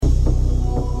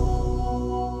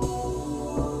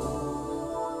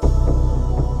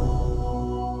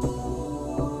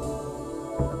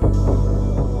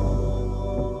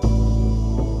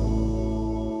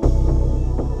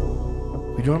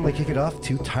normally kick it off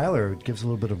to Tyler. It gives a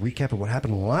little bit of recap of what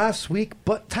happened last week,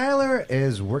 but Tyler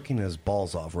is working his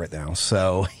balls off right now,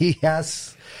 so he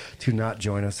has to not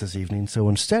join us this evening. So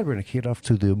instead, we're going to kick it off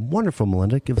to the wonderful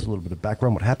Melinda. Give us a little bit of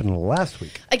background what happened last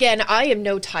week. Again, I am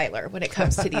no Tyler when it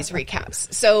comes to these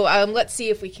recaps. So let's see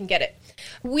if we can get it.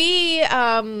 We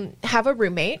have a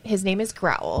roommate. His name is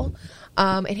Growl.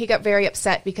 And he got very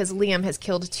upset because Liam has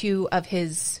killed two of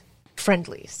his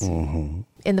friendlies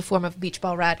in the form of Beach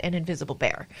Ball Rat and Invisible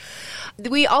Bear.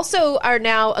 We also are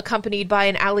now accompanied by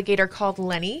an alligator called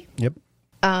Lenny. Yep.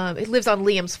 It lives on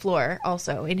Liam's floor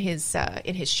also in his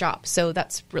shop, so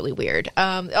that's really weird.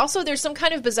 Also, there's some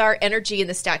kind of bizarre energy in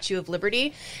the Statue of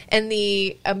Liberty, and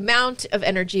the amount of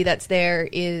energy that's there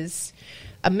is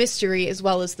a mystery, as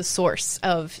well as the source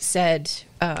of said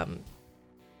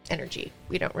energy.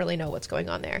 We don't really know what's going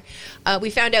on there. We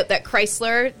found out that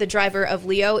Chrysler, the driver of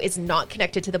Leo, is not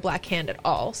connected to the Black Hand at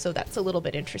all, so that's a little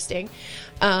bit interesting.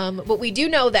 But we do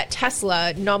know that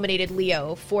Tesla nominated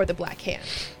Leo for the Black Hand.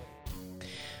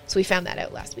 So we found that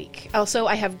out last week. Also,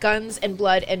 I have guns and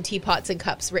blood and teapots and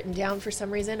cups written down for some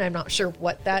reason. I'm not sure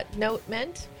what that note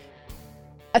meant.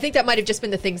 I think that might have just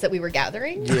been the things that we were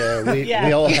gathering. Yeah,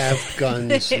 we all have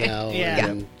guns now. Yeah.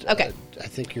 And, Okay. I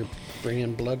think you're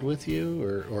bringing blood with you,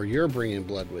 or you're bringing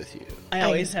blood with you. I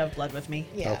always have blood with me.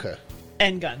 Yeah. Okay.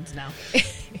 And guns now.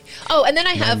 Oh, and then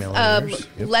I have 9mm.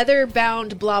 Yep.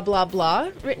 leather-bound blah, blah,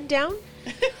 blah written down.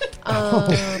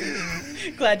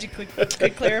 Glad you could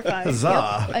clarify.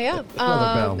 Huzzah. Yeah.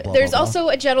 Leather-bound blah, There's blah, blah. also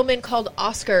a gentleman called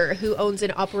Oscar who owns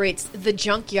and operates the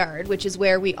Junkyard, which is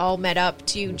where we all met up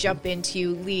to jump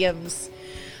into Liam's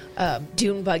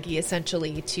dune buggy,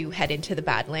 essentially, to head into the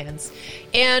Badlands.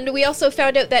 And we also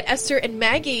found out that Esther and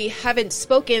Maggie haven't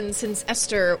spoken since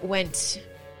Esther went,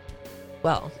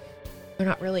 well, we're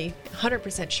not really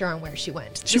 100% sure on where she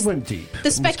went. She went deep. The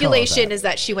Let's call it speculation that. is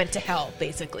that she went to hell,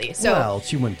 basically. So Well,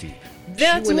 she went deep.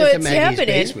 that's She went into what's Maggie's happening.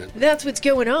 basement. That's what's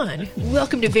going on.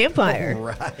 Welcome to Vampire.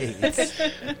 Right.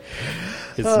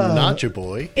 It's not your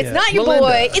boy. It's not your Melinda.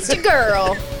 boy, it's your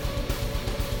girl.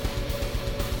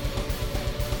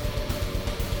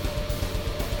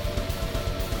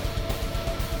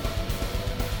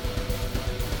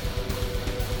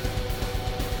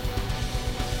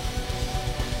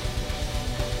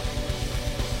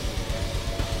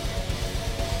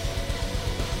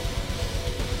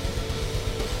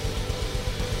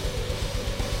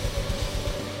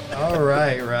 All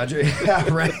right, Roger. Yeah,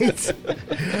 right.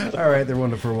 All right, they're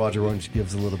wonderful. Roger, why don't you give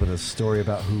us a little bit of story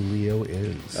about who Leo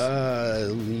is?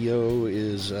 Leo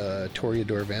is a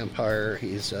Toreador vampire.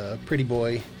 He's a pretty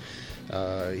boy.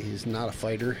 He's not a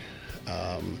fighter.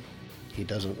 He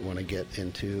doesn't want to get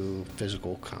into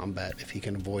physical combat if he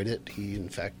can avoid it. He, in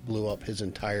fact, blew up his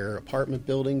entire apartment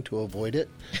building to avoid it.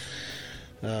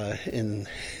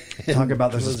 Talk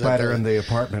about there's a was it spider the- in the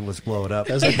apartment. Let's blow it up.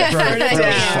 That was like the Burn it first,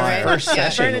 down. Right. first Yeah,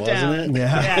 session, burn it down. wasn't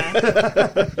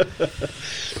it?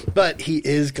 Yeah. But he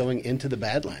is going into the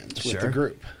Badlands with Sure. the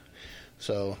group.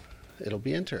 So it'll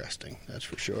be interesting, that's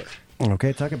for sure.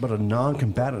 Okay, talk about a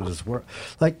non-combatant as well.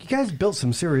 Like, you guys built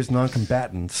some serious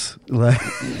non-combatants. Like,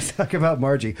 talk about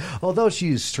Margie. Although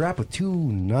she's strapped with 2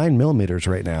 9mm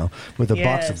right now with a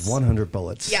box of Yes. 100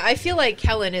 bullets. Yeah, I feel like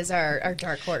Helen is our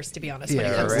dark horse, to be honest, when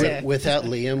Yeah, it comes right. to... Without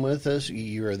Liam with us,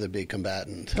 you're the big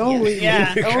combatant. Oh,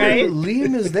 Yeah, oh, right?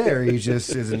 Liam is there. He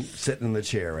just isn't sitting in the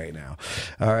chair right now.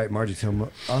 All right, Margie,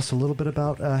 tell us a little bit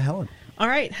about Helen. All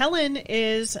right, Helen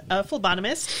is a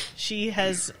phlebotomist. She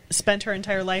has spent her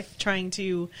entire life trying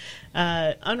to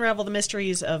unravel the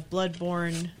mysteries of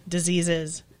blood-borne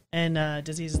diseases and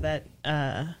diseases that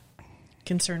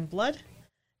concern blood.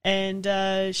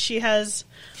 And she has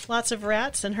lots of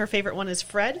rats, and her favorite one is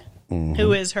Fred,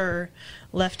 who is her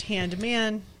left-hand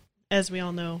man, as we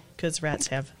all know, because rats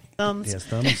have thumbs. Yes,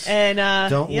 thumbs. And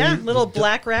little don't-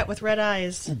 black rat with red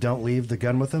eyes. Don't leave the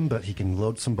gun with him, but he can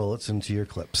load some bullets into your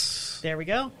clips. There we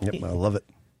go. Yep, I love it.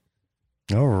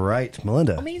 All right,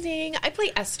 Melinda. Amazing. I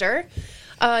play Esther.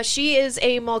 She is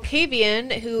a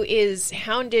Malkavian who is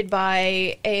hounded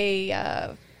by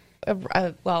a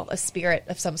spirit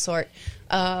of some sort.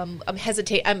 I'm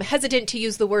hesitant to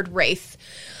use the word wraith,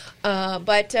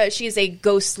 but she is a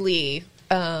ghostly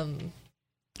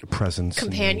Presence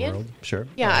companion? in the world. Sure.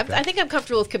 Yeah, Okay. I think I'm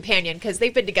comfortable with companion because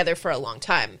they've been together for a long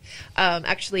time.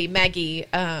 Actually, Maggie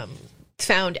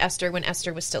found Esther when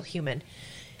Esther was still human.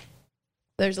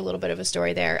 There's a little bit of a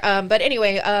story there. But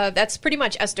anyway, that's pretty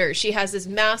much Esther. She has this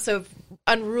massive,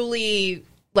 unruly,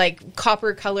 like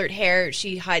copper-colored hair.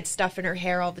 She hides stuff in her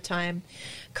hair all the time.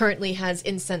 Currently has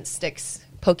incense sticks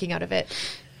poking out of it. Are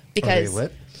they Because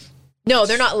lit? No,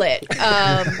 they're not lit.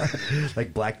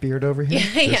 Like Blackbeard over here?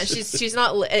 Yeah, she's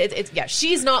not lit.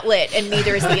 She's not lit, and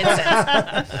neither is the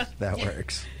incense. That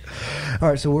works. All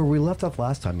right, so where we left off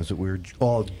last time is that we were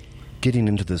all getting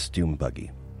into this doom buggy.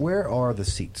 Where are the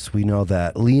seats? We know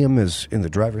that Liam is in the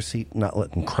driver's seat, not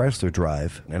letting Chrysler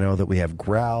drive. I know that we have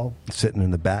Growl sitting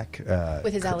in the back.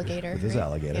 With his alligator. With his right?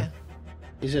 alligator. Yeah.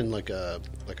 He's in like a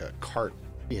cart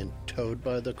being towed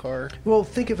by the car. Well,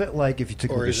 think of it like if you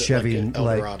took Or like a is it Chevy, like an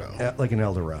Eldorado? like an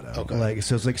Eldorado. Okay. Like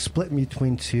so, it's like split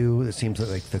between two. It seems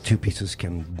like the two pieces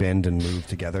can bend and move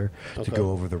together to Okay.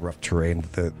 go over the rough terrain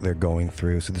that they're going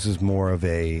through. So this is more of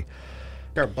a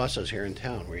There are buses here in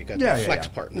town where you got the flex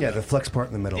part. In the the middle. flex part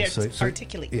in the middle. Yeah, it's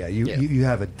articulate. Yeah, Yeah. you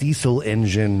have a diesel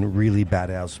engine, really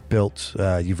badass built.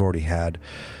 You've already had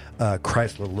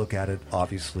Chrysler look at it.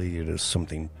 Obviously, it is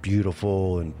something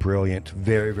beautiful and brilliant,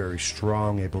 very, very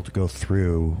strong, able to go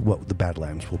through what the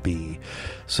Badlands will be.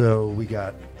 So we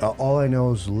got, all I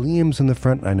know is Liam's in the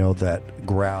front. I know that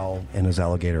Growl and his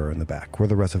alligator are in the back, where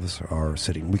the rest of us are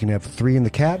sitting. We can have 3 in the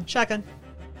cab. Shotgun.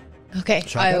 Okay,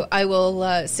 Shotgun? I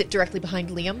will sit directly behind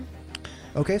Liam.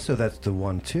 Okay, so that's the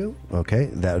 1, 2. Okay,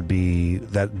 that'd be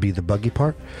the buggy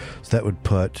part. So that would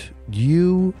put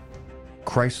you,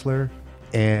 Chrysler,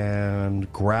 and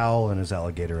Growl and his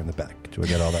alligator in the back. Do I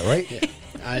get all that right? Yeah.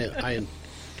 I am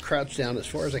crouched down as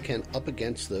far as I can up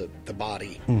against the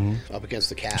body, up against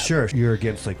the cab. Sure. You're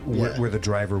against like Yeah. where the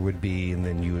driver would be, and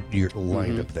then you're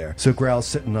lined up there. So Growl's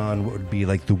sitting on what would be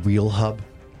like the wheel hub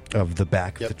of the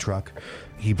back Yep. of the truck.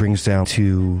 He brings down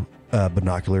 2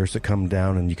 binoculars that come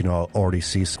down, and you can already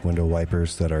see some window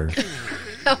wipers that are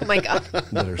Oh my god,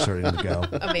 starting to go.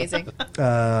 amazing!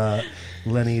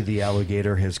 Lenny the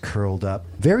alligator has curled up,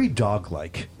 very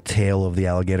dog-like tail of the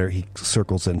alligator. He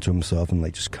circles into himself and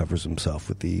like just covers himself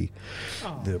with the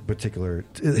particular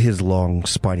his long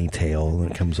spiny tail, and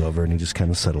it comes over and he just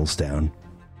kind of settles down.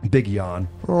 Big yawn.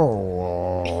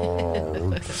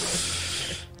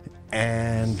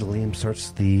 And Liam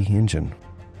starts the engine.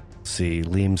 See,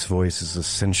 Liam's voice is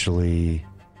essentially.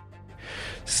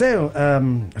 So,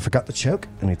 I forgot the choke,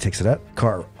 and he takes it out.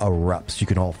 Car erupts. You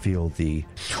can all feel the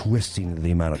twisting of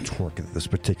the amount of torque that this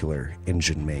particular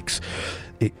engine makes.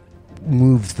 It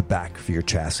moves the back of your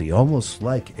chassis, almost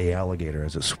like a alligator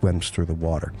as it swims through the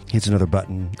water. Hits another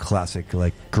button, classic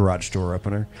like garage door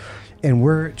opener. And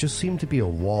where it just seemed to be a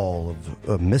wall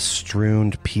of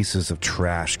misstrewn pieces of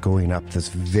trash going up this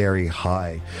very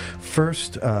high,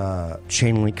 first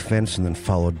chain link fence, and then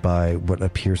followed by what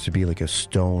appears to be like a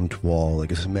stoned wall,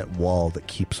 like a cement wall that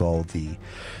keeps all the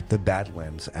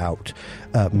Badlands out,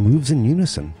 moves in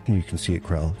unison. You can see it,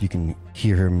 Krell. You can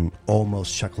hear him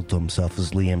almost chuckle to himself as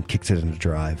Liam kicks it into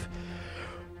drive.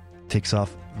 Takes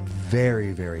off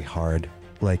very, very hard,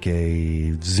 like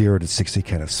a 0 to 60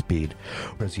 kind of speed,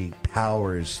 as he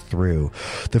powers through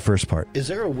the first part. Is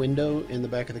there a window in the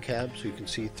back of the cab so you can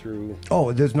see through?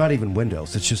 Oh, there's not even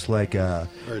windows. It's just like Or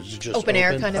is it just Open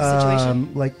air kind of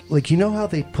situation. like you know how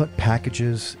they put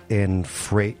packages in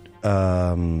freight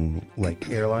like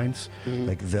airlines,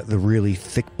 like the really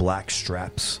thick black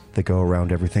straps that go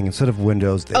around everything instead of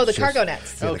windows. Oh, the cargo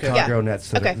nets. Yeah, Okay. the cargo Yeah. nets.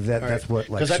 That Okay. That's what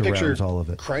like Because I picture surrounds all of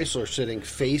it. Chrysler sitting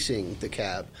facing the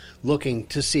cab, looking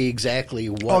to see exactly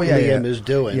what Oh yeah, Liam yeah. is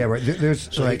doing. Yeah, right. There's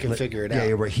So he can figure it out.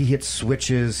 Yeah, right. He hits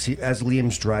switches. As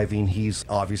Liam's driving, he's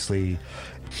obviously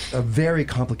a very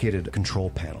complicated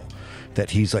control panel that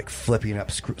he's like flipping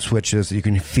up switches that you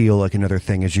can feel like another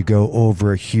thing as you go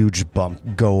over a huge bump.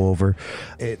 Go over.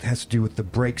 It has to do with the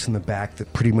brakes in the back.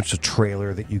 That pretty much the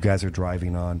trailer that you guys are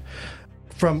driving on.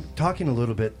 From talking a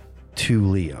little bit to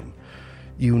Liam,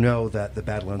 you know that the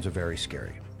Badlands are very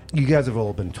scary. You guys have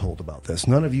all been told about this.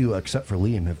 None of you, except for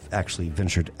Liam, have actually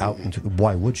ventured out into.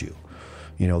 Why would you?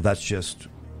 You know, that's just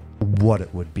what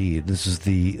it would be. This is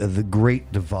the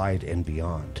great divide and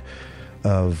beyond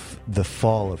of the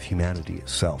fall of humanity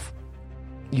itself.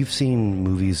 You've seen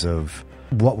movies of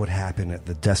what would happen at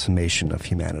the decimation of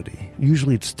humanity.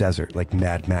 Usually it's desert, like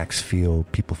Mad Max feel,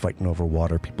 people fighting over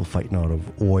water, people fighting out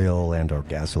of oil and or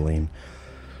gasoline.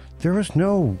 There was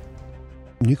no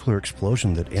nuclear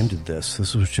explosion that ended this.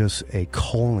 This was just a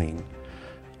culling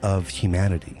of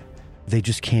humanity. They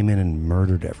just came in and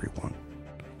murdered everyone.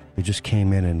 They just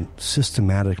came in and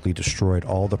systematically destroyed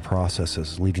all the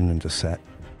processes leading into set.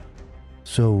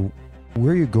 So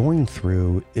where you're going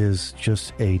through is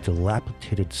just a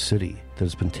dilapidated city that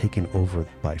has been taken over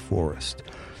by forest.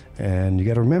 And you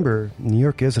got to remember, New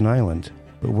York is an island,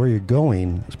 but where you're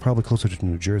going is probably closer to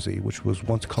New Jersey, which was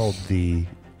once called the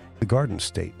Garden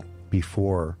State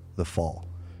before the fall.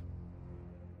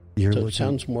 So it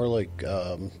sounds more like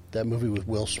that movie with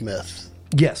Will Smith,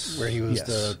 Yes. where he was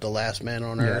yes. the last man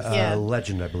on Yeah, Earth. Yeah.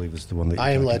 Legend, I believe, is the one that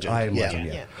I Am you're Legend. talking- I Am Yeah.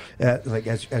 Legend, yeah. Like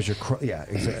as you're,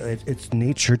 it's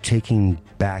nature taking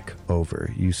back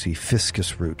over. You see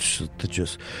fiscus roots that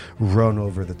just run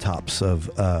over the tops of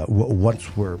what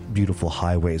once were beautiful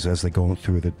highways as they're going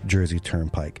through the Jersey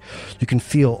Turnpike. You can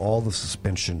feel all the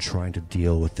suspension trying to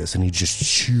deal with this, and he just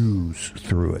chews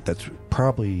through it. That's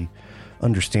probably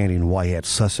understanding why he had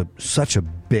such a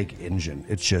big engine.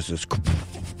 It's just this.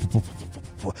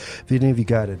 If any of you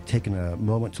guys had taken a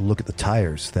moment to look at the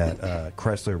tires that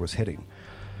Chrysler was hitting,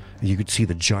 you could see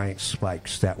the giant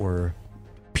spikes that were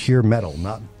pure metal,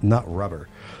 not rubber,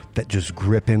 that just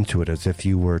grip into it as if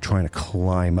you were trying to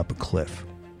climb up a cliff.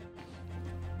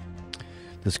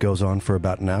 This goes on for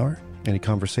about an hour. Any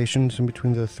conversations in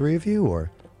between the three of you,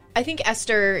 or? I think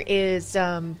Esther is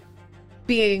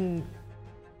being,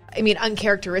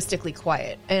 uncharacteristically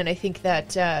quiet. And I think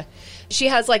that she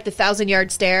has like the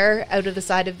 1,000-yard stare out of the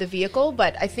side of the vehicle,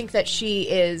 but I think that she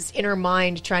is in her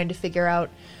mind trying to figure out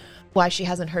why she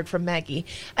hasn't heard from Maggie.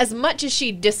 As much as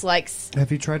she dislikes...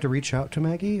 Have you tried to reach out to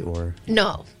Maggie, or?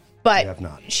 No, but You have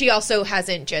not. she also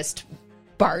hasn't just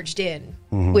barged in,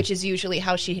 which is usually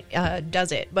how she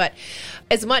does it. But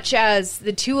as much as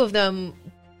the two of them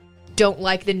don't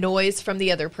like the noise from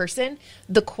the other person,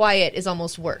 the quiet is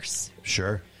almost worse.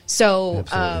 Sure. So,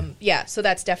 Absolutely. so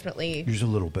that's definitely, You're just a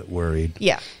little bit worried.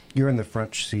 yeah. You're in the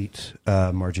front seat,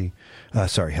 Margie.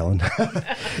 Sorry, Helen.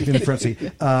 You're in the front seat.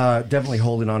 Definitely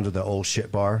holding on to the old shit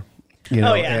bar. You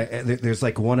know, Oh, yeah. There's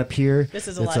like one up here. This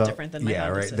is a lot different than my Yeah,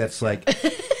 Honda right. Civic. That's like,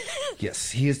 yes,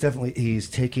 he's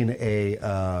taking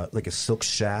a like a silk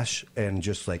sash and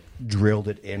just like drilled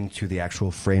it into the actual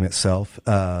frame itself.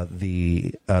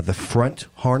 The front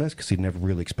harness, because he never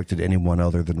really expected anyone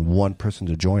other than one person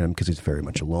to join him, because he's very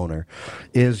much a loner,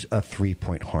 is a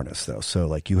 3-point harness though. So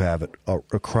like you have it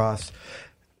across.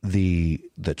 The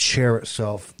chair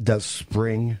itself does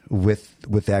spring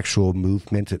with actual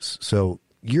movement. It's so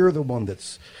you're the one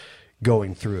that's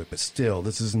going through it, but still,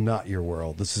 this is not your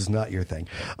world. This is not your thing.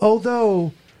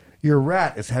 Although your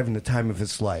rat is having the time of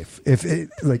its life. If it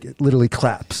it literally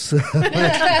claps.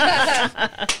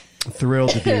 Thrilled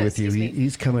to be with you.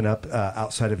 He's coming up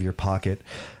outside of your pocket.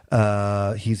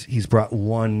 He's brought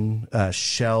one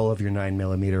shell of your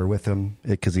 9mm with him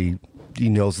because he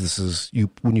knows this is you.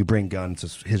 When you bring guns,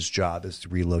 his job is to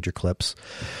reload your clips.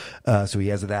 So he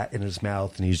has that in his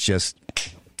mouth, and he's just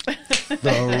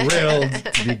thrilled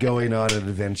to be going on an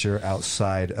adventure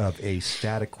outside of a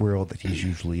static world that he's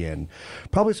usually in.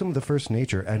 Probably some of the first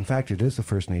nature. In fact, it is the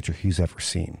first nature he's ever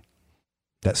seen.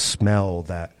 That smell,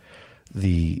 that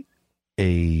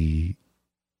a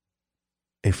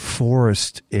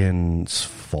forest in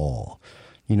fall.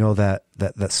 You know that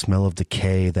smell of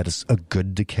decay, that is a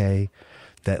good decay,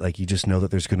 that like you just know that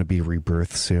there's going to be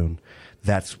rebirth soon.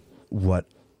 That's what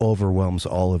overwhelms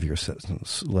all of your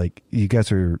systems. Like you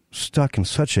guys are stuck in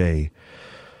such a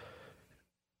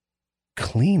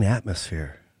clean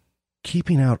atmosphere,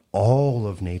 keeping out all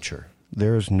of nature.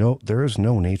 There is no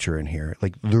nature in here.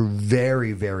 Like they're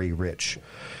very, very rich.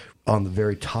 On the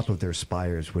very top of their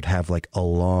spires would have like a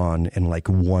lawn and like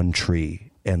one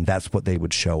tree, and that's what they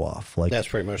would show off. Like That's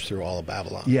pretty much through all of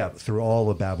Babylon. yeah, through all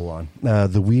of Babylon.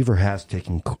 The Weaver has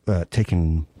taken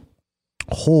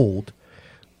hold,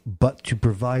 but to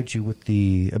provide you with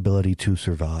the ability to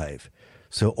survive.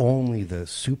 So only the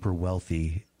super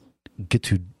wealthy get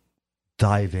to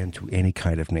dive into any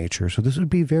kind of nature. So this would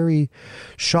be very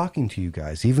shocking to you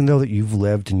guys, even though that you've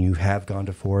lived and you have gone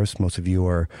to forest. Most of you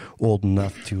are old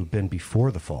enough to have been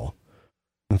before the fall.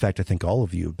 In fact, I think all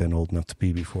of you have been old enough to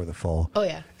be before the fall. Oh,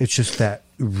 yeah. It's just that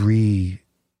reintegration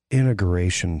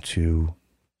to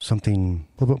something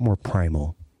a little bit more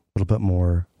primal, a little bit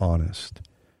more honest.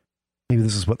 Maybe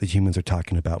this is what the humans are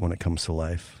talking about when it comes to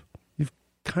life. You've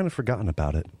kind of forgotten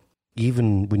about it,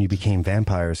 even when you became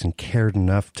vampires and cared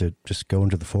enough to just go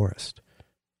into the forest.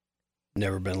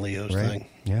 Never been Leo's Right? thing.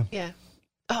 Yeah. Yeah.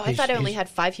 Oh, I He's- thought I only he's- had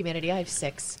 5 humanity. I have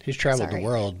 6. He's traveled Sorry. the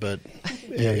world, but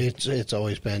it's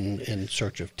always been in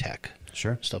search of tech,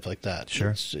 Sure. stuff like that.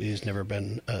 Sure. He's never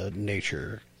been a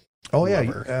nature. Oh, yeah.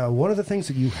 lover. One of the things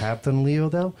that you have done, Leo,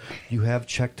 though, you have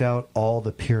checked out all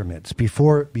the pyramids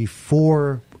before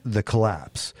the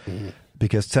collapse. Mm-hmm.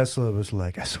 Because Tesla was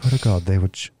like, I swear to God, they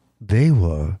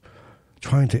were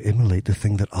trying to emulate the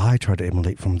thing that I tried to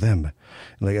emulate from them.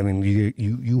 Like, I mean,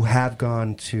 you have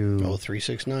gone to...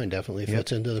 369 definitely Yep.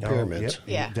 fits into the Oh, pyramids. yep.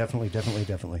 Yeah.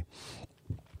 Definitely.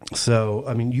 So,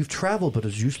 I mean, you've traveled, but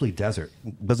it's usually desert.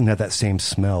 It doesn't have that same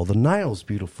smell. The Nile's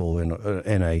beautiful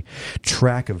in a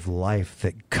track of life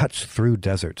that cuts through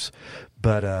deserts.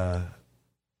 But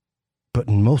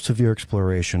most of your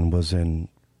exploration was in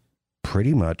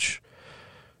pretty much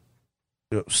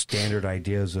standard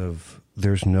ideas of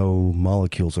there's no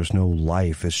molecules, there's no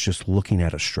life. It's just looking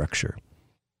at a structure.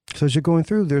 So as you're going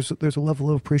through, there's a level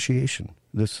of appreciation.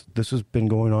 This has been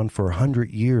going on for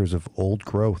 100 years of old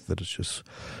growth that has just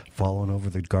fallen over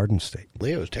the garden state.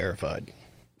 Leo's terrified.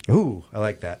 Ooh, I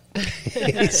like that.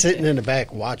 He's sitting in the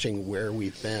back watching where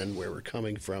we've been, where we're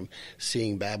coming from,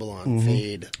 seeing Babylon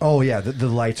fade. Oh, yeah, the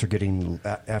lights are getting,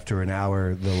 after an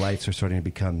hour, the lights are starting to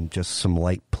become just some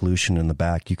light pollution in the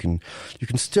back. You can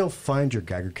still find your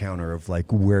Geiger counter of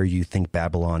like where you think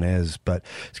Babylon is, but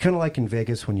it's kind of like in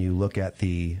Vegas when you look at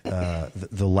the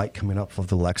light coming up of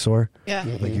the Lexor. Yeah.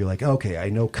 Like you're like, okay, I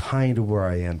know kind of where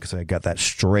I am because I got that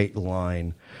straight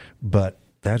line, but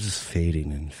that's just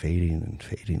fading and fading and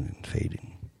fading and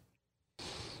fading.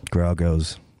 Growl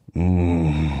goes,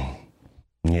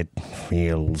 it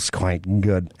feels quite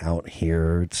good out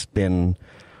here. It's been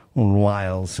a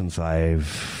while since I've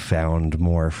found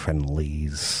more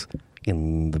friendlies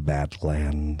in the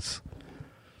Badlands.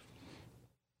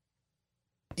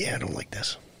 Yeah, I don't like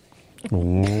this.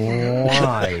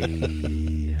 Why?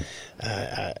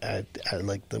 I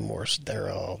like the more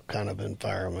sterile kind of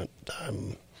environment.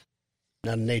 I'm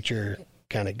not a nature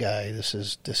kind of guy. This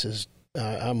is.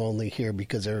 I'm only here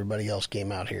because everybody else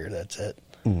came out here. That's it.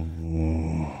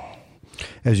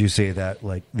 As you say that,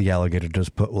 like the alligator does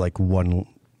put like one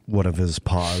of his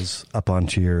paws up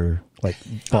onto your like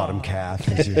bottom calf,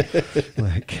 as you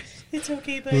like It's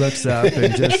okay, buddy. looks up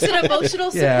and just It's an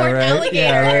emotional support yeah, right, alligator.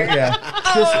 yeah, right, yeah.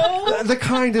 Just the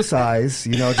kindest eyes,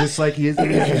 just like he's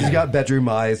got bedroom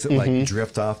eyes that like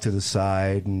drift off to the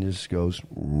side and just goes.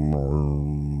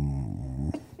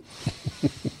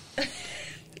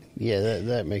 Yeah,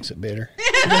 that makes it bitter.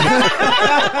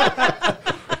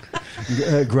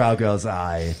 Growl goes,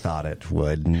 I thought it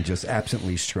would, and just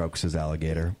absently strokes his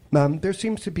alligator. There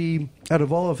seems to be, out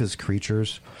of all of his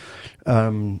creatures,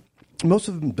 most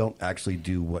of them don't actually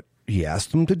do what he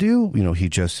asked them to do. He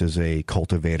just is a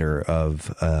cultivator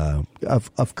of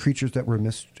creatures that were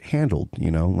mishandled.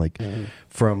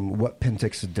 From what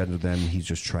Pentix had done to them, he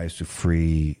just tries to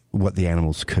free what the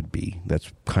animals could be.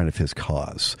 That's kind of his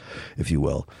cause, if you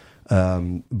will.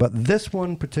 But this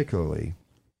one particularly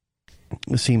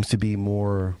seems to be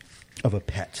more of a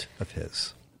pet of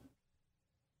his.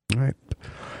 All right.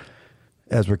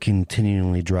 As we're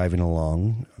continually driving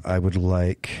along, I would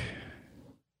like...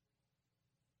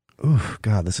 Oh,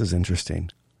 God, this is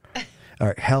interesting. All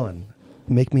right, Helen,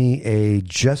 make me a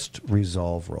just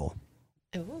resolve roll.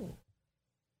 Ooh.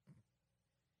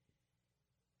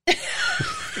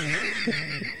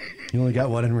 You only got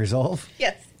one in resolve?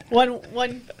 Yes. One.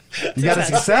 You got a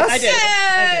success? I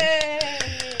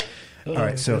did. All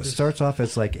right, so it starts off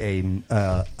as like a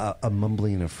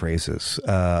mumbling of phrases.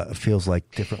 It feels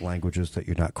like different languages that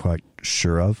you're not quite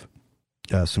sure of.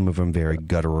 Some of them very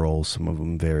guttural, some of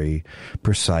them very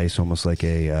precise, almost like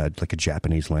a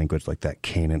Japanese language, like that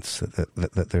cadence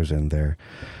that there's in there.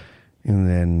 And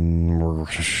then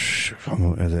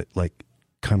as it like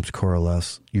comes to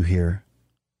coalesce, you hear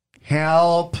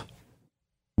 "help."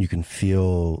 You can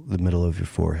feel the middle of your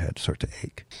forehead start to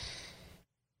ache.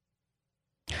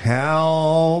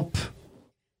 Help!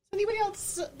 Anybody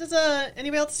else? Does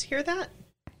anybody else hear that?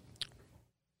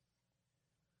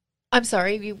 I'm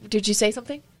sorry. Did you say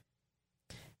something?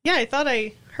 Yeah, I thought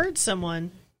I heard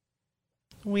someone.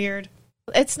 Weird.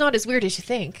 It's not as weird as you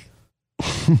think.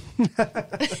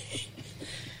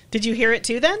 Did you hear it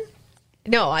too? Then?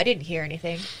 No, I didn't hear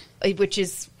anything, which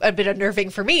is a bit unnerving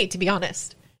for me, to be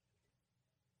honest.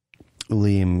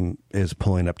 Liam is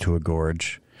pulling up to a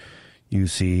gorge. You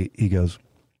see, he goes,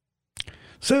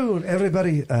 "Soon,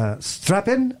 everybody, strap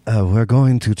in. We're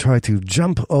going to try to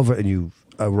jump over," and you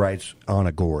right on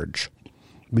a gorge.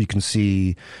 But you can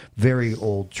see very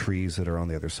old trees that are on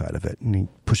the other side of it. And he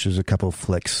pushes a couple of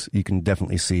flicks. You can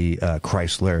definitely see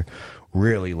Chrysler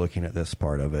really looking at this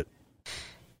part of it.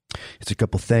 It's a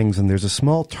couple things, and there's a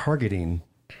small targeting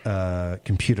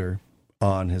computer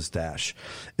on his dash.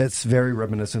 It's very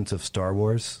reminiscent of Star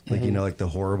Wars, like like the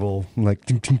horrible, like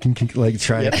tink, tink, tink, tink, like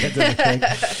trying to hit the thing.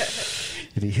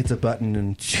 And he hits a button,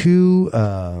 and two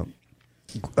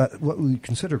what we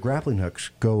consider grappling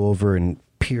hooks go over and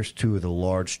pierce two of the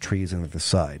large trees on the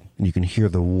side, and you can hear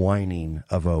the whining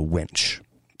of a winch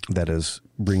that is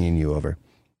bringing you over.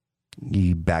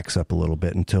 He backs up a little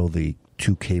bit until the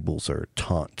two cables are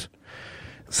taut.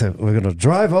 So we're going to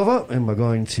drive over, and we're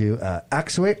going to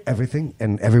actuate everything,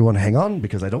 and everyone hang on,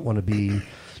 because I don't want to be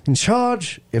in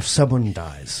charge if someone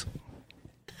dies.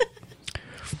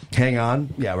 Hang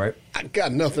on. Yeah, right. I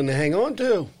got nothing to hang on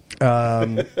to.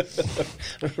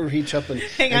 Reach up and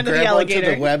Hang and on to the grab onto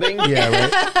alligator. the webbing Yeah,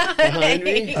 right. behind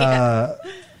me.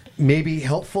 Maybe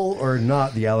helpful or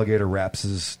not, the alligator wraps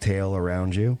his tail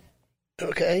around you.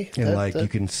 Okay. And that- you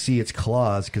can see its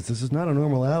claws, because this is not a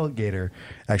normal alligator,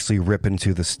 actually rip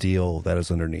into the steel that is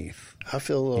underneath. I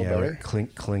feel a little Yeah, better. right.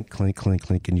 Clink, clink, clink, clink,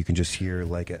 clink, and you can just hear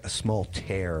like a small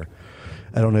tear.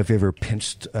 I don't know if you ever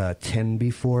pinched tin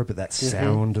before, but that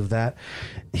sound of that.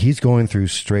 He's going through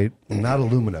straight, not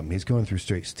aluminum. He's going through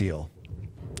straight steel,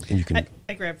 and you can.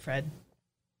 I grab Fred.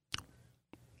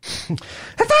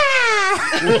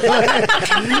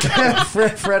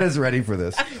 Fred is ready for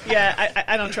this. Yeah,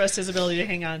 I don't trust his ability to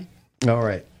hang on. All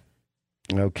right.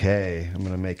 Okay, I'm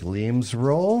going to make Liam's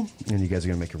roll, and you guys are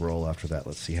going to make a roll after that.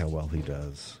 Let's see how well he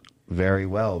does. Very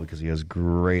well, because he has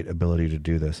great ability to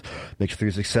do this. Makes 3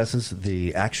 successes.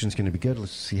 The action's going to be good.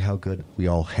 Let's see how good we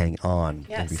all hang on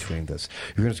in between this.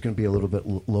 You're just going to be a little bit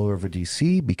lower of a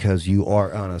DC because you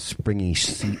are on a springy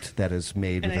seat that is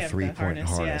made And with I a have the 3-point harness.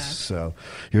 harness, yeah. So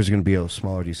yours is going to be a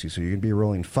smaller DC. So you're going to be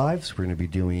rolling 5s. We're going to be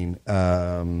doing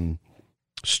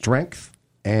strength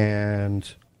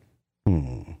and...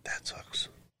 That sucks.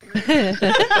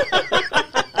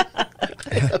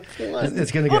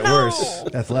 It's going to get worse.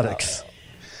 Athletics.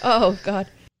 Oh God.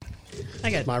 I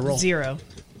got My roll. 0.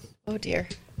 Oh dear.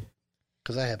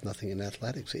 Because I have nothing in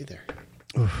athletics either.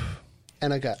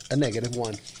 And I got a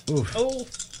 -1. Oh,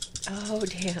 Oh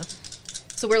damn.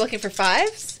 So we're looking for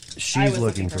 5s. She's was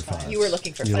looking looking for for 5. You were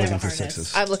looking for You're 5. looking for harness.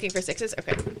 6s. I'm looking for 6s.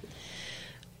 Okay.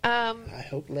 I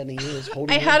hope Lenny is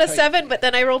holding I had on a tight. 7, but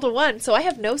then I rolled a 1, so I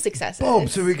have no successes. Boom.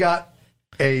 So we got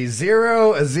a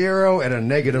 0, a 0, and a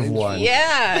 -1.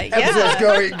 Yeah, Episode's yeah.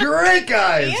 going great,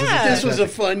 guys. Yeah. This was a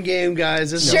fun game,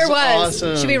 guys. This Sure was was.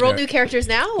 awesome. Should we roll new characters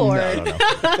now, or No.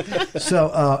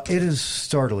 So it is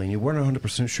startling. You weren't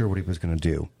 100% sure what he was going to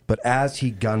do, but as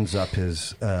he guns up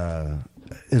his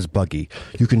buggy,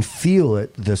 you can feel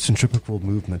it. The centrifugal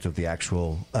movement of the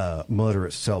actual motor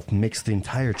itself makes the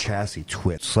entire chassis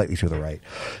twitch slightly to the right.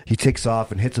 He takes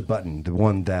off and hits a button, the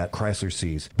one that Chrysler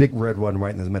sees, big red one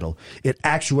right in the middle. It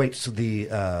actuates the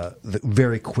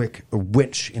very quick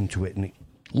winch into it, and it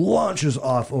launches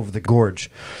off over the gorge.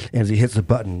 And as he hits the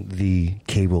button, the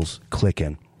cables click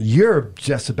in. You're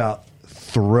just about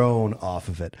thrown off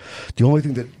of it. The only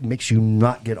thing that makes you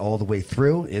not get all the way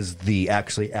through is the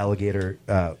actually alligator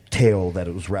tail that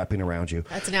it was wrapping around you.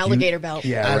 that's an alligator belt?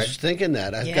 Yeah, I right. was thinking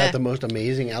that. I've Yeah. got the most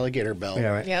amazing alligator belt. Yeah,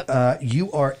 right. Yep. You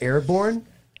are airborne,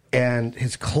 and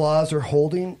his claws are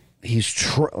holding.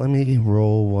 Let me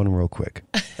roll one real quick.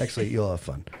 Actually, you'll have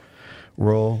fun.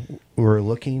 Roll. We're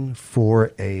looking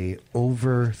for a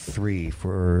over 3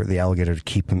 for the alligator to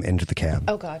keep him into the cab.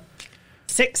 Oh God.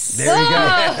 6. There you go.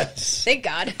 Oh, thank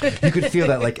God. You could feel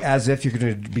that, like as if you're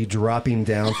going to be dropping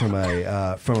down from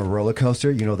a roller coaster.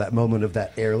 You know, that moment of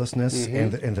that airlessness,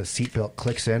 and the seatbelt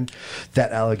clicks in.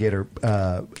 That alligator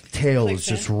tail is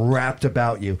just wrapped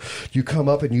about you. You come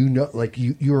up, and you know, like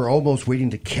you're almost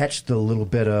waiting to catch the little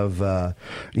bit of, the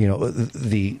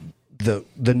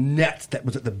net that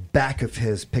was at the back of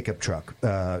his pickup truck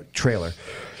trailer.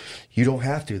 You don't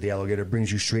have to. The alligator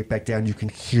brings you straight back down. You can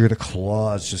hear the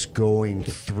claws just going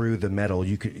through the metal.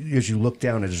 As you look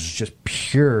down, it is just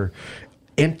pure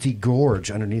empty gorge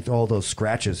underneath all those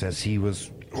scratches as he was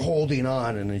holding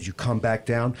on. And as you come back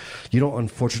down, you don't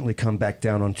unfortunately come back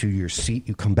down onto your seat.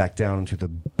 You come back down onto the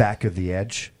back of the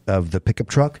edge of the pickup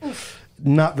truck.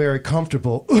 Not very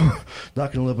comfortable.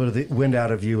 Knocking a little bit of the wind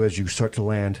out of you as you start to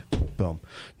land. Boom.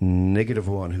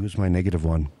 -1. Who's my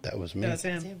 -1? That was me. That's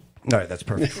him. All right, that's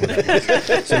perfect.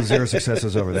 So 0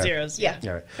 successes over there. 0s. Yeah.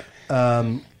 All right.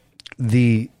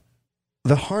 The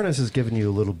harness has given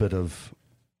you a little bit of.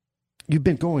 You've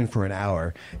been going for an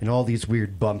hour, and all these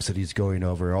weird bumps that he's going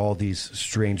over, all these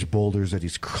strange boulders that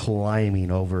he's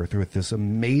climbing over through this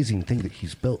amazing thing that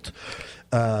he's built.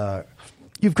 You're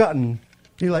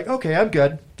like, okay, I'm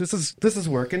good. This is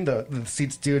working. The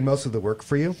seat's doing most of the work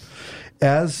for you.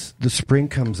 As the spring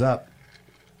comes up,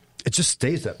 it just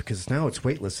stays up because now it's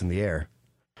weightless in the air.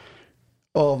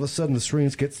 All of a sudden, the spring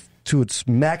gets to its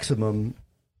maximum,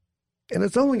 and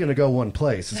it's only going to go one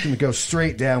place. It's going to go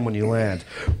straight down when you land.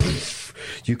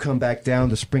 You come back down,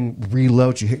 the spring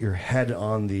reloads, you hit your head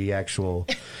on the actual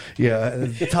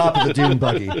top of the dune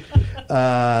buggy.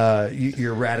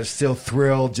 Your rat is still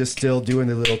thrilled, just still doing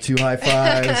the little 2 high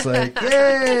fives, like,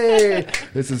 yay!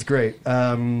 This is great.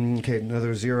 Okay,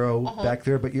 another 0 back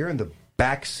there, but you're in the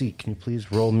back seat. Can you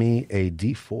please roll me a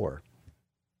D4?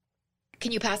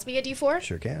 Can you pass me a D4?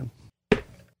 Sure can.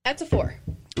 That's a 4.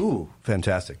 Ooh,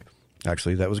 fantastic.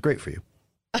 Actually, that was great for you.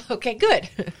 Okay, good.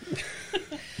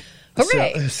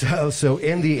 Hooray! So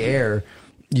in the air,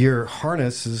 Your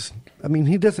harness is, I mean,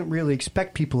 he doesn't really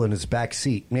expect people in his back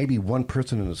seat. Maybe one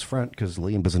person in his front, because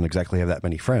Liam doesn't exactly have that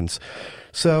many friends.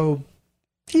 So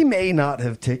he may not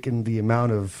have taken the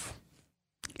amount of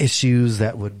issues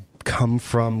that would come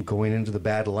from going into the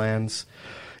Badlands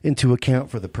into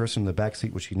account for the person in the back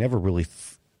seat, which he never really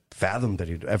fathomed that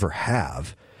he'd ever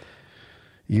have.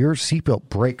 Your seatbelt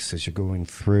breaks as you're going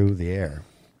through the air.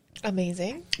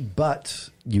 Amazing. But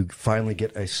you finally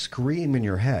get a scream in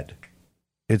your head.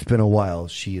 It's been a while.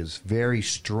 She is very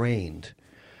strained.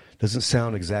 Doesn't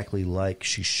sound exactly like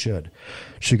she should.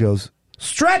 She goes,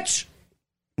 "Stretch!"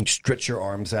 And you stretch your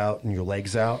arms out and your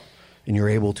legs out, and you're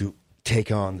able to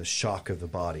take on the shock of the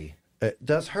body. It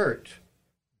does hurt,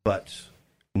 but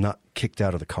not kicked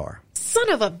out of the car. Son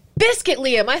of a biscuit,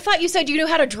 Liam. I thought you said you knew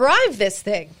how to drive this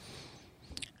thing.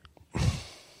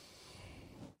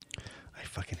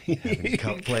 Fucking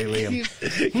having play Liam.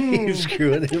 He's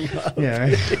screwing him up. Yeah.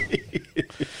 Right?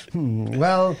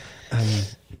 Well,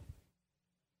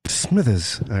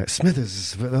 Smithers. Smithers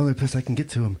is the only place I can get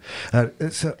to him.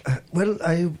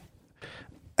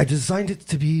 I designed it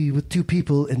to be with two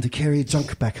people and to carry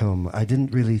junk back home. I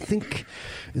didn't really think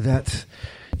that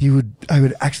I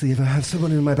would actually ever have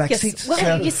someone in my back seat. Well,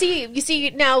 so. you see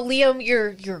now, Liam,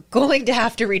 you're going to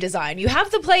have to redesign. You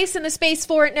have the place and the space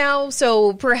for it now,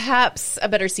 so perhaps a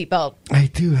better seatbelt.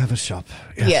 I do have a shop.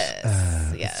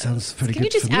 Yes. Yes. It sounds pretty good. Can you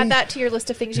just for add me. that to your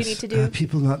list of things you need to do?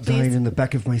 People not please? dying in the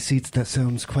back of my seats. That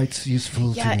sounds quite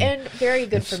useful. Yeah, to me. and very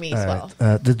good for me as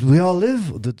well. Did we all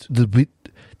live? Did we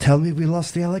tell me we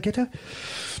lost the alligator?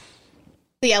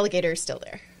 The alligator is still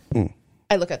there.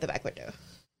 I look out the back window.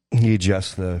 He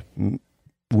adjusts the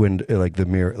wind, like the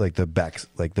mirror, like the back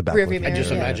Rearview window. mirror. I just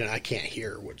Yeah. imagine I can't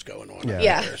hear what's going on. Yeah. out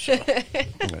Yeah. there, so.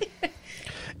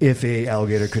 If a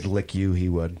alligator could lick you, he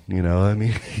would. You know, I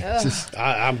mean, it's just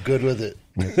I'm good with it.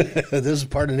 This is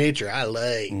part of nature I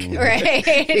like. Right?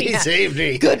 He Yeah. saved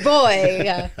me. Good boy.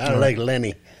 Yeah. I like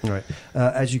Lenny. all right.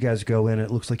 As you guys go in,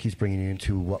 it looks like he's bringing you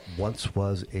into what once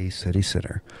was a city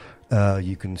center.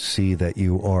 You can see that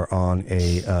you are on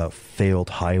a failed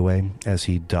highway as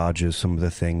he dodges some of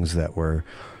the things that were,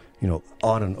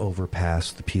 on an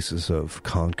overpass, the pieces of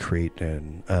concrete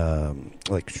and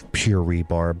like pure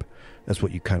rebarb. That's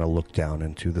what you kind of look down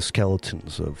into, the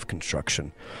skeletons of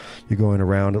construction. You're going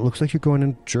around. It looks like you're going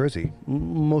in Jersey.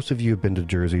 Most of you have been to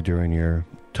Jersey during your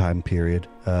time period.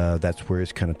 That's where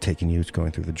it's kind of taking you. It's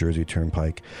going through the Jersey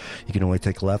Turnpike. You can only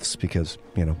take lefts because,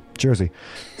 Jersey.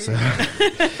 So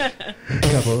a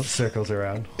couple of circles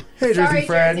around. Hey, Jersey Sorry,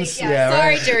 friends. Jersey. Yeah,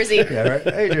 sorry, right. Jersey. Yeah, right.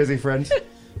 Hey, Jersey friends.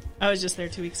 I was just there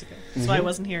 2 weeks ago. That's why I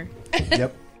wasn't here.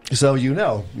 Yep. So you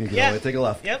can Yeah. only take a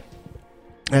left. Yep.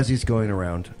 As he's going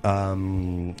around,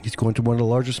 he's going to one of the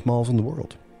largest malls in the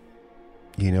world.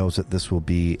 He knows that this will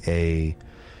be a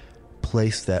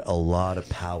place that a lot of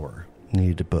power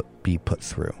needed to be put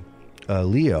through.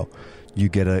 Leo, you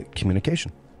get a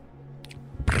communication.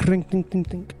 Ding, ding, ding,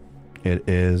 ding. It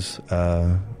is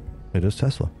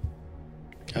Tesla.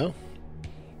 Oh.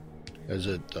 Is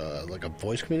it like a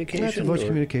voice communication? That's a voice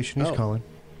communication. He's Oh. calling.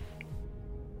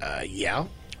 Yeah.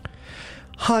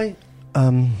 Hi.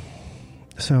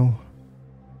 So,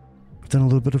 I've done a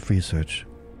little bit of research,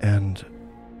 and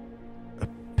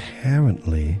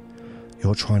apparently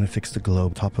you're trying to fix the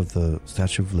globe top of the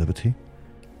Statue of Liberty.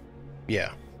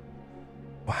 Yeah.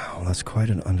 Wow, that's quite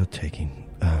an undertaking.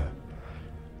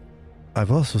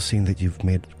 I've also seen that you've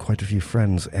made quite a few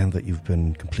friends and that you've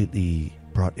been completely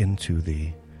brought into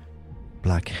the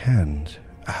Black Hand.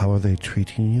 How are they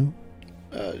treating you?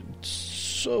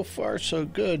 So far, so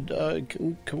good.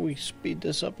 Can we speed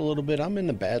this up a little bit? I'm in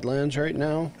the Badlands right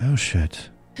now. Oh, shit.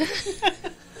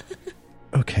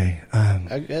 Okay,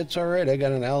 It's all right. I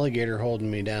got an alligator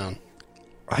holding me down.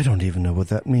 I don't even know what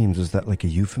that means. Is that like a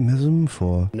euphemism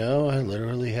for... No, I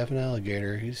literally have an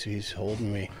alligator. He's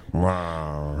holding me.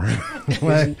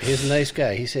 What? He's a nice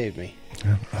guy. He saved me.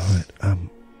 All right.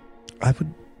 I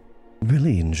would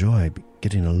really enjoy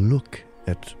getting a look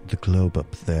at the globe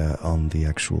up there on the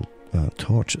actual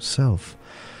torch itself.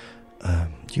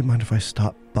 Do you mind if I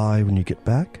stop by when you get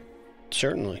back?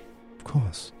 Certainly. Of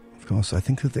course. I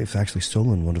think that they've actually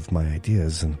stolen one of my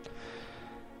ideas, and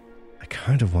I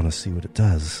kind of want to see what it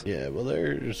does. Yeah, well,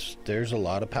 there's a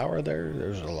lot of power there.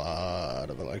 There's a lot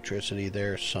of electricity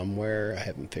there somewhere. I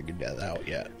haven't figured that out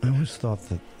yet. I always thought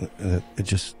that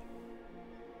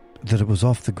it was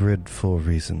off the grid for a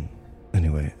reason.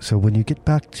 Anyway, so when you get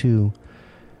back to...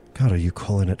 God, are you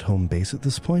calling it home base at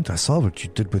this point? I saw what you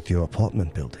did with your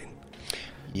apartment building.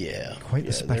 Yeah, Quite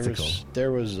the spectacle.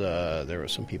 There was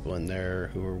some people in there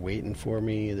who were waiting for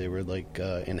me. They were like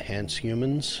enhanced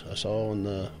humans. I saw on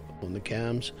the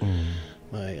cams.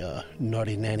 my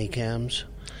naughty nanny cams.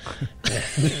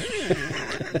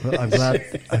 Well, I'm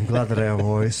glad that I have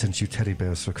always sent you teddy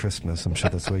bears for Christmas. I'm sure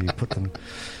that's where you put them.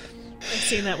 I've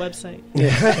seen that website.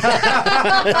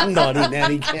 Naughty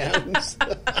nanny cams.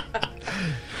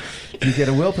 You get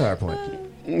a willpower point.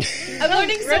 I'm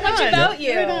learning so Right much on. about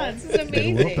you. Right on. This is Get a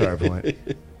amazing. willpower point.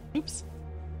 Oops.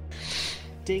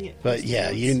 Dang it. But yeah,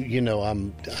 you know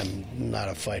I'm not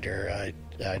a fighter.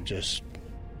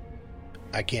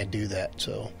 I can't do that.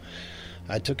 So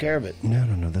I took care of it.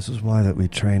 No. This is why that we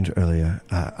trained earlier.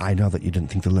 I know that you didn't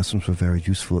think the lessons were very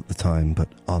useful at the time, but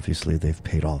obviously they've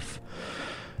paid off.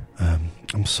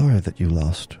 I'm sorry that you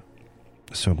lost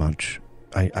so much.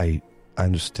 I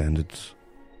understand it's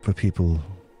for people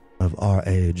of our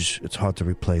age. It's hard to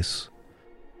replace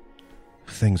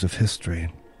things of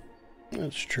history.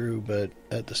 That's true, but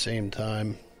at the same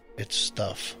time, it's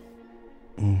stuff.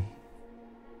 Mm.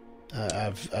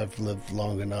 I've lived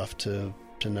long enough to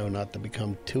know not to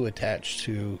become too attached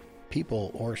to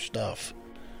people or stuff.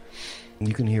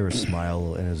 You can hear a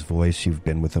smile in his voice. You've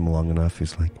been with him long enough.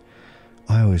 He's like,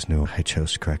 I always knew I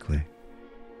chose correctly.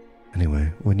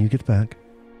 Anyway, when you get back,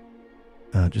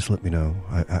 just let me know.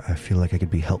 I feel like I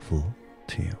could be helpful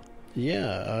to you.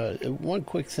 Yeah, one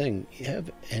quick thing. You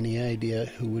have any idea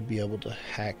who would be able to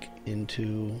hack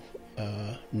into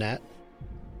Nat?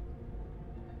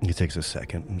 He takes a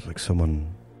second. It's like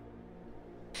someone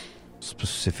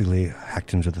specifically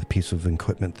hacked into the piece of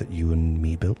equipment that you and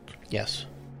me built. Yes.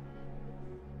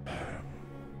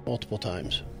 Multiple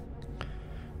times.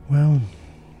 Well,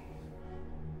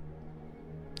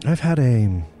 I've had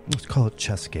a, let's call it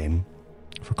chess game,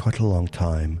 for quite a long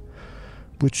time,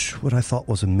 which what I thought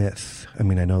was a myth. I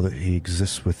mean, I know that he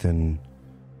exists within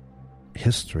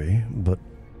history, but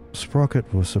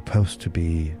Sprocket was supposed to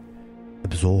be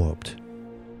absorbed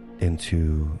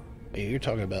into You're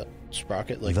talking about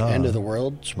Sprocket, like The- end of the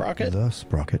world Sprocket? the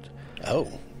Sprocket. Oh,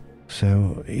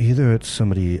 So either it's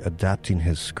somebody adapting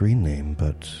his screen name,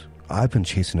 but I've been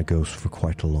chasing a ghost for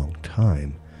quite a long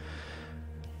time.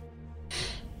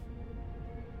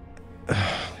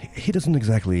 He doesn't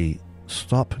exactly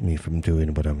stop me from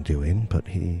doing what I'm doing, but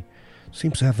he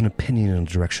seems to have an opinion in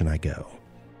the direction I go.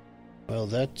 well,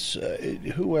 that's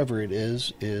whoever it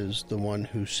is the one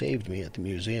who saved me at the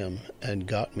museum and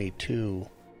got me to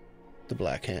the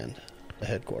Black Hand, the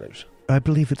headquarters. I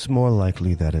believe it's more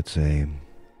likely that it's a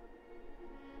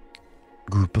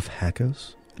group of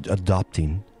hackers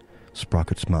adopting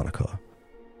Sprocket's moniker.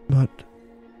 But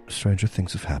stranger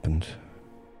things have happened.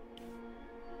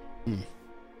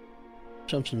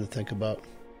 Something to think about.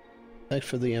 Thanks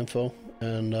for the info,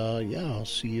 and yeah, I'll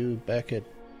see you back at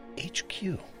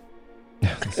HQ.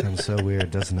 That sounds so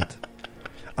weird, doesn't it?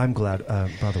 I'm glad,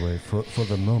 by the way, for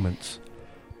the moment,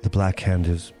 the Black Hand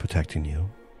is protecting you.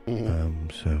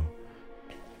 So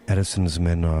Edison's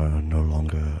men are no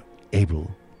longer able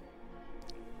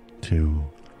to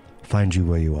find you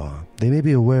where you are. They may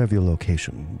be aware of your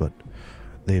location, but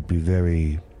they'd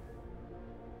be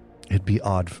it'd be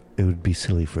odd, it would be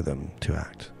silly for them to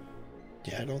act.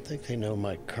 Yeah, I don't think they know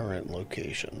my current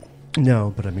location.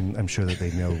 No, but I mean, I'm sure that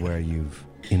they know where you've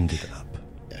ended up.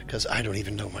 Yeah, because I don't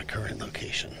even know my current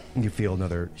location. You feel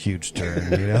another huge turn,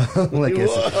 you know? Like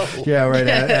Whoa. yeah, right.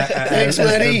 Thanks, as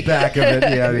Lenny. the back of it,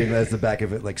 yeah, I mean, as the back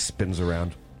of it like spins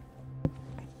around.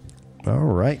 All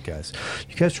right, guys.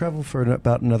 You guys travel for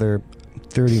about another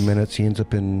 30 minutes. He ends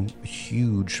up in a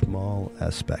huge mall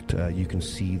aspect. You can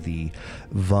see the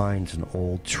vines and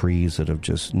old trees that have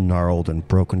just gnarled and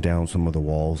broken down some of the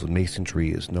walls. The masonry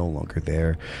is no longer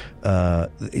there.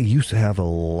 It used to have a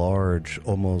large,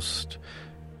 almost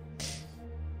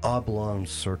oblong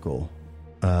circle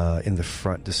in the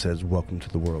front that says "Welcome to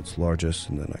the world's largest,"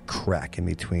 and then a crack in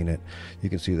between it. You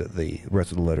can see that the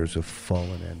rest of the letters have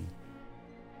fallen in.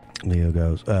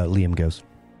 Liam goes,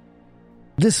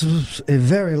 this was a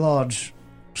very large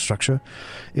structure.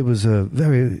 It was a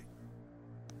very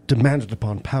demanded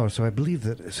upon power, so I believe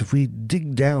that if we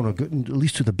dig down or get at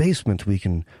least to the basement, we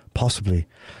can possibly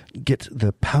get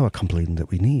the power completed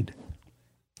that we need.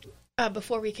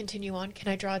 Before we continue on, can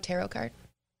I draw a tarot card?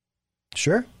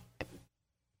 Sure.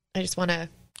 I just want to.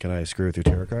 Can I screw with your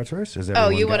tarot cards first? Is Oh,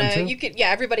 you want to? You can. Yeah,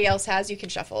 everybody else has. You can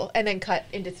shuffle and then cut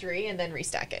into 3 and then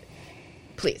restack it.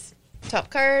 Please. Top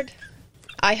card.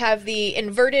 I have the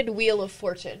inverted Wheel of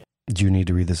Fortune. Do you need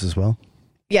to read this as well?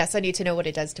 Yes, I need to know what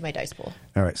it does to my dice pool.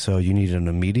 All right, so you need an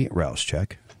immediate rouse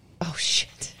check, Oh,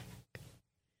 shit.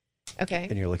 Okay.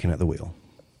 and you're looking at the wheel.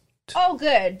 Oh,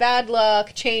 good. Bad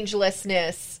luck,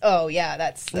 changelessness. Oh, yeah,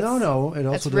 that's No, it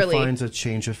also really- defines a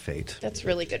change of fate. That's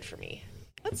really good for me.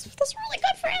 That's really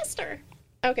good for Esther.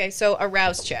 Okay, so a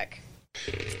rouse check.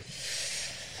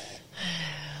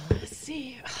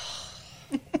 see.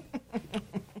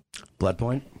 Blood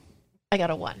point. I got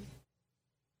a 1.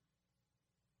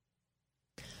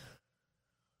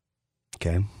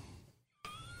 Okay.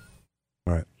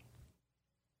 All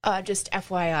right. Just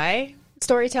FYI,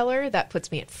 storyteller, that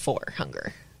puts me at 4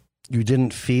 hunger. You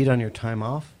didn't feed on your time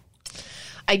off?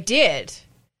 I did.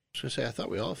 I was gonna say, I thought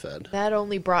we all fed. That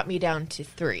only brought me down to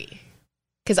 3.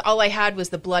 Because all I had was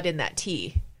the blood in that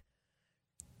tea.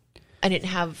 I didn't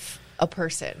have a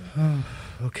person.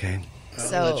 Okay. Oh,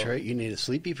 So- that's right. You need a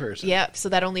sleepy person. Yep, so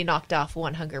that only knocked off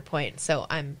 1 hunger point. So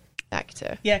I'm back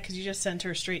to, Yeah, because you just sent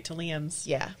her straight to Liam's.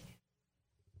 yeah.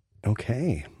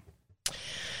 Okay.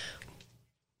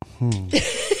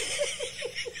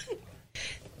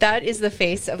 That is the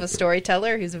face of a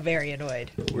storyteller who's very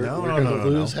annoyed. We're No, going no, to no,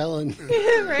 lose no. Helen.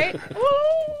 Right?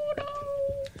 Oh, no.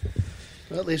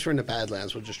 Well, at least we're in the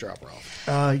Badlands. We'll just drop her off.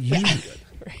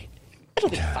 Right. It'll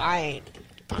be fine.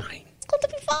 Fine. It's going to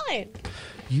be fine.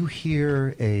 You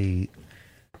hear a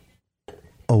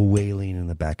wailing in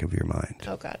the back of your mind.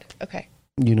 Oh, God. Okay.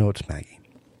 You know it's Maggie.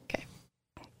 Okay.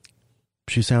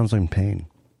 She sounds in pain.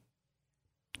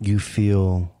 You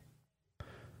feel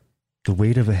the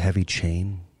weight of a heavy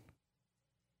chain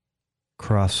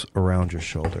cross around your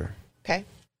shoulder Okay.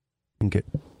 and get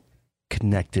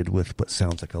connected with what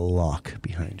sounds like a lock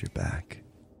behind your back.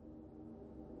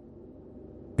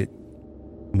 It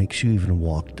makes you even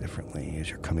walk differently as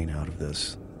you're coming out of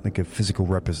this, like a physical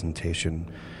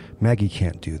representation. Maggie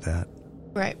can't do that.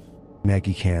 Right.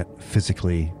 Maggie can't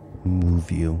physically move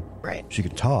you. Right. She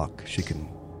can talk. She can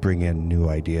bring in new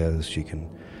ideas. She can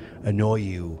annoy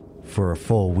you for a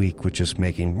full week with just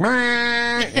making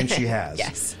and she has.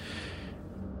 Yes.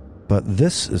 But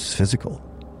this is physical.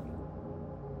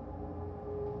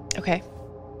 Okay.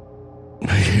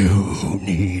 You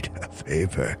need a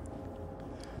favor.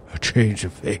 A change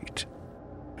of fate.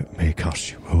 It may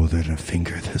cost you more than a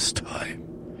finger this time,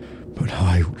 but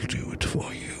I will do it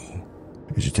for you.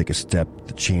 As you take a step,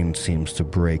 the chain seems to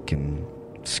break and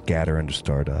scatter into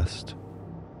stardust.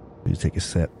 You take a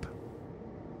sip.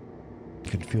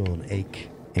 You can feel an ache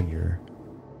in your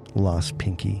lost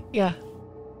pinky. Yeah.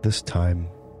 This time,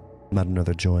 not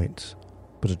another joint,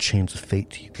 but a change of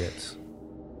fate you get.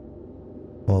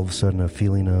 All of a sudden, a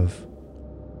feeling of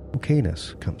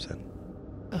okayness comes in.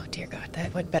 Oh, dear God.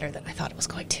 That went better than I thought it was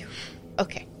going to.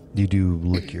 Okay. You do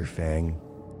lick your fang.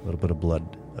 A little bit of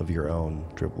blood of your own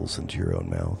dribbles into your own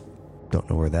mouth. Don't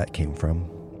know where that came from.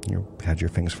 You've had your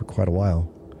fangs for quite a while.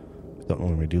 Don't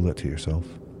normally do that to yourself.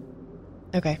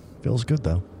 Okay. Feels good,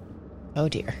 though. Oh,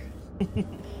 dear.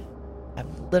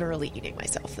 I'm literally eating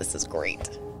myself. This is great.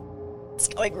 It's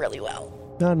going really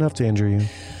well. Not enough to injure you.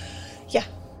 Yeah.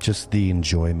 Just the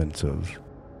enjoyment of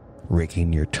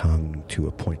raking your tongue to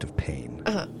a point of pain.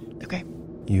 Okay.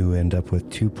 You end up with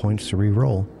 2 points to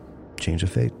re-roll. Change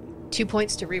of fate. 2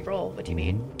 points to re-roll. What do you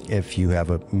mean? If you have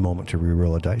a moment to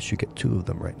re-roll a dice, you get 2 of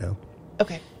them right now.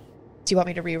 Okay. Do you want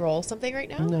me to re-roll something right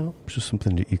now? No, it's just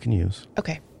something that you can use.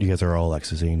 Okay. You guys are all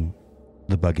exercising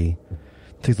the buggy.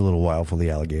 It takes a little while for the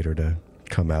alligator to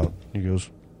come out. He goes,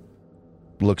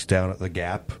 looks down at the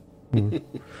gap.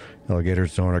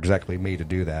 Alligators aren't exactly made to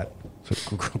do that.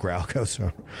 So Growl goes,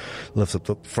 lifts up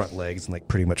the front legs and like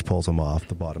pretty much pulls them off.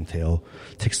 The bottom tail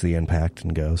takes the impact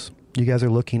and goes. You guys are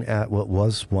looking at what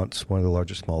was once one of the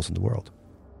largest malls in the world.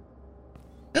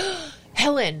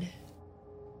 Helen,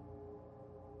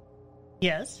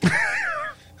 Yes.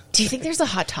 do you think there's a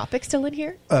Hot Topic still in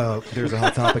here? There's a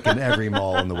Hot Topic in every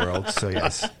mall in the world, so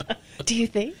yes. Do you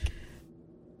think?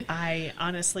 I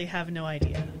honestly have no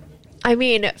idea. I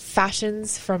mean,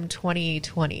 fashions from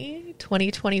 2020,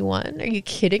 2021. Are you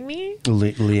kidding me?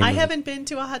 Liam, I haven't been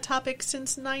to a Hot Topic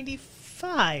since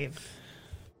 95.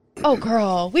 Oh,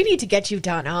 girl, we need to get you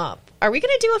done up. Are we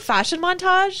going to do a fashion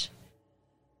montage?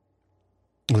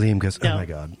 Liam goes, No. oh my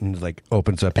God, and like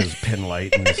opens up his pin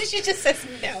light. And She just says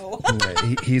no.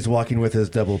 he's walking with his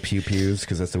double pew-pews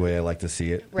because that's the way I like to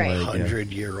see it. Right. Like, yeah.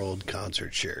 100-year-old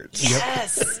concert shirts.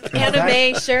 Yes.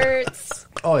 Anime shirts.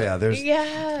 Oh yeah, there's Yeah.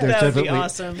 there's That would be definitely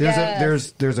awesome.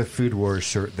 there's a Food Wars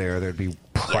shirt there that'd be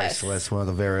priceless. One of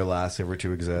the very last ever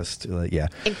to exist. Yeah.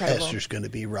 Incredible. Esther's going to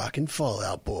be rocking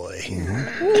Fallout Boy.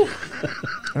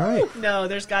 All right. No,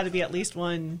 there's got to be at least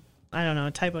one, I don't know,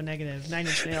 typo negative, 9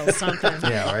 Inch Nails, something.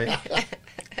 Yeah. Right.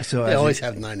 So They as always you-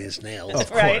 have 9 Inch Nails.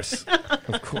 of Right. course,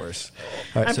 of course.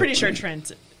 All right, I'm so pretty sure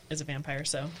Trent is a vampire,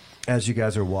 so. as you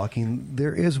guys are walking,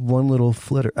 there is one little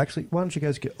flitter. Actually, why don't you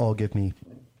guys all give me?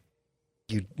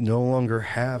 You no longer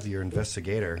have your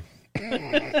investigator.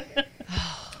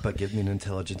 But give me an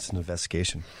intelligence and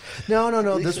investigation.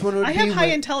 No. This one would I be have high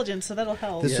with- intelligence, so that'll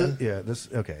help. This Yeah.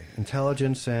 okay.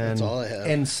 Intelligence and That's all I have.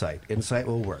 insight. Insight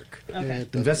will work. Okay.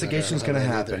 It doesn't Investigation's matter going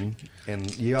to how I do happen,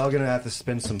 and you're all going to have to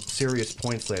spend some serious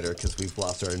points later because we've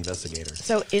lost our investigator.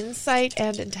 So insight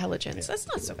and intelligence. That's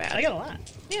not so I bad. got a lot.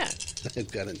 Yeah.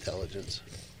 I've got intelligence.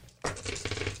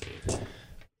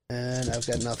 And I've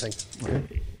got nothing.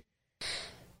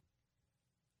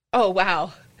 Oh,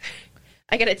 wow.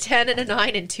 I got a 10 and a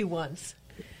 9 and 2 1s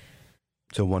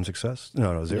So one success?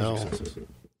 No, zero No. successes.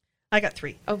 I got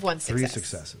 3. of 1 Three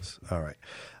success. successes. All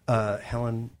right.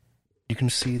 Helen, you can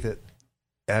see that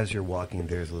as you're walking,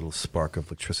 there's a little spark of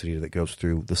electricity that goes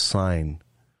through the sign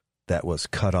that was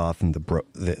cut off and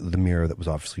the mirror that was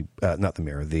obviously not the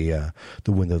mirror, the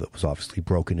window that was obviously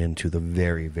broken into the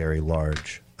very, very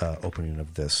large opening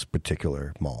of this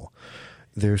particular mall.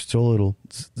 There's still a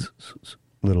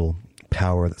little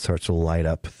power that starts to light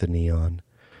up the neon.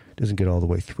 Doesn't get all the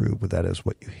way through, but that is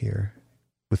what you hear.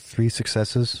 With 3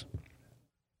 successes,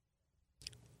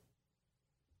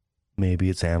 maybe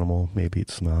it's animal, maybe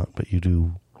it's not, but you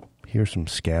do hear some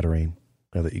scattering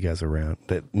now that you guys are around.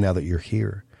 Now that you're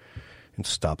here, and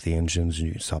stop the engines,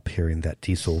 and you stop hearing that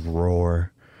diesel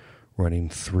roar running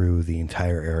through the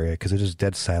entire area because it is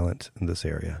dead silent in this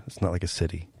area. It's not like a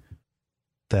city.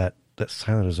 That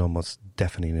silence is almost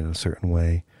deafening in a certain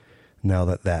way. Now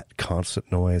that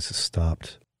constant noise has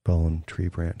stopped, fallen tree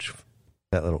branch,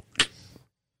 that little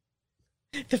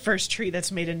The first tree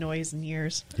that's made a noise in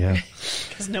years. yeah.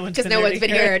 Because no one's Because been no there one's to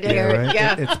been hear here it. to hear it. right?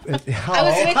 Yeah. I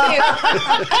was with you.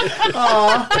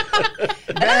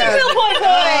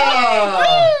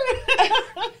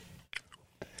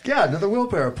 Yeah, another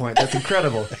willpower point. That's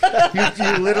incredible.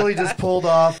 you literally just pulled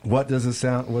off. What does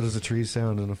a tree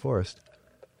sound in a forest?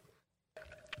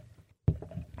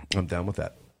 I'm down with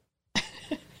that.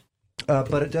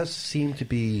 But it does seem to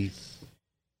be.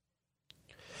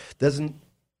 The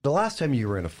last time you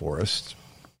were in a forest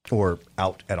or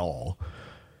out at all,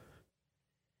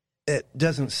 it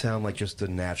doesn't sound like just the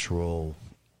natural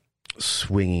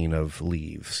swinging of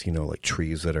leaves, like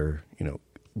trees that are,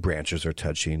 branches are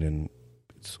touching and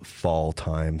it's fall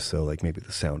time. So like maybe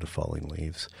the sound of falling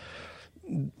leaves.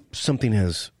 Something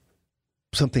is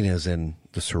in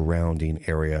the surrounding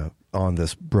area on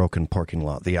this broken parking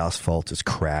lot. The asphalt is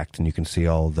cracked and you can see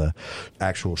all the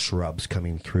actual shrubs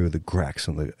coming through the cracks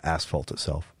in the asphalt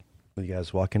itself. Are you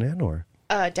guys walking in or?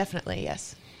 Definitely,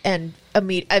 yes. And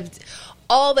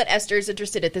all that Esther's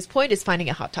interested at this point is finding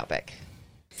a hot topic.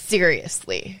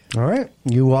 Seriously. All right.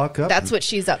 You walk up. That's what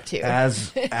she's up to.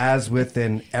 As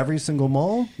within every single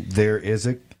mall, there is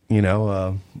a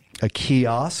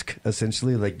kiosk,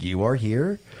 essentially, like you are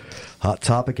here. Hot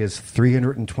Topic is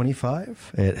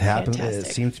 325. It happens. It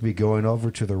Fantastic. seems to be going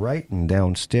over to the right and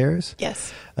downstairs.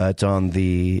 Yes. It's on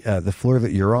the floor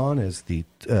that you're on is the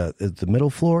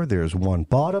middle floor. There's one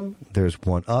bottom. There's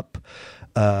one up.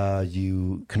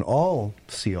 You can all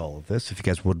see all of this. If you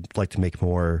guys would like to make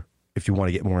more, if you want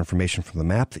to get more information from the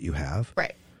map that you have,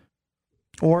 Right.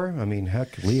 or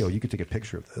heck, Leo, you could take a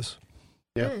picture of this.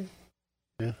 Yeah.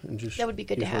 Yeah. And just That would be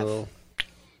good to give a have. little-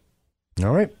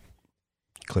 All right.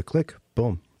 Click, click,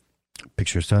 boom.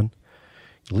 Picture's done.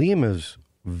 Liam is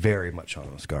very much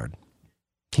on his guard.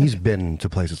 He's been to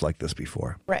places like this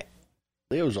before. Right.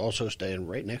 Leo's also staying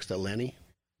right next to Lenny.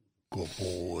 Good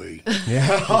boy.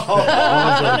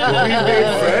 Yeah. We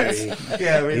made friends.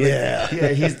 Yeah.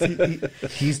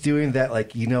 He's doing that,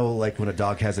 like when a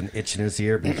dog has an itch in his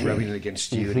ear, but he's rubbing it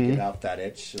against you to get out that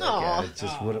itch. Like, Aw. it's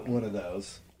just one of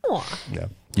those. Aw. Yeah.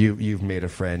 You've made a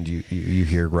friend. You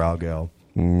hear Growl go,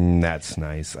 that's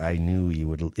nice. I knew you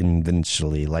would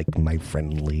eventually like my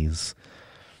friendlies.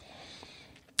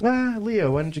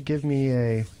 Leo, why don't you give me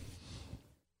a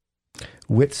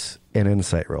wits and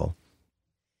insight roll?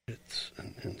 It's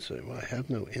an insight. Well, I have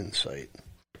no insight,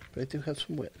 but I do have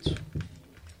some wits.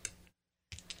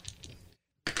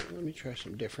 Let me try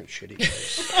some different shitty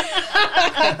dice.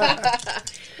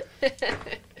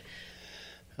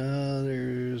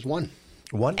 There's one.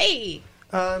 One? Hey.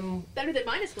 Better than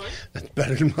 -1. That's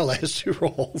better than my last 2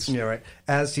 rolls. Yeah, right.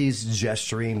 As he's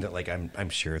gesturing that, like, I'm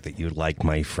sure that you like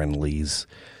my friendlies,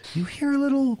 you hear a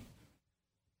little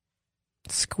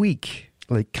squeak,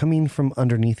 like coming from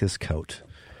underneath his coat.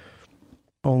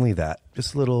 Only that,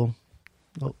 just a little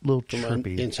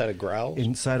chirpy. Inside of Growls?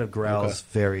 Inside of Growl's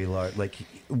very large. Like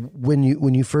when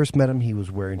you first met him, he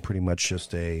was wearing pretty much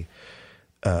just a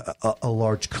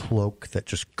large cloak that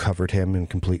just covered him in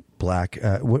complete black.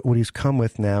 What he's come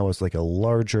with now is like a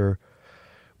larger,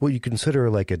 what you consider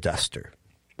like a duster.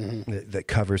 that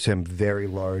covers him, very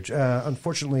large.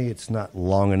 Unfortunately, it's not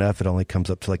long enough. It only comes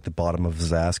up to like the bottom of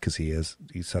his ass because he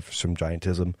suffers from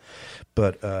giantism.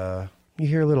 But you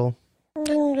hear a little.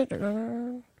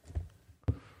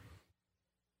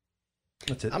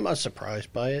 That's it. I'm not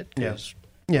surprised by it. Yeah. 'cause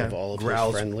Yeah, of all of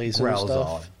growls, his friendlies and growls stuff.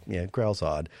 odd. Yeah, growls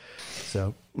odd.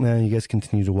 So now you guys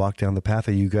continue to walk down the path.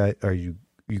 Are you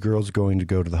girls going to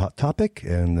go to the Hot Topic,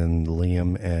 and then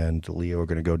Liam and Leo are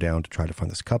going to go down to try to find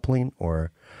this coupling,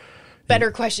 or Better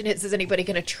question is anybody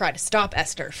going to try to stop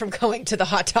Esther from going to the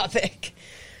Hot Topic?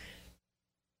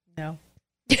 No.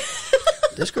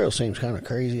 This girl seems kind of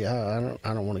crazy. I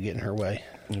don't want to get in her way.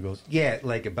 and he goes, yeah,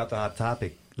 like about the Hot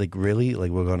Topic. Like really?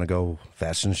 Like we're going to go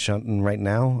fashion shunting right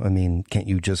now? I mean, can't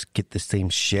you just get the same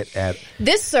shit at?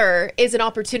 This, sir, is an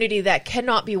opportunity that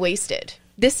cannot be wasted.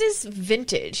 This is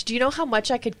vintage. Do you know how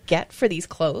much I could get for these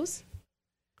clothes?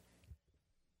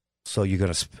 So you're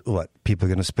gonna what? People are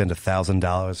gonna spend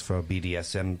 $1,000 for a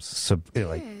BDSM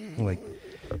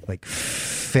like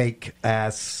fake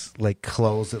ass like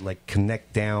clothes that like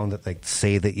connect down that like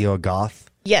say that you're a goth.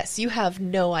 Yes, you have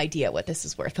no idea what this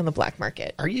is worth on the black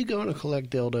market. Are you going to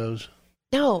collect dildos?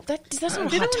 No, that's not a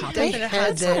They Hot don't Topic. think They it had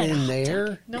has that that. in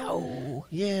there. No.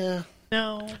 Yeah.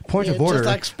 No. Point Yeah, of order. just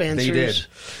like Spencer's.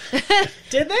 They did.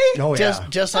 Did they? Oh yeah.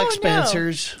 Just like Oh, no.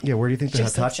 Spencer's. Yeah. Where do you think the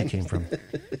Just like Hitachi came from?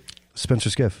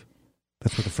 Spencer's Skiff.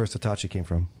 That's where the first Hitachi came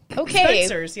from. Okay.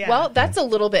 Spencer's, yeah. Well, that's a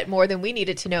little bit more than we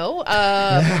needed to know.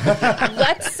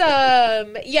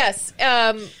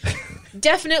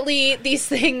 Definitely these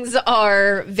things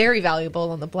are very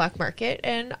valuable on the black market,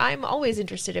 and I'm always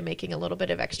interested in making a little bit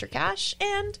of extra cash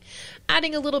and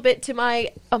adding a little bit to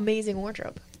my amazing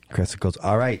wardrobe. Cressa goes,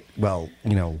 all right, well,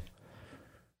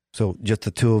 so just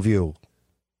the two of you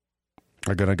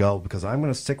are going to go because I'm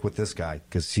going to stick with this guy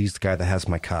because he's the guy that has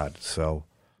my card. So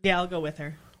Yeah, I'll go with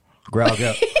her. Growl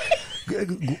goes,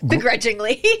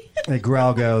 Begrudgingly. like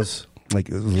Growl goes, like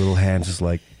his little hands is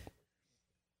like,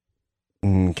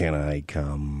 can I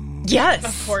come? Yes.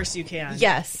 Of course you can.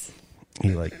 Yes.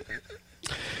 He walks.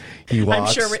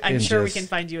 I'm and sure we just, can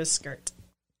find you a skirt.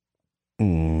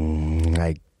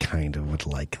 I kind of would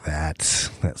like that.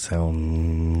 That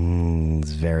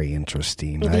sounds very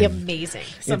interesting. It'll be amazing.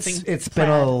 It's been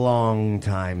a long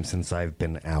time since I've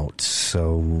been out,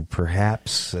 so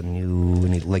perhaps a new.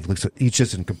 And he looks. He's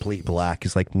just in complete black.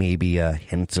 He's like maybe a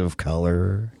hint of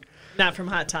color. Not from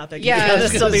Hot Topic. Yeah, You'll I was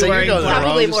still gonna be say, you're wearing going the black.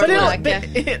 Probably wrong more spot. black.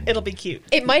 Yeah. It'll be cute.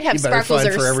 It might have You better sparkles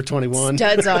find or Forever 21.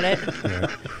 studs on it.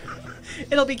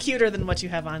 It'll be cuter than what you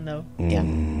have on, though. Yeah.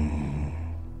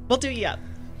 We'll do you up.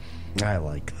 I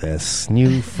like this.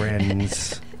 New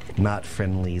friends, not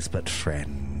friendlies, but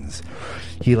friends.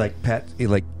 He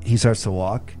he starts to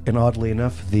walk, and oddly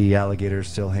enough, the alligator's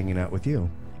still hanging out with you.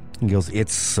 He goes,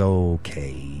 "It's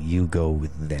okay. You go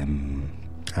with them.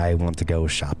 I want to go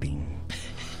shopping."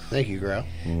 Thank you, Growl.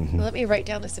 Let me write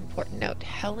down this important note.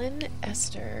 Helen,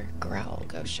 Esther, Growl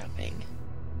go shopping.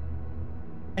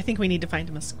 I think we need to find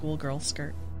him a schoolgirl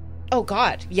skirt. Oh,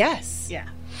 God. Yes. Yeah.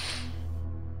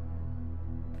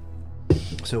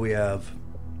 So we have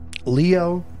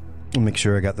Leo. I'll make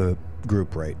sure I got the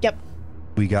group right. Yep.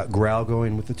 We got Growl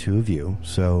going with the two of you.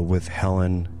 So with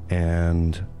Helen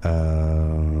and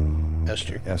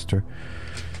Esther.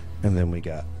 And then we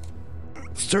got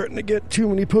starting to get too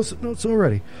many post-it notes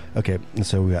already. Okay, and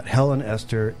so we got Helen,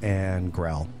 Esther, and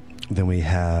Growl. Then we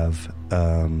have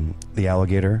the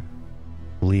alligator,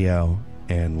 Leo,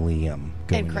 and Liam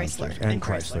going And Chrysler. downstairs. And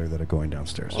Chrysler that are going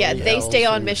downstairs. Yeah, the they elves stay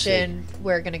on and the mission.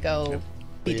 We're going to go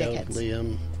be Leo, dickheads.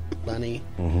 Liam, Bunny.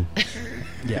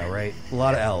 Yeah, right. A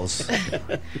lot of L's.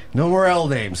 No more L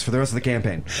names for the rest of the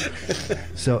campaign.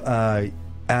 So,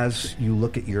 as you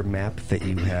look at your map that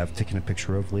you have taken a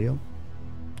picture of, Leo,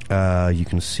 you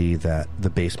can see that the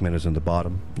basement is in the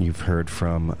bottom. You've heard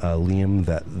from Liam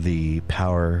that the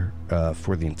power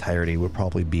for the entirety would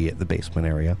probably be at the basement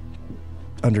area,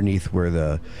 underneath where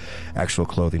the actual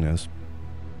clothing is.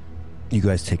 You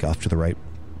guys take off to the right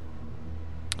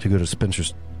to go to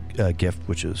Spencer's gift,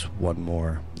 which is one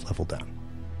more level down.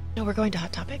 No, we're going to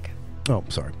Hot Topic. Oh,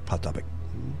 sorry. Hot Topic.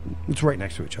 It's right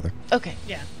next to each other. Okay.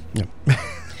 Yeah. Yeah.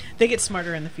 They get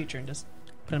smarter in the future and just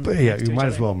put them But yeah, next to you each might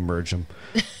as other. well merge them.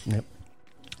 Yep.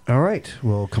 All right.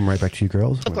 We'll come right back to you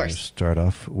girls. Of We're gonna course. start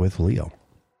off with Leo.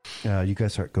 You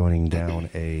guys start going down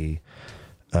a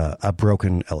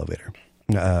broken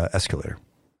escalator.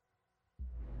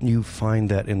 You find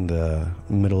that in the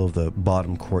middle of the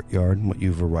bottom courtyard, what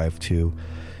you've arrived to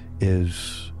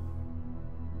is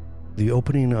the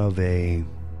opening of a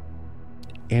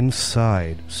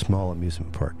inside small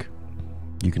amusement park.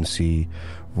 You can see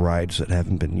rides that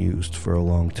haven't been used for a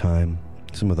long time.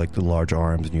 some of like the large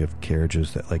arms, and you have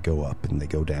carriages that like go up and they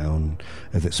go down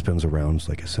as it spins around. It's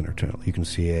like a center tunnel. You can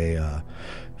see a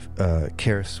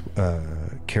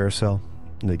carousel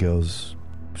that goes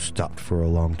stopped for a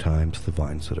long time, so the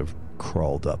vines sort of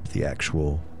crawled up the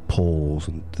actual poles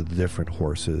and the different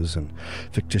horses and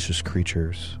fictitious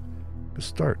creatures. It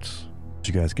starts as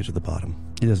you guys get to the bottom.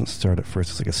 It doesn't start at first.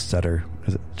 It's like a stutter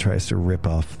as it tries to rip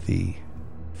off the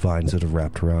vines that have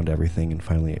wrapped around everything, and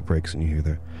finally it breaks and you hear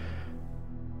the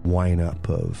wind up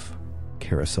of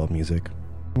carousel music.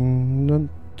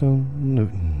 Yeah.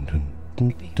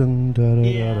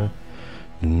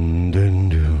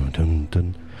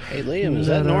 Hey, Liam, is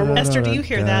that normal? Esther, do you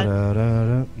hear that?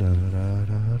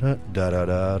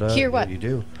 Hear what? You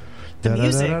do. The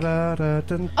music.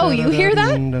 Oh, you hear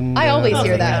that? I always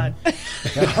hear that.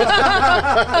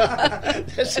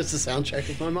 That's just the soundtrack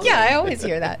of my mind. Yeah, I always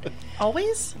hear that.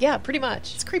 Always? Yeah, pretty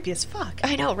much. It's creepy as fuck.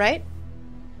 I know, right?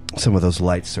 Some of those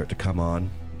lights start to come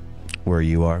on where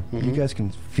you are. You guys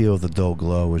can feel the dull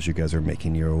glow as you guys are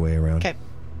making your way around. Okay.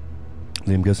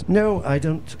 Liam goes, "No, I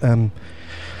don't.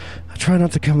 I try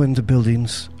not to come into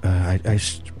buildings. I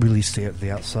really stay at the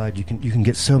outside. You can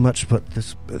get so much, but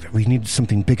we need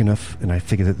something big enough, and I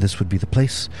figured that this would be the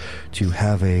place to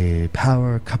have a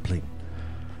power coupling."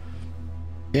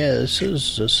 Yeah, this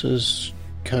is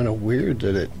kind of weird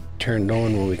that it turned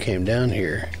on when we came down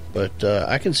here. But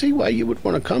I can see why you would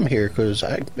want to come here, because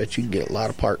I bet you'd get a lot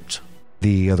of parts.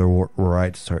 The other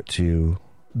rides start to...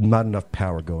 Not enough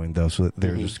power going, though, so that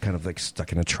they're just kind of like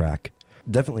stuck in a track.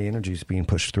 Definitely energy is being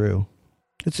pushed through.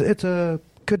 It's a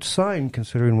good sign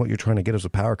considering what you're trying to get as a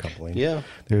power coupling. Yeah.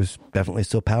 There's definitely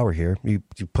still power here. You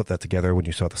put that together when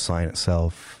you saw the sign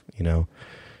itself, you know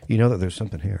that there's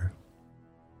something here.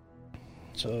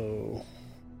 So,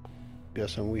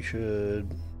 guessing we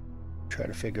should try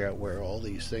to figure out where all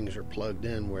these things are plugged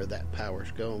in, where that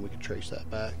power's going. We can trace that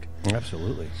back.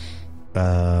 Absolutely.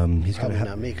 He's Probably gonna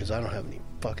not me, because I don't have any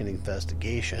fucking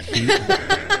investigation.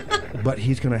 but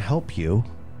he's going to help you,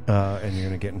 and you're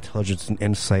going to get intelligence and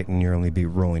insight, and you'll only be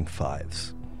rolling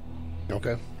 5s.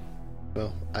 Okay.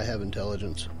 Well, I have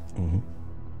intelligence.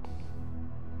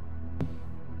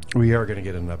 We are going to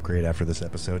get an upgrade after this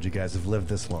episode. You guys have lived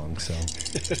this long, so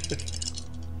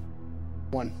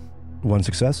 1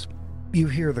 success. You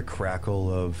hear the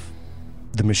crackle of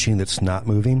the machine that's not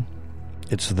moving.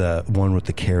 It's the one with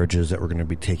the carriages that we're going to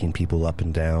be taking people up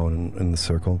and down in the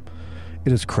circle.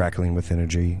 It is crackling with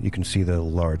energy. You can see the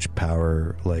large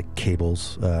power like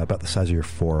cables about the size of your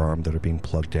forearm that are being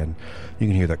plugged in. You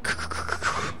can hear the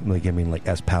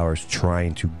as power's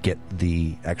trying to get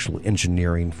the actual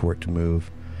engineering for it to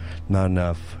move. Not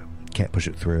enough. Can't push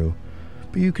it through.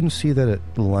 But you can see that it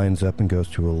lines up and goes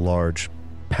to a large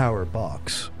power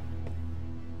box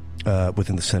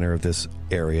within the center of this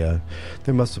area.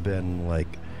 There must have been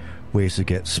like ways to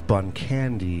get spun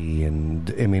candy,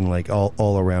 and I mean like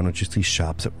all around it's just these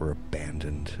shops that were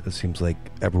abandoned. It seems like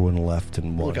everyone left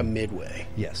and one. Like a Midway.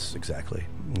 Yes, exactly.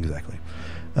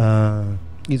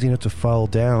 Easy enough to follow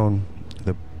down.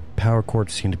 The power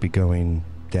cords seem to be going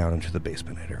down into the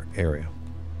basement area.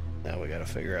 Now we got to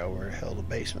figure out where the hell the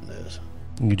basement is.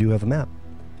 You do have a map.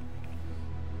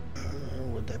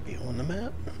 Would that be on the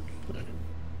map? I can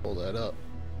pull that up.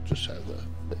 Just have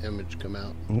the image come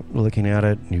out. Looking at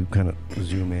it, you kind of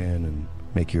zoom in and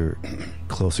make your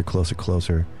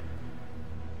closer.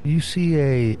 You see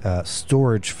a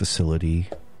storage facility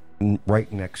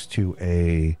right next to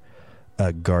a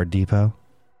guard depot.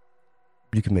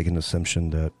 You can make an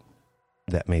assumption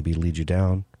that maybe lead you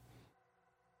down.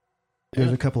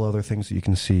 There's a couple other things that you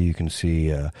can see. You can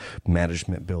see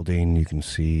management building. You can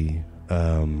see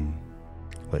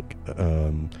like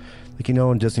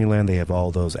in Disneyland they have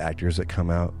all those actors that come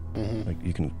out. Like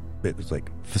it's like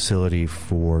facility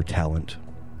for talent.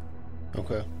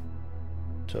 Okay.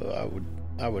 So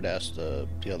I would ask the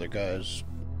other guys,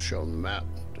 show them the map.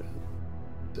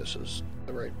 This is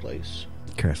the right place.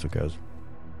 Castle goes,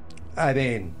 I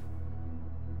mean,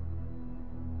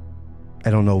 I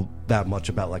don't know that much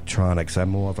about electronics. I'm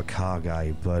more of a car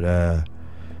guy, but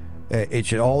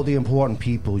it's all the important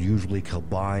people usually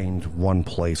combined one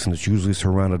place, and it's usually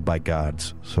surrounded by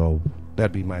guards. So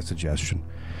that'd be my suggestion.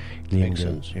 Makes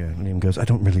sense. Yeah, Liam goes, I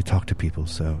don't really talk to people,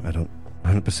 so I don't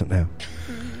 100% know.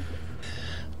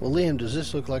 Well, Liam, does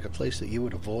this look like a place that you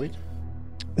would avoid?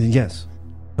 Yes.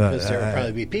 Because there would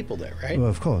probably be people there, right? Well,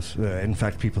 of course. In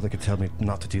fact, people that could tell me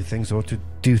not to do things or to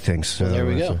do things. So, well, there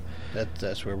we go.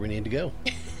 That's where we need to go.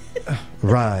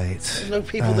 Right. There's no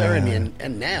people there,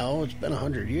 and now it's been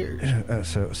 100 years.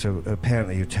 So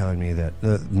apparently you're telling me that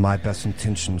my best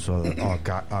intentions are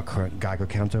our current Geiger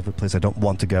counter of a place I don't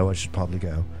want to go. I should probably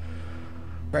go.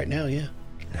 Right now, yeah.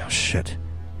 Oh, shit.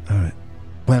 All right.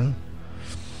 Well,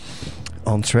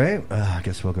 entree. I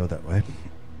guess we'll go that way.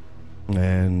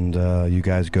 And you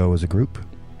guys go as a group,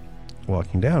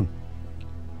 walking down.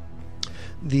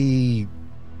 The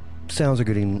sounds are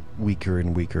getting weaker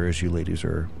and weaker as you ladies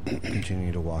are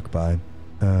continuing to walk by.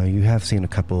 You have seen a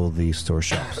couple of the store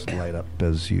shops light up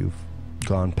as you've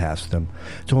gone past them.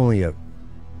 It's only a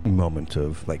moment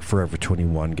of, like, Forever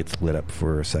 21 gets lit up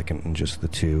for a second, and just the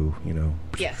two,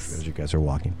 Yes. as you guys are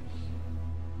walking.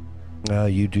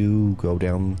 You do go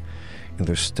down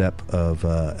another step of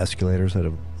escalators that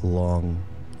have long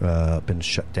been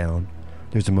shut down.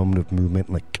 There's a moment of movement,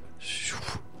 like,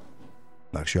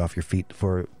 knocks you off your feet,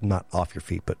 not off your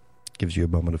feet, but gives you a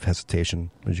moment of hesitation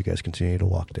as you guys continue to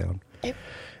walk down. Yep.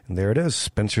 And there it is,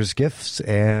 Spencer's Gifts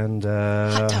and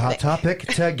Hot Topic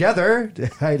together.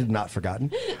 I had not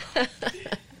forgotten.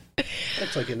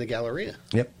 That's like in the Galleria.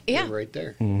 Yep. Yeah. They're right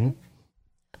there.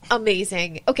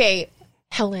 Amazing. Okay,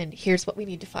 Helen, here's what we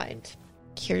need to find.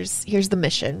 Here's the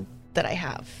mission that I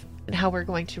have and how we're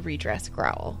going to redress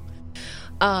Growl.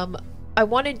 I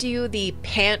want to do the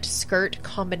pant skirt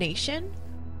combination.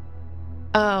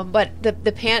 But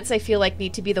the pants I feel like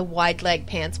need to be the wide leg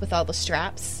pants with all the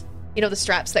straps. You know, the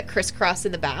straps that crisscross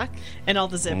in the back. And all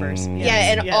the zippers. Yeah,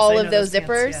 and Yes, all I of know those pants,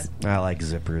 zippers. yeah. I like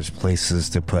zippers, places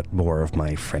to put more of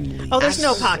my friendly. Oh, there's no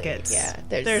Absolutely. pockets. Yeah,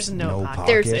 there's no no pockets.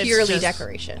 There's Pockets. purely It's just-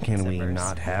 decoration. Can we zippers.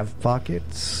 not have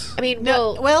pockets? I mean,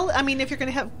 No, well, I mean, if you're going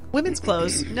to have women's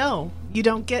clothes, no, you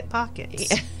don't get pockets.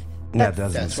 That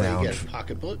doesn't That's why sound. you get a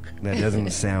pocketbook. That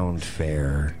doesn't sound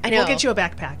fair. I know. We'll get you a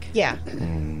backpack. Yeah.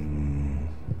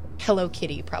 Hello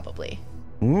Kitty, probably.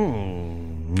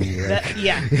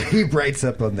 Yeah. He brights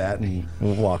up on that and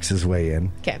walks his way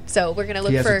in. Okay, so we're gonna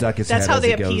look He has for. to duck his That's head how as they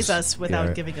he appease goes. us without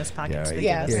Yeah. giving us pockets. Yeah, They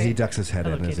Yeah, give us- he ducks his head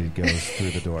Hello in as he Kitty. goes through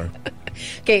the door.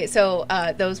 Okay, so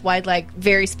those wide leg,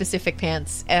 very specific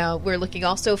pants. We're looking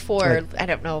also for. I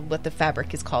don't know what the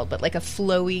fabric is called, but like a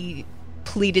flowy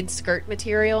pleated skirt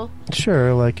material.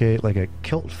 Sure, like a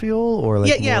kilt feel, or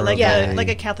like yeah, more like of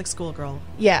a Catholic schoolgirl.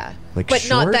 Yeah, Like but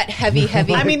not short? that heavy.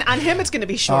 I mean, on him it's going to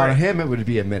be short. On him, it would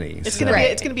be a mini. It's so- gonna Right.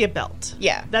 be it's gonna be a belt.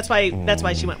 Yeah. That's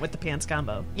why she went with the pants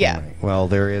combo. Yeah, Right. Well,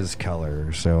 there is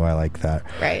color, so I like that.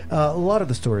 Right. A lot of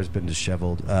the store has been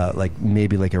disheveled. Like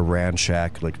maybe like a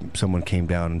ransack, like someone came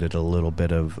down and did a little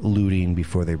bit of looting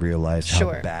before they realized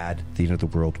Sure. how bad the end of the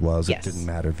world was. Yes. It didn't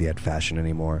matter if you had fashion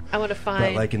anymore. I want to But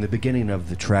find. like in the beginning of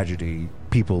the tragedy,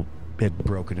 people had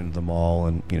broken into the mall,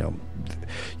 and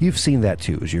you've seen that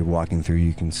too. As you're walking through,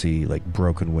 you can see like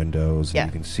broken windows, and Yeah.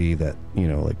 you can see that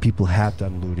like people have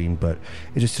done looting, but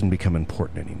it just didn't become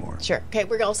important anymore. Sure. Okay,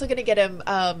 we're also gonna get him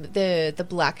the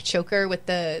black choker with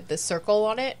the circle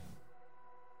on it.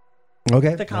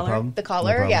 Okay, The collar? No problem. The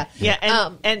collar, No problem.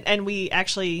 yeah. Yeah, and we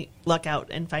actually luck out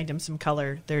and find him some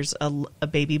color. There's a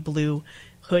baby blue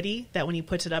hoodie that when he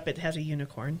puts it up, it has a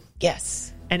unicorn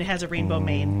Yes. and it has a rainbow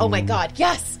mane. Oh my God.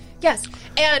 Yes. Yes.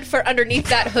 And for underneath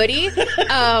that hoodie,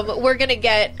 we're gonna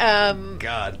get.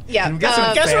 God. Yeah, Can we get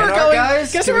some Guess fan where we're art, going.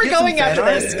 guys? Guess Can where we we're get some going fan after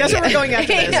art? this. Guess where we're going after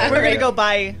this. Yeah, We're going right. to go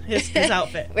buy his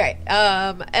outfit. Right.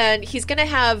 And he's gonna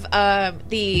have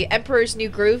the Emperor's New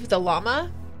Groove, the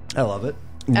llama. I love it.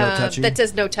 No touchy. That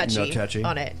says no touchy, No touchy.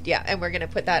 on it. Yeah, and we're gonna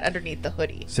put that underneath the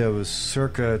hoodie. So it was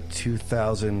circa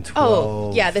 2012.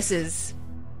 Oh, yeah. This is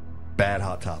Bad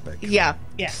Hot Topic. yeah.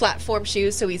 Yeah. Platform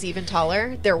shoes, so he's even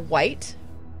taller. They're white.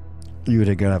 You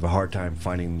would gonna have a hard time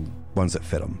finding ones that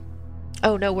fit him.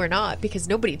 Oh no, we're not, because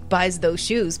nobody buys those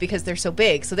shoes because they're so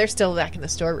big. So they're still back in the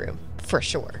storeroom for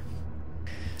sure.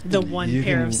 The one You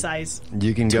pair can- of size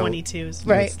You can go 22s.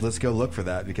 Right. Let's go look for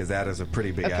that because that is a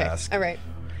pretty big Okay. ask. All right.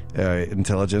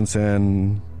 Intelligence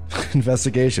and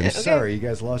investigation. Okay. Sorry, you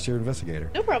guys lost your investigator.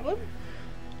 No problem.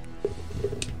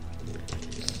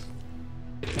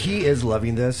 He is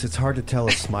loving this. It's hard to tell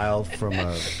a smile from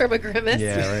a From a grimace.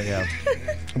 yeah, right, yeah.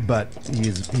 But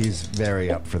he's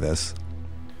very up for this.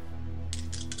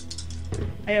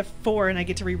 I have 4 and I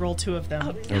get to re-roll 2 of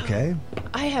them. Okay.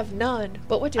 I have none.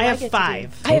 But what do I I, have get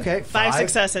 5. To do? I have, Okay. 5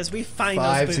 successes. We find those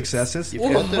Five boots. successes.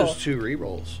 You've got those 2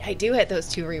 re-rolls. I do hit those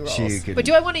 2 She rerolls. could- But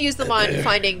do I want to use them on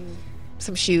finding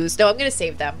some shoes? No, I'm going to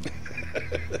save them.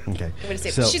 Okay. I'm going to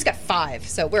save So- them. She's got 5,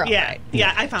 so we're all Yeah, right.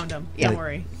 yeah, I found them. Yeah. Don't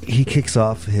worry. He kicks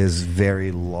off his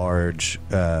very large,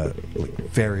 would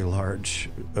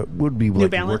be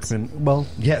like Balance? workman. Well,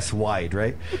 yes, wide,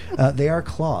 right? They are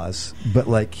claws, but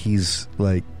like he's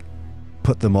like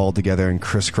put them all together and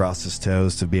crisscrossed his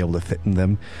toes to be able to fit in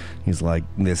them. He's like,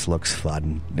 "This looks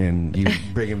fun," and you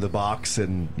bring him the box,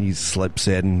 and he slips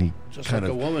in, and he Just kind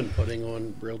like of a woman putting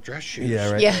on real dress shoes.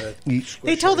 Yeah, right. Yeah.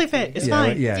 They totally fit. It's yeah, fine.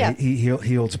 right, yeah. Yeah.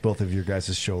 He holds both of your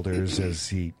guys' shoulders as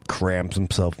he crams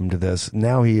himself into this.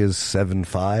 Now he is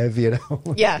 7'5", you know.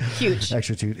 Yeah, huge.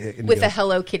 Extra two and he With a goes,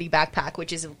 Hello Kitty backpack,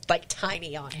 which is like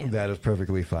tiny on him. That is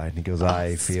perfectly fine. He goes,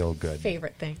 I feel good.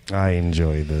 Favorite thing. I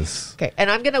enjoy this. Okay,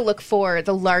 and I'm gonna look for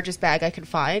the largest bag I can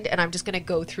find, and I'm just gonna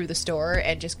go through the store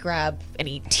and just grab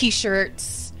any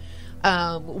T-shirts,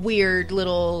 weird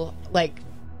little like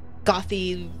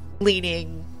gothy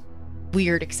leaning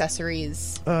weird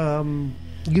accessories.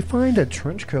 You find a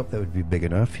trench coat that would be big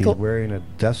enough. He's Cool. wearing a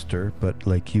duster, but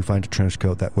like you find a trench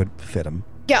coat that would fit him.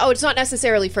 Yeah, it's not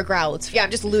necessarily for Growl. I'm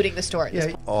just looting the store at this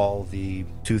Yeah, all the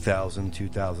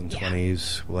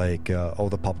 2020s, like all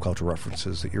the pop culture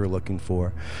references that you're looking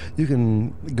for. You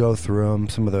can go through them.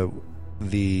 Some of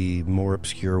the more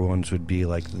obscure ones would be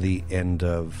like the end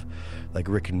of like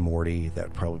Rick and Morty. That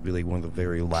would probably be like one of the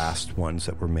very last ones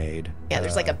that were made. Yeah,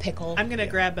 there's like a pickle. I'm gonna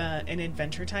grab an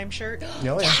Adventure Time shirt, Oh,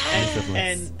 yeah.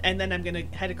 Definitely. and then I'm gonna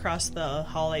head across the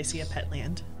hall. I see a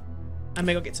Petland. I'm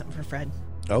gonna go get something for Fred.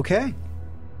 Okay.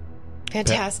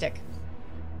 Fantastic.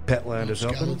 Petland is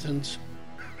open. Skeletons.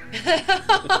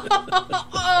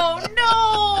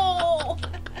 Oh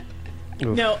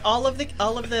no! No, all of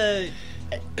the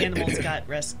animals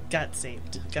got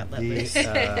saved, got let loose.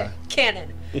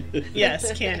 Cannon.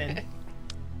 Yes, canon.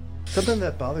 Something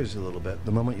that bothers you a little bit,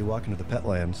 the moment you walk into the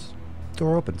Petlands,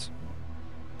 door opens.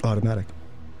 Automatic.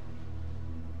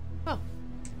 Oh,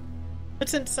 But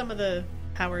since some of the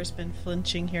power's been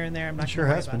flinching here and there, I'm not Sure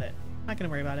gonna worry has about been. it. I'm not gonna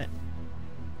worry about it.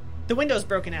 The window's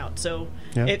broken out, so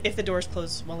Yeah. if the door's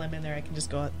closed while I'm in there, I can just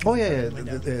go out. Oh, yeah, through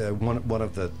yeah. the window. One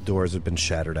of the doors had been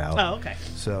shattered out. Oh, okay.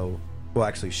 So, well,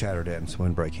 actually shattered in,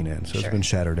 someone breaking in. So Sure. it's been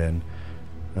shattered in.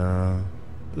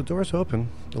 The door's open.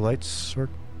 The lights are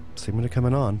seeming to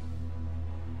coming on.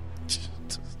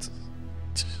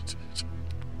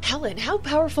 Helen, how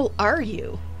powerful are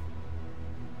you?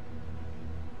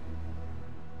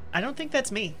 I don't think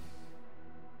that's me.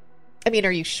 I mean,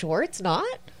 are you sure it's not?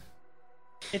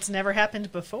 It's never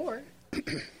happened before.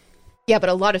 Yeah, but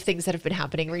a lot of things that have been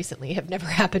happening recently have never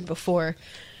happened before.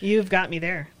 You've got me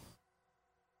there.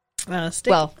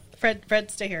 Well-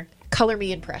 Fred, stay here. Color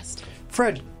me impressed.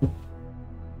 Fred,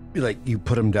 you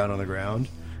put him down on the ground.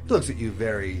 He looks at you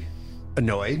very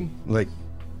annoyed. Like,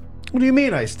 what do you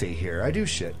mean I stay here? I do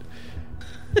shit.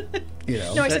 You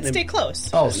know. No, I said Setting him- stay close.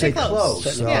 Oh, stay close.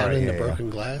 Setting Sorry, down in the yeah, broken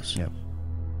glass. yeah.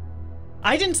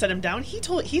 I didn't set him down.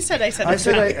 He said I set him I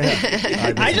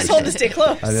said down. I I just told him to stay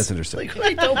close. I misunderstood. Like,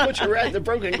 wait, don't put your rat in the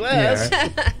broken glass. Yeah,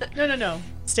 right. No.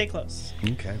 Stay close.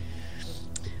 Okay.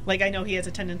 Like, I know he has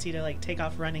a tendency to, take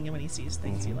off running when he sees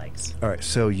things he likes. All right,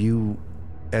 so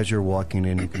as you're walking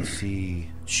in, you can see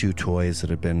chew toys that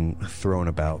have been thrown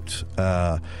about.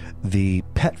 The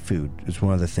pet food is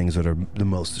one of the things that are the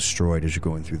most destroyed as you're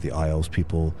going through the aisles.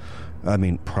 People,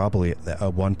 probably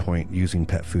at one point using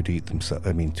pet food to eat themselves.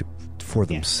 For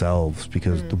themselves,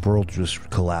 because the world just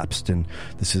collapsed, and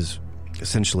this is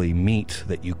essentially meat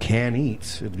that you can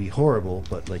eat. It'd be horrible,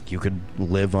 but you could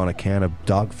live on a can of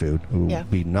dog food. It would Yeah.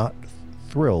 be not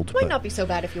thrilled. Might but, not be so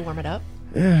bad if you warm it up.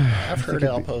 I've heard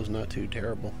Alpo's not too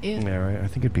terrible. Yeah. Yeah, right. I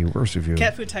think it'd be worse if you.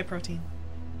 Cat food's high protein.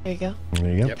 There you go.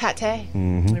 There you go. Yep. Pate.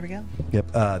 There we go.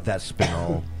 Yep, that's been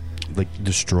all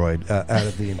destroyed out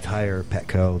of the entire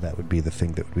Petco. That would be the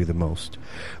thing that would be the most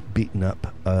beaten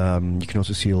up. You can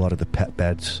also see a lot of the pet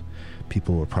beds.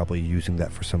 People are probably using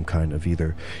that for some kind of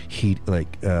either heat,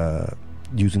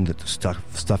 using the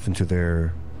stuff into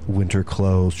their winter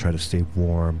clothes, try to stay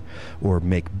warm, or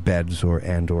make beds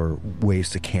or ways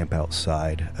to camp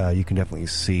outside. You can definitely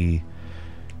see.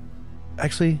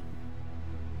 Actually,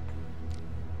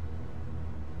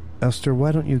 Esther,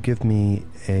 why don't you give me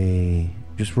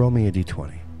just roll me a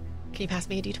d20? Can you pass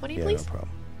me a d20, Yeah, please? no problem.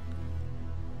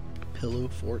 Pillow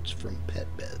forts from pet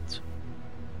beds.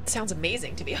 Sounds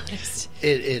amazing, to be honest.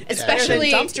 It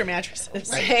Especially- Better than dumpster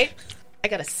mattresses. Right? I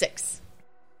got a 6.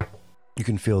 You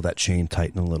can feel that chain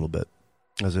tighten a little bit,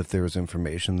 as if there was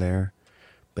information there,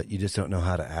 but you just don't know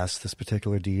how to ask this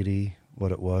particular deity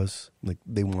what it was. Like,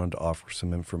 they wanted to offer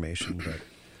some information, but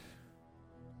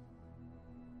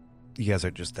you guys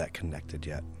aren't just that connected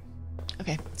yet.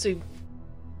 Okay, so... You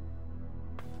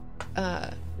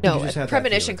no, just a had that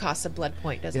premonition feeling. costs a blood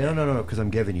point, doesn't Yeah, it? no, because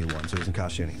I'm giving you one, so it doesn't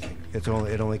cost you anything. It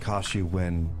only costs you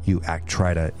when you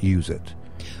try to use it.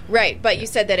 Right, but you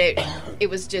said that it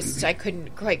was just, I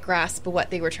couldn't quite grasp what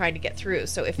they were trying to get through,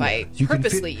 so if I You can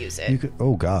purposely fe- use it... You can,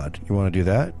 oh God, you want to do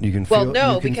that? You can Well, feel.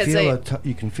 no, you can because feel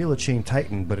you can feel a chain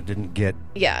tighten, but it didn't get.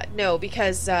 Yeah, no,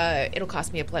 because it'll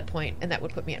cost me a blood point, and that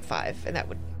would put me at 5, and that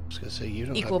would was going to say, you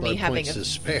don't equal have me blood having points a to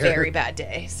spare. very bad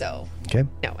day. So Okay.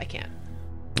 no, I can't.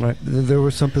 All right. There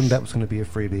was something that was going to be a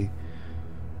freebie.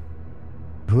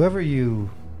 Whoever you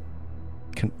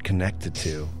connected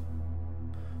to,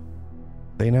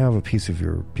 they now have a piece of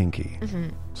your pinky. Mm-hmm.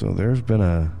 So there's been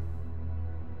a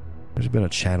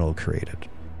channel created.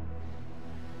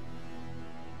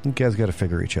 You guys got to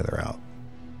figure each other out.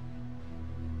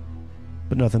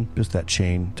 But nothing. Just that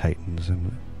chain tightens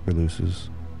and releases.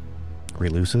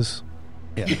 Releases?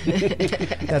 Yeah.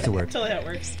 That's a word. Totally how it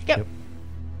works. Yep.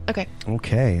 Okay.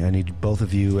 Okay, I need both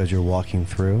of you as you're walking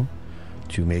through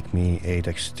to make me a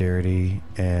dexterity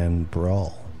and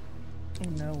brawl. Oh,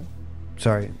 no.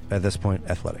 Sorry, at this point,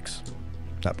 athletics,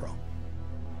 not brawl.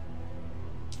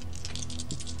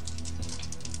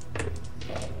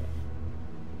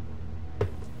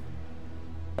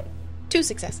 Two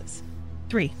successes.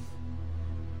 3.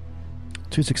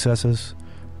 2 successes,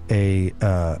 a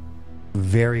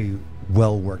very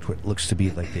well worked, what looks to be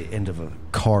like the end of a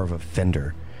car of a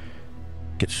fender,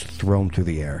 gets thrown through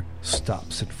the air,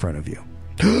 stops in front of you.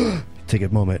 Take a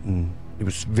moment, and it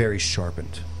was very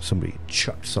sharpened. Somebody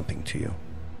chucked something to you.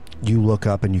 You look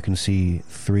up and you can see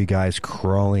 3 guys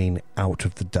crawling out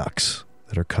of the ducts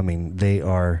that are coming. They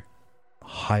are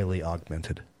highly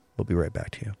augmented. We'll be right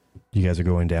back to you. You guys are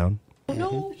going down? Oh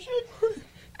no!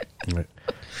 All right.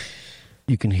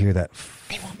 You can hear that.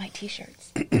 They want my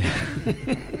T-shirts. You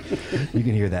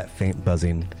can hear that faint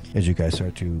buzzing as you guys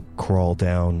start to crawl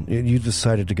down. You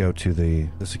decided to go to the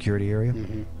security area.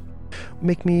 Mm-hmm.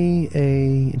 Make me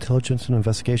a intelligence and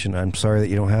investigation. I'm sorry that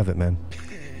you don't have it, man.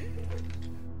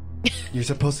 You're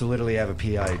supposed to literally have a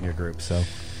PI in your group, so.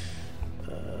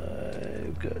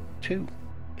 I've got 2.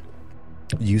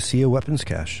 You see a weapons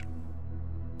cache.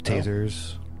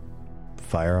 Tasers,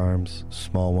 firearms,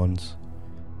 small ones,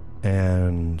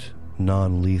 and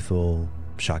non-lethal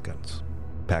shotguns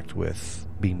packed with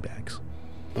beanbags.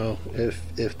 Well,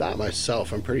 if not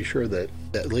myself, I'm pretty sure that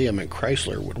Liam and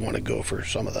Chrysler would want to go for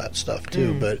some of that stuff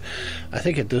too. But I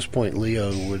think at this point,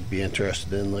 Leo would be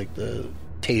interested in like the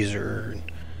taser and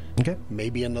Okay.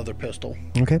 maybe another pistol.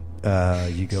 Okay.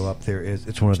 You go up there.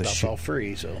 It's one of the Stuff's all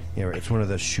free, so yeah, right. It's one of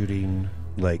the shooting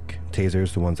like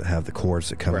tasers, the ones that have the cords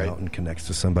that come Right. out and connects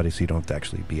to somebody, so you don't have to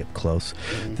actually be up close.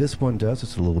 This one does.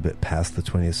 It's a little bit past the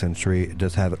 20th century. It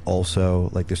does have it also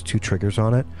like there's 2 triggers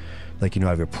on it. Like, I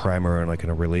have a primer and like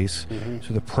a release.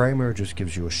 So the primer just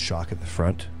gives you a shock at the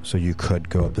front, so you could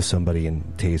go up to somebody and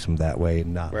tase them that way,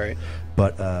 not right.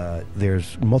 But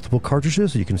there's multiple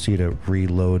cartridges. You can see to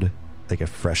reload like a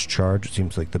fresh charge. It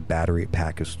seems like the battery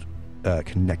pack is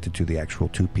connected to the actual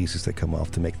 2 pieces that come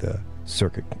off to make the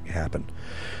circuit happen.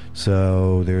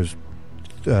 So there's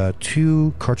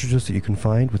 2 cartridges that you can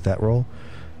find with that roll.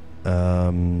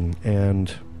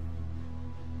 And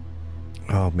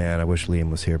oh man, I wish Liam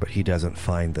was here, but he doesn't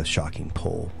find the shocking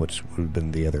pole, which would have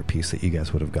been the other piece that you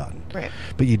guys would have gotten. Right.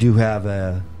 But you do have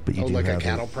a. But you Oh, do like have a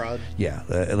cattle prod? Yeah,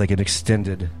 like an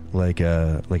extended, like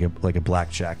a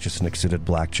blackjack, just an extended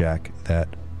blackjack that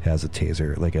has a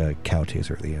taser, like a cow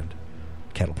taser at the end.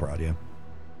 Cattle prod, yeah.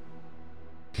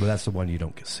 But that's the one you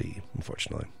don't get to see,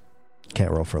 unfortunately.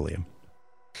 Can't roll for Liam.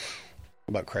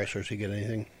 About Chrysler, does he get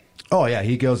anything? Oh yeah,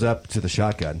 he goes up to the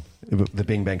shotgun, the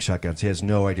Bing Bang shotguns. He has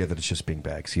no idea that it's just Bing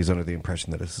Bangs. He's under the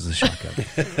impression that this is a shotgun.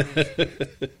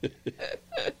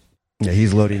 Yeah,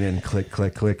 he's loading in, click,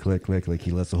 click, click, click, click, like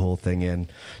he lets the whole thing in.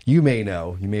 You may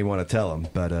know, you may want to tell him,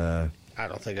 but I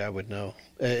don't think I would know.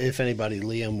 If anybody,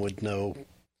 Liam would know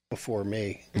before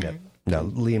me. yeah, no,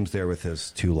 Liam's there with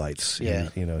his 2 lights. Yeah.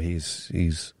 And,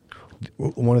 he's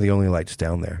one of the only lights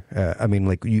down there. I mean,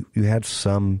 like you had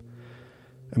some.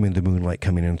 I mean, the moonlight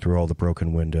coming in through all the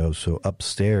broken windows. So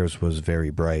upstairs was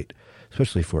very bright,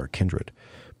 especially for a kindred.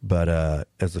 But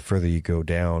as the further you go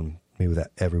down, maybe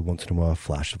that every once in a while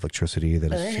flash of electricity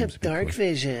that I seems have to be dark close.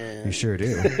 vision. You sure do.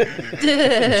 You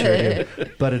sure do.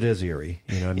 But it is eerie.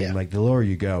 You know what I mean? Yeah. Like the lower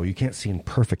you go, you can't see in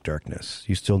perfect darkness.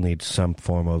 You still need some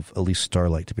form of at least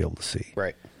starlight to be able to see.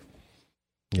 Right.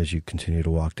 As you continue to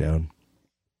walk down,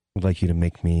 I'd like you to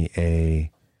make me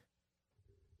a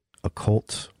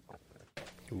occult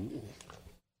Ooh.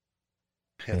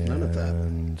 Have none of that.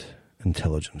 and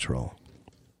intelligence roll.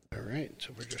 All right,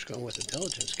 so we're just going with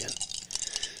intelligence again.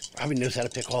 Robbie knows how to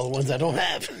pick all the ones I don't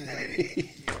have.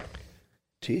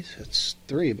 Jeez, that's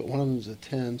 3, but one of them's a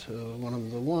 10, so one of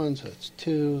them's a 1, so it's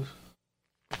 2.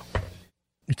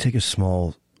 You take a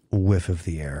small whiff of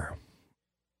the air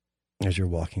as you're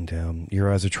walking down.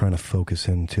 Your eyes are trying to focus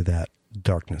into that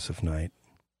darkness of night.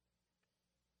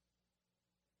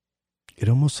 It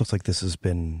almost looks like this has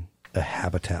been a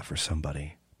habitat for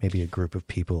somebody. Maybe a group of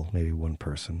people, maybe one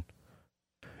person.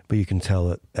 but you can tell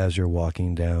that as you're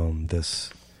walking down, this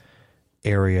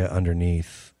area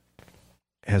underneath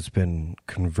has been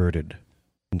converted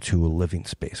into a living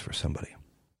space for somebody.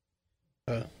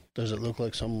 Does it look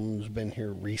like someone's been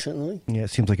here recently? Yeah, it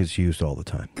seems like it's used all the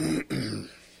time.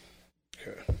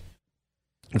 Okay.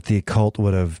 If the occult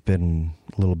would have been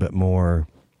a little bit more,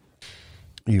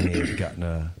 you may have gotten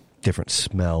a different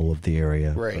smell of the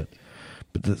area. Right.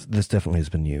 But this definitely has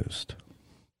been used.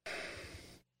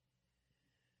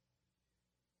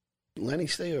 Lenny,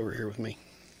 stay over here with me.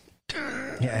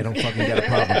 Yeah, I don't fucking got a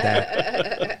problem with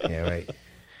that. Yeah, right.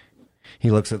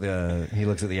 He looks at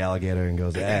the alligator and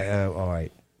goes, all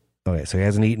right. Okay, so he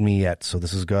hasn't eaten me yet, so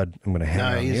this is good. I'm going to hang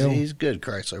on you. He's good,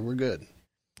 Chrysler. We're good.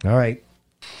 All right.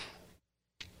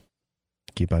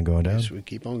 Keep on going down. Yes, we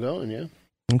keep on going, yeah.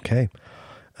 Okay.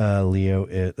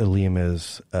 Liam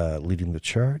is leading the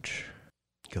charge.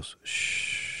 He goes,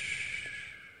 shh.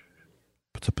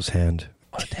 Puts up his hand.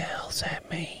 What the hell's that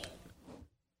mean?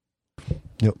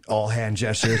 All hand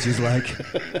gestures. He's like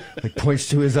points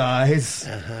to his eyes.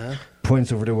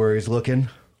 Points over to where he's looking.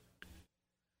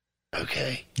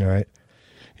 Okay. All right.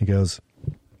 He goes.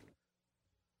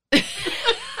 Look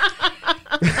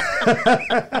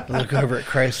over at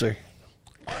Chrysler.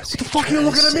 What the fuck are you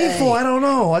looking at me for? I don't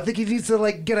know. I think he needs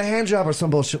to get a hand job or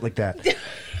some bullshit like that.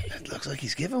 It looks like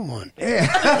he's giving one. Yeah.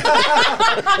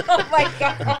 Oh my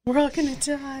god. We're all gonna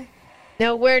die.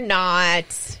 No, we're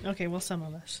not. Okay, well, some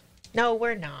of us. No,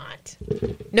 we're not.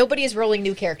 Nobody is rolling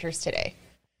new characters today.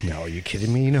 No, are you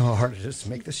kidding me? You know how hard it is to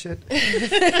make this shit?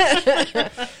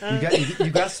 you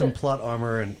got some plot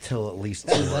armor until at least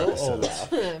 2 episodes.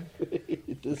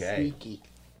 Okay. Sneaky.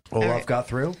 Olaf right. got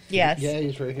through? Yes. Yeah,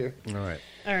 he's right here. All right.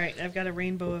 All right, I've got a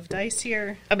rainbow of dice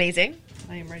here. Amazing.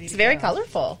 I am ready It's to very go.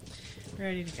 colorful.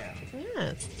 Ready to go.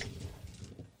 Yeah.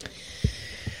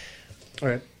 All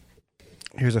right.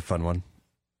 Here's a fun one.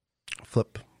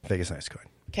 Flip Vegas Nice coin.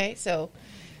 Okay, so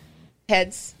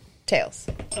heads, tails.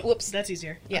 Whoops. That's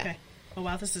easier. Yeah. Okay. Oh,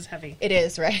 wow, this is heavy. It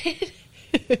is, right?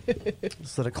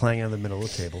 Just let it clang in the middle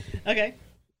of the table. Okay.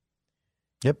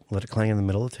 Yep, let it clang in the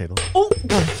middle of the table. Oh!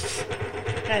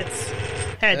 Heads.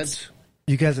 That's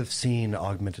You guys have seen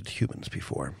augmented humans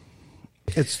before.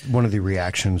 It's one of the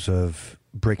reactions of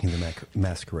breaking the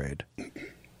masquerade.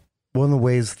 One of the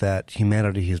ways that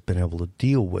humanity has been able to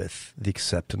deal with the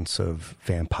acceptance of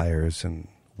vampires and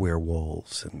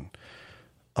werewolves and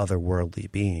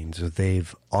otherworldly beings is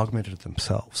they've augmented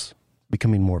themselves,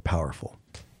 becoming more powerful.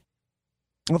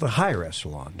 Well, the higher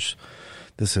echelons,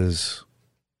 this is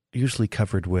usually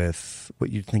covered with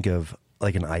what you'd think of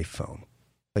like an iPhone.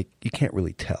 Like, you can't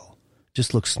really tell. It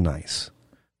just looks nice.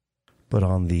 But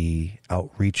on the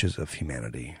outreaches of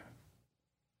humanity,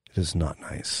 it is not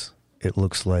nice. It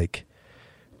looks like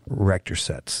Rector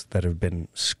sets that have been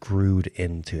screwed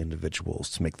into individuals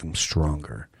to make them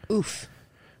stronger. Oof.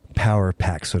 Power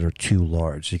packs that are too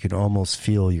large. You can almost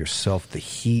feel yourself, the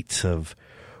heat of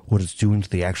what it's doing to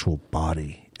the actual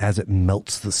body as it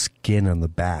melts the skin on the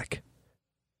back.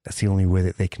 That's the only way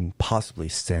that they can possibly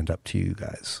stand up to you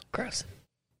guys. Gross.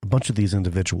 A bunch of these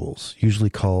individuals, usually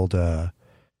called, well,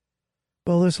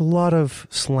 there's a lot of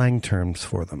slang terms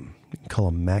for them. You can call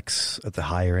them mechs at the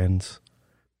higher ends,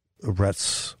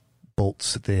 rets,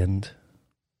 bolts at the end.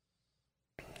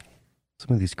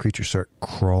 Some of these creatures start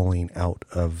crawling out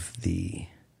of the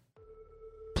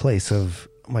place of,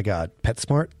 oh my god,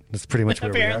 PetSmart? That's pretty much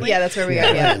where Apparently. Yeah, that's where we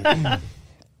are. Yeah.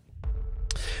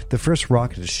 The first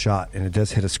rocket is shot, and it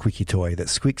does hit a squeaky toy that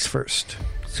squeaks first.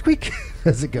 Squeak!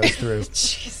 As it goes through.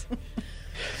 Jeez.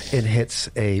 It hits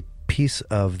a piece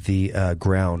of the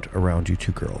ground around you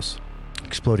two girls,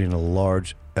 exploding a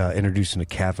large, introducing a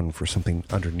cavern for something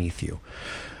underneath you.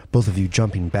 Both of you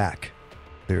jumping back.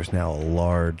 There's now a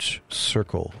large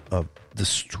circle of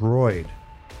destroyed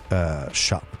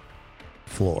shop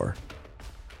floor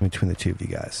between the two of you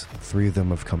guys. 3 of them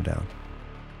have come down.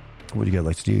 What do you guys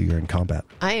like to do? You're in combat.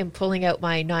 I am pulling out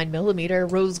my 9mm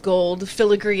rose gold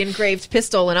filigree engraved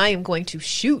pistol, and I am going to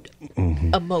shoot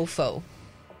a mofo.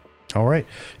 All right.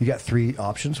 You got 3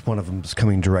 options. One of them is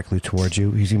coming directly towards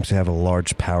you. He seems to have a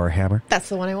large power hammer. That's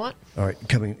the one I want. All right,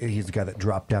 he's the guy that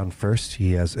dropped down first.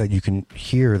 He has. You can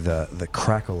hear the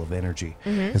crackle of energy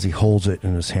as he holds it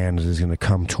in his hand as he's going to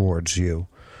come towards you.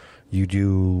 You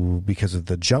do, because of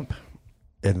the jump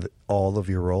and all of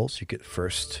your rolls, you get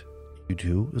first. You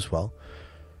do as well.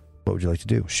 What would you like to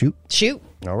do? Shoot? Shoot.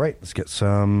 All right, let's get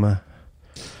some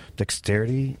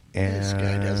dexterity and This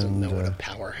guy doesn't know what a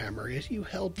power hammer is. You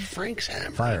held Frank's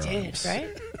hammer. firearms. Did,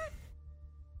 right?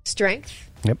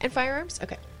 Strength Yep. and firearms?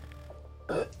 Okay.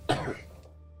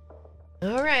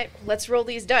 All right, let's roll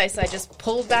these dice. I just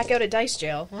pulled back out of dice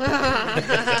jail. You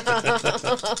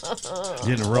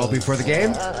didn't roll before the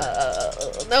game?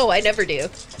 No, I never do.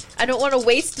 I don't want to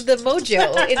waste the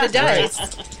mojo in the dice.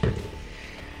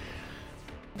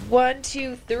 1,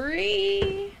 2,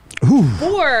 3. Ooh.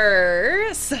 4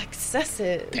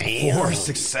 successes. 4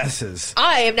 successes.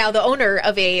 I am now the owner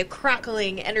of a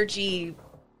crackling energy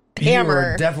You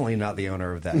hammer. are definitely not the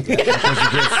owner of that yet,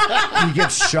 because he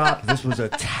gets shot. This was a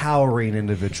towering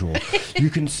individual. You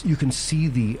can see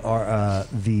the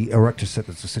erector set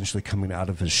that's essentially coming out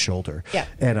of his shoulder, Yeah.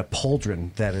 and a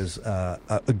pauldron that is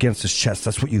against his chest.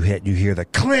 That's what you hit. You hear the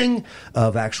cling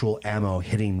of actual ammo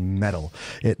hitting metal.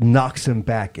 It knocks him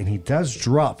back, and he does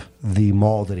drop the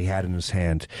maul that he had in his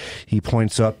hand. He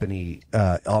points up, and he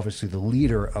obviously the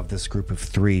leader of this group of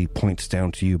 3 points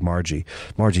down to you, Margie.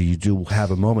 Margie, you do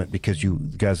have a moment because you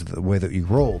guys, the way that you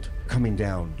rolled coming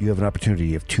down, you have an opportunity.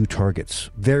 You have 2 targets,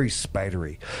 very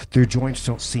spidery. Their joints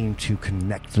don't seem to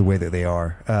connect the way that they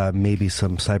are. Maybe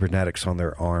some cybernetics on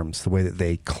their arms, the way that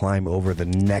they climb over the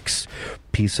next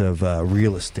piece of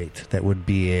real estate that would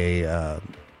be a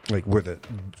like where the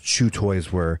chew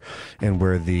toys were and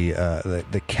where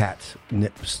the cat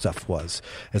nip stuff was,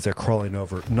 as they're crawling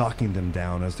over, knocking them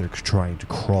down as they're trying to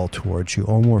crawl towards you,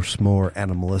 almost more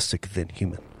animalistic than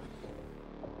human.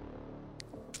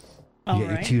 You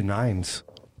get your 2 9s.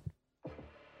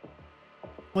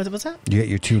 What's that? You get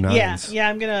your 2 9s. Yeah,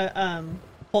 I'm gonna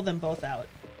pull them both out.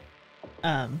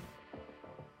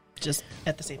 Just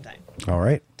at the same time. All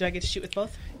right. Do I get to shoot with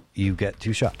both? You get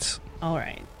 2 shots. All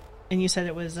right. And you said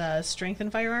it was strength and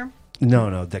firearm?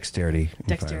 No, dexterity. and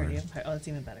Dexterity. firearm. Oh, that's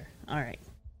even better. All right.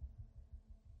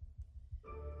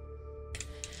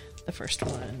 The first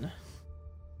one.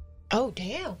 Oh,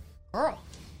 damn. Girl.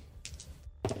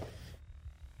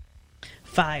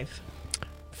 5.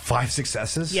 5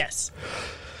 successes? Yes.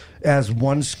 As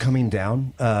one's coming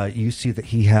down, you see that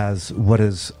he has what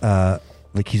is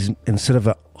like he's, instead of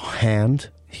a hand,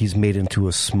 he's made into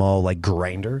a small like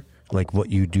grinder, like what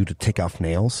you do to take off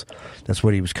nails. That's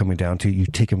what he was coming down to. You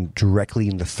take him directly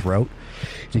in the throat.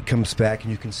 And he comes back,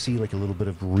 and you can see like a little bit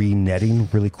of re-netting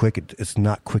really quick. It's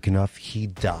not quick enough. He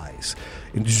dies.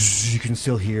 And you can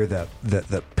still hear the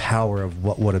power of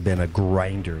what would have been a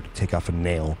grinder to take off a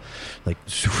nail, like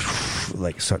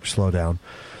start to slow down.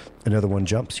 Another one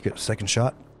jumps. You get a second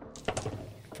shot.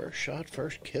 First shot,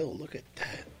 first kill. Look at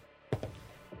that.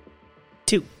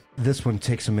 2. This one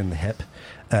takes him in the hip.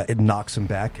 It knocks him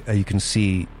back. You can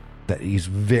see that he's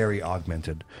very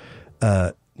augmented.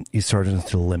 He's starting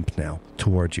to limp now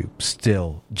towards you.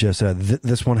 Still, just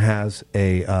this one has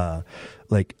a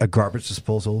like a garbage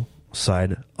disposal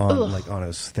side on on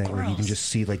his thing, where you can just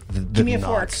see like the me a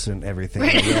knots and everything.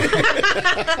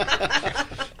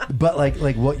 But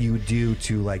like what you would do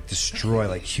to like destroy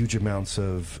like huge amounts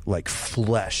of like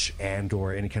flesh and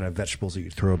or any kind of vegetables that you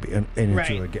throw into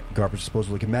Right. a garbage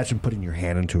disposal. Like imagine putting your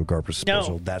hand into a garbage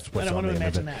disposal. No, That's what's I don't on want the to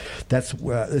end of imagine it. That's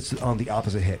it's on the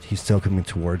opposite hit. He's still coming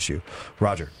towards you,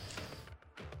 Roger.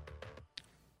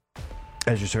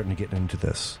 As you're starting to get into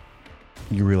this,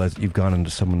 you realize that you've gone into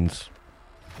someone's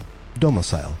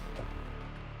domicile.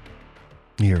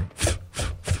 You hear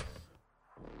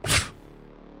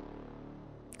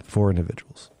 4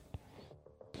 individuals.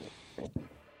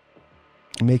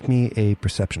 Make me a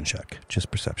perception check.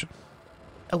 Just perception.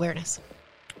 Awareness.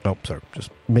 Oh, sorry.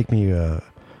 Just make me an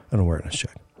awareness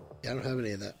check. Yeah, I don't have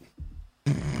any of that.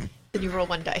 Then you roll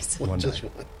 1 dice. One Just die.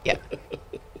 one. Yeah.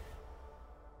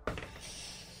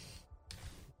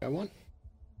 Got one?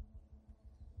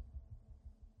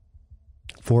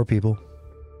 4 people.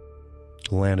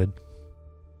 Landed.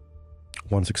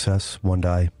 1 success, 1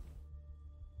 die.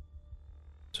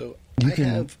 So You I can-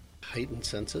 have heightened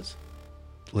senses,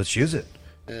 Let's use it.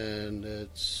 and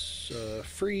it's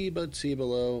free, but see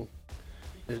below.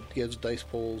 It gives dice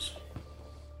pulls.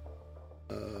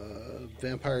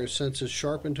 Vampires' senses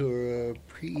sharpen to a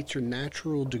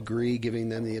preternatural degree, giving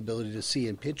them the ability to see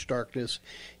in pitch darkness,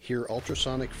 hear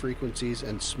ultrasonic frequencies,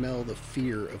 and smell the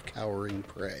fear of cowering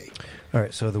prey. All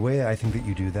right, so the way I think that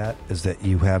you do that is that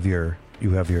you have your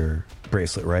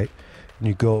bracelet, right? And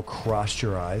you go across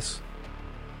your eyes,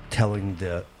 telling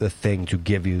the thing to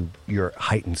give you your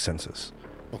heightened senses.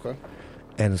 Okay.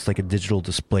 And it's like a digital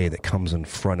display that comes in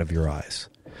front of your eyes.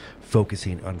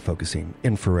 Focusing, unfocusing,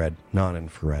 infrared,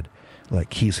 non-infrared,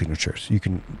 like heat signatures.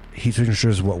 Heat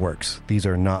signatures is what works. These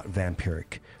are not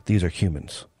vampiric. These are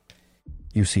humans.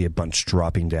 You see a bunch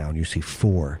dropping down. You see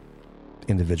 4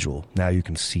 individual. Now you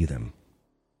can see them.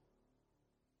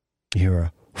 You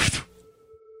hear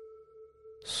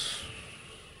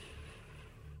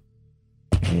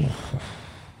a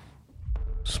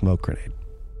smoke grenade.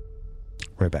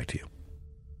 right back to you.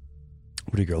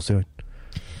 What are you girls doing?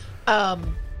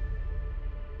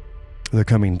 They're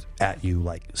coming at you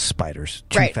like spiders.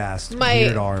 Too fast,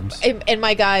 weird arms. And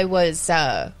my guy was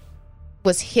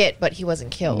hit, but he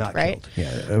wasn't killed, Not right?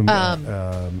 killed.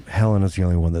 Yeah. Helen is the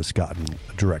only one that's gotten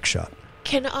a direct shot.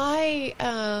 Can I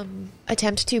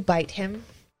attempt to bite him?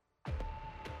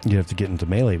 You have to get into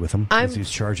melee with him as he's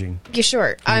charging. Yeah,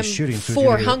 sure. I'm shooting, so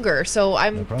for hunger, so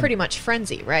I'm problem. pretty much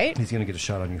frenzy, right? He's going to get a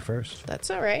shot on you first. That's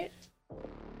all right.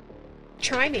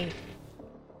 Try me.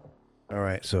 All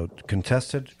right, so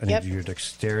contested. I Yep. need your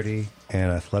dexterity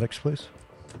and athletics, please.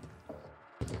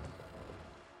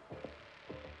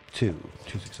 Two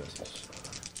successes.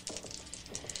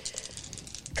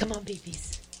 Come on,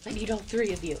 babies. I need all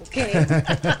three of you, okay?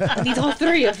 I need all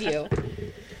three of you.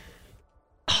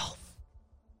 Oh.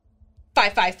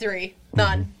 553.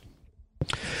 None.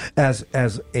 As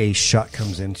a shot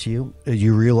comes into you,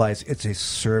 you realize it's a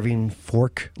serving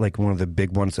fork, like one of the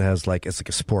big ones that has it's like a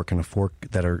spork and a fork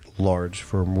that are large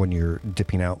for when you're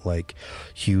dipping out like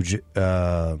huge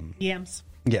Yams.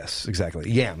 Yes, exactly.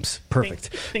 Yams. Perfect.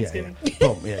 Thanksgiving. Yeah.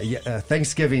 Boom. Yeah.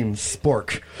 Thanksgiving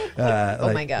spork.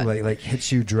 Oh my God. Like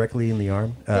hits you directly in the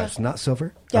arm. It's not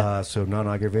silver, so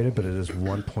non-aggravated, but it is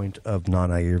 1 point of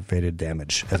non-aggravated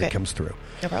damage as it comes through.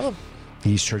 No problem.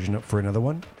 He's charging up for another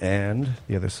one, and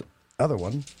the other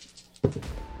one.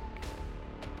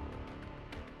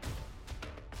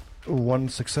 One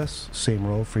success. Same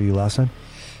roll for you last time.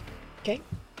 Okay.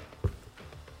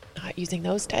 Not using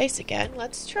those dice again.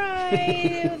 Let's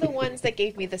try the ones that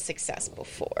gave me the success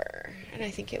before. And I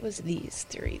think it was these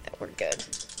three that were good.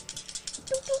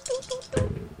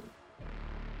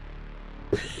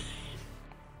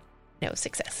 No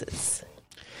successes.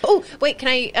 Oh, wait, can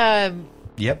I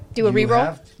Yep. do a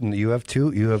reroll? You have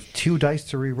two dice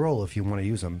to reroll if you want to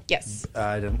use them. Yes.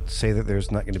 I didn't say that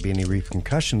there's not going to be any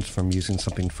repercussions from using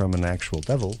something from an actual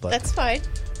devil, but That's fine.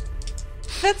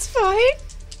 That's fine.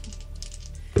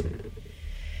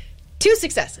 2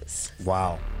 successes.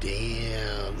 wow.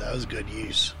 Damn, that was good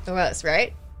use. It was,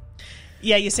 right?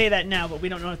 Yeah, you say that now, but we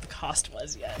don't know what the cost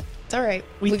was yet. It's all right.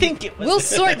 We think it was. We'll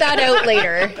sort that out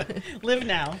later. Live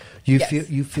now. You Yes.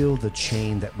 feel the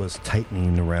chain that was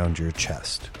tightening around your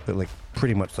chest, but like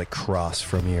pretty much like cross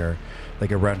from your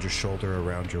around your shoulder,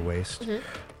 around your waist,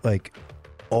 like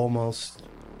almost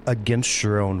against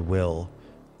your own will.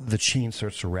 The chain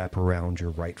starts to wrap around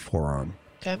your right forearm,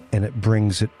 Okay. and it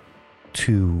brings it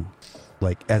to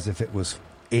like as if it was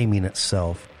aiming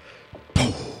itself.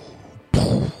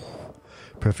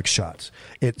 Perfect shots.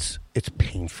 It's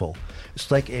painful. It's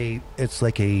like a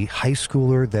high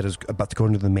schooler that is about to go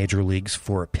into the major leagues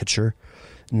for a pitcher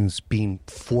and is being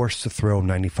forced to throw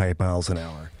 95 miles an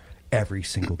hour every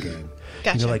single game.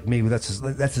 Gotcha. Like maybe that's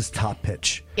his top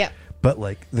pitch. Yep. But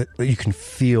you can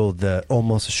feel the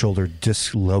almost the shoulder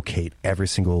dislocate every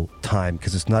single time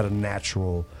because it's not a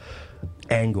natural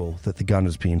angle that the gun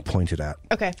is being pointed at.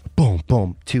 Okay. Boom,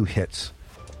 boom, 2 hits.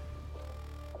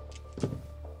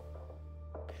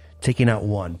 Taking out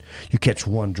one, you catch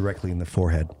one directly in the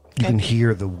forehead. You can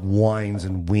hear the whines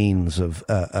and weens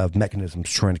of mechanisms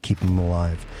trying to keep him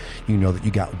alive. You know that you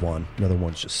got one. Another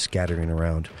one's just scattering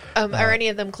around. Are any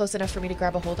of them close enough for me to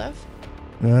grab a hold of?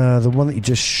 The one that you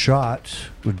just shot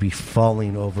would be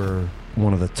falling over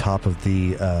one of the top of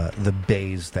the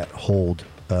bays that hold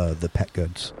the pet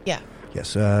goods. Yeah.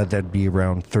 Yes, that'd be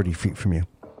around 30 feet from you.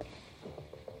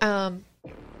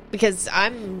 Because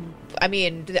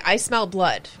I smell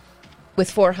blood with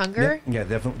 4 hunger. Yeah,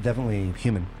 definitely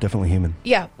human. Definitely human.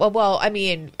 Yeah. Well, I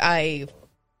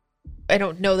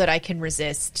don't know that I can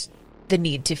resist the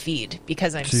need to feed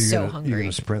because I'm so hungry. You're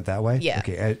going to sprint that way? Yeah.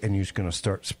 Okay, and you're just going to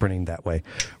start sprinting that way,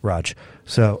 Raj.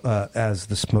 So as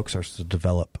the smoke starts to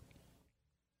develop,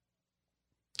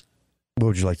 what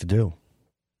would you like to do?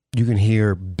 You can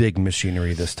hear big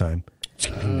machinery this time.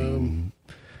 I'm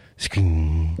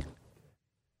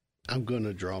going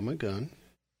to draw my gun,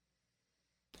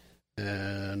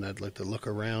 and I'd like to look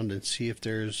around and see if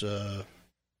there's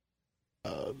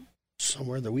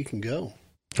somewhere that we can go.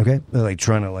 Okay, like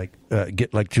trying to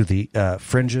get to the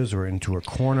fringes or into a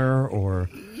corner or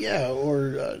Yeah,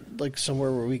 or like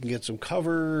somewhere where we can get some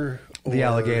cover. the or-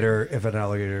 alligator. If an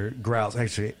alligator growls,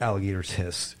 actually, alligators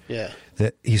hiss. Yeah.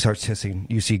 That he starts hissing.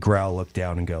 You see Growl look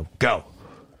down and go.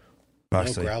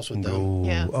 Growl's with them. Go.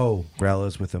 Yeah. Oh, Growl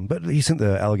is with them, but he sent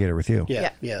the alligator with you. Yeah.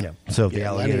 So the Yeah,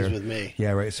 alligator Lenny's with me.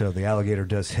 Yeah, right. So the alligator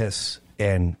does hiss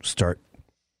and start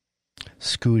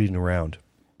scooting around.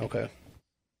 Okay.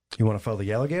 You want to follow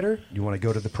the alligator? You want to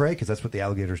go to the prey because that's what the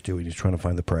alligator's doing. He's trying to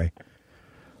find the prey.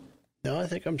 No, I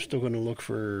think I'm still going to look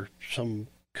for some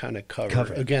kind of cover.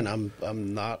 Cover. Again, I'm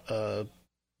not a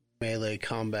melee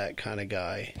combat kind of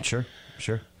guy. Sure.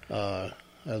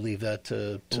 I leave that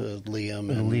to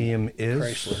Liam. And Liam is.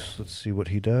 Chrysler. Let's see what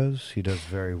he does. He does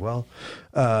very well.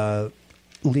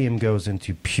 Liam goes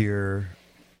into pure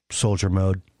soldier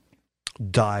mode,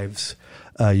 dives.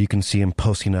 You can see him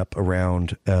posting up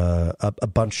around a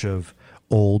bunch of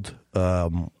old,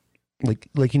 like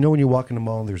when you walk in the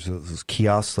mall, there's those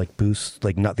kiosks like booths,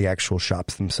 like not the actual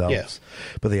shops themselves,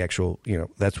 but the actual.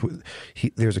 That's what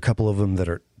there's a couple of them that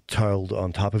are tiled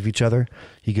on top of each other.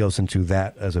 He goes into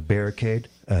that as a barricade,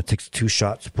 takes 2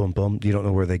 shots, boom, boom. You don't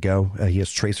know where they go. He has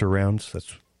tracer rounds.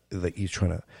 That's that he's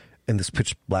trying to, in this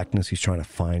pitch blackness, he's trying to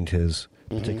find his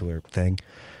particular thing.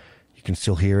 You can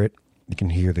still hear it. You can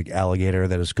hear the alligator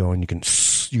that is going.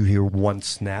 You hear one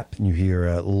snap, and you hear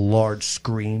a large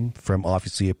scream from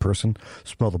obviously a person.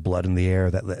 Smell the blood in the air,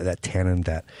 that tannin,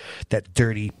 that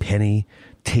dirty penny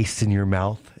taste in your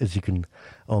mouth, as you can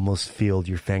almost feel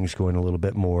your fangs going a little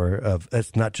bit more of.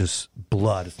 It's not just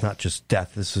blood. It's not just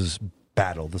death. This is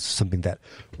battle. This is something that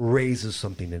raises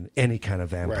something in any kind of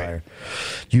vampire.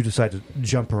 Right. You decide to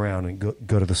jump around and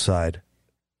go to the side.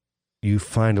 You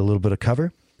find a little bit of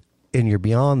cover, and you're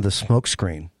beyond the smoke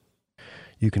screen.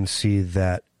 You can see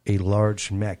that a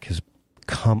large mech has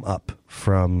come up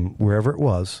from wherever it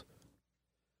was.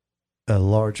 A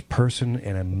large person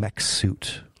in a mech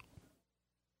suit.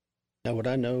 Now, would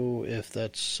I know if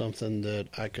that's something that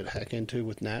I could hack into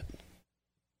with Nat?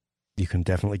 You can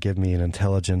definitely give me an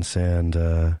intelligence and...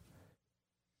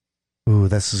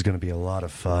 this is going to be a lot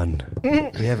of fun.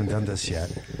 We haven't done this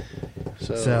yet.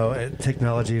 So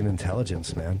technology and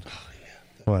intelligence, man. Oh, yeah.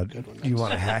 What, you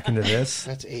want to hack into this?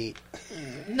 That's 8.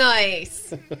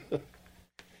 Nice.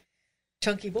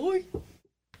 Chunky boy.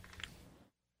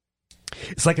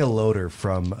 It's like a loader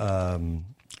from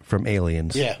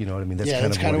Aliens. Yeah. You know what I mean?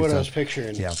 That's kind of what I was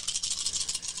picturing. Yeah.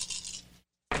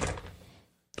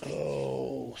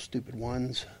 Oh, stupid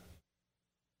ones.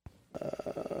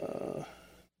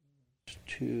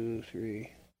 2, 3,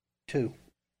 2.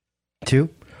 2?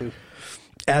 2.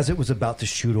 As it was about to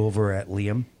shoot over at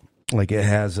Liam, like it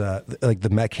has like the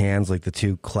mech hands, like the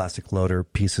 2 classic loader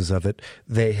pieces of it,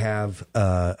 they have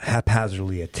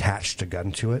haphazardly attached a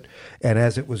gun to it. And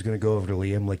as it was going to go over to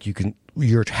Liam, like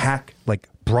your hack like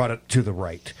brought it to the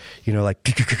right. Like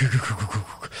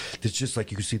it's just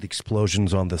like you can see the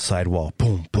explosions on the sidewall.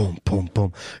 Boom, boom, boom,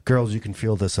 boom. Girls, you can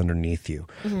feel this underneath you.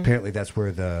 Mm-hmm. Apparently that's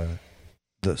where the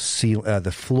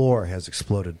floor has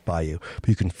exploded by you, but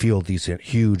you can feel these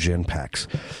huge impacts.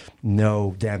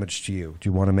 No damage to you. Do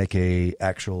you want to make a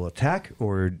actual attack,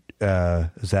 or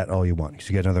is that all you want? Because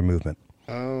you get another movement.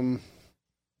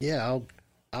 Yeah,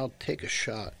 I'll take a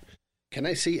shot. Can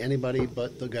I see anybody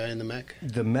but the guy in the mech?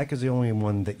 The mech is the only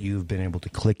one that you've been able to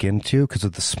click into because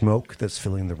of the smoke that's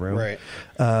filling the room. Right.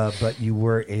 But you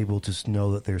were able to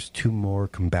know that there's 2 more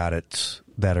combatants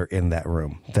that are in that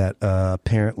room that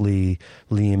apparently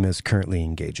Liam is currently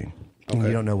engaging. Okay. And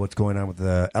you don't know what's going on with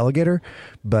the alligator,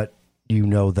 but you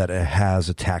know that it has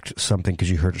attacked something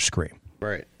because you heard a scream.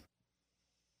 Right.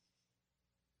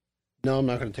 No, I'm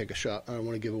not going to take a shot. I don't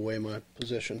want to give away my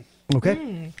position.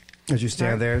 Okay. As you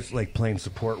stand there, it's like playing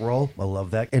support role. I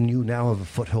love that. And you now have a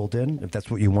foothold in. If that's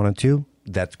what you wanted to,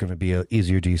 that's going to be an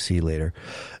easier DC later.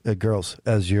 Girls,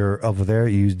 as you're over there,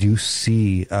 you do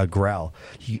see Growl.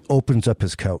 He opens up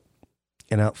his coat,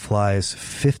 and out flies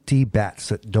 50 bats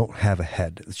that don't have a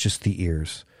head. It's just the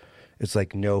ears. It's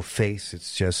like no face.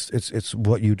 It's just, it's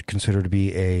what you'd consider to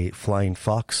be a flying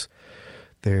fox.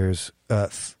 There's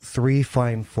 3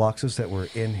 flying foxes that were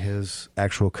in his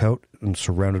actual coat and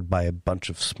surrounded by a bunch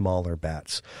of smaller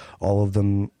bats. All of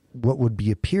them, what would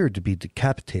appeared to be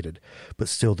decapitated, but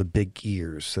still the big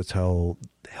ears. That's how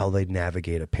they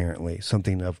navigate, apparently.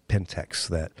 Something of Pentex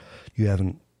that you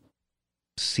haven't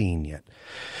seen yet.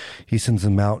 He sends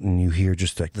them out, and you hear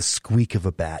just like the squeak of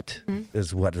a bat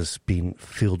is what is being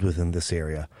filled within this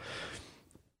area.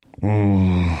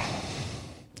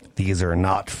 These are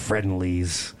not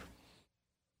friendlies.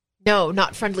 No,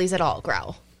 not friendlies at all,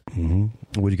 Growl. Mm-hmm.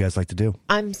 What do you guys like to do?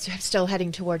 I'm still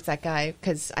heading towards that guy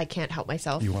because I can't help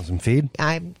myself. You want some feed?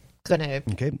 I'm gonna...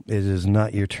 Okay, it is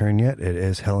not your turn yet. It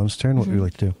is Helen's turn. What would you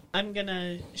like to do? I'm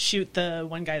gonna shoot the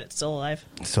one guy that's still alive.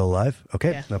 Still alive?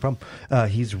 Okay, yeah. No problem.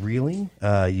 He's reeling.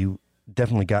 You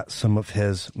definitely got some of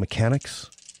his mechanics.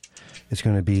 It's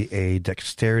going to be a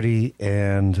dexterity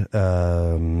and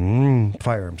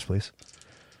firearms, please.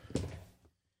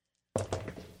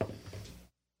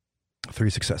 3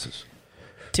 successes.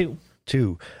 2.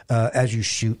 As you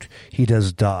shoot, he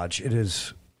does dodge. It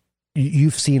is.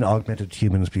 You've seen augmented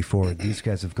humans before. These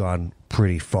guys have gone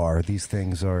pretty far. These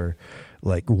things are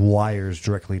like wires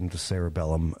directly into the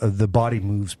cerebellum. The body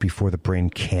moves before the brain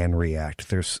can react.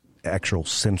 There's actual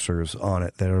sensors on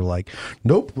it that are like,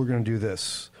 nope, we're going to do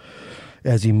this.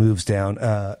 As he moves down,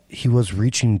 he was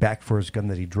reaching back for his gun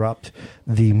that he dropped.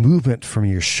 The movement from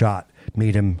your shot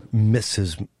made him miss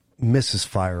his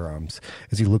firearms.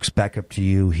 As he looks back up to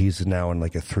you, he's now in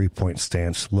like a 3-point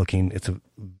stance looking. It's a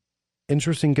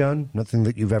interesting gun, nothing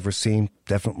that you've ever seen.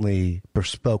 Definitely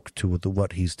bespoke to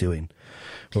what he's doing.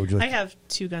 What would you like? I have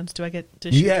 2 guns. Do I get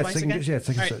to shoot twice again? Yeah,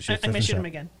 second All shot. right, I'm going to shoot him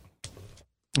again.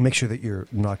 Make sure that you're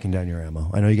knocking down your ammo.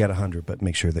 I know you got 100, but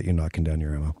make sure that you're knocking down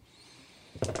your ammo.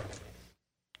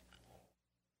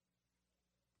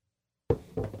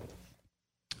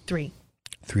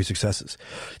 3 successes.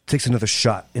 Takes another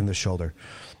shot in the shoulder.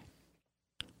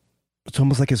 It's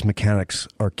almost like his mechanics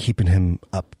are keeping him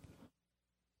up.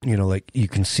 You know, like you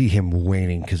can see him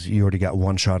waning because you already got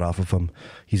 1 shot off of him.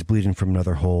 He's bleeding from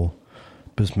another hole.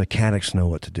 But his mechanics know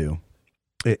what to do.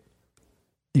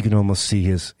 You can almost see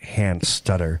his hand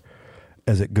stutter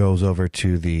as it goes over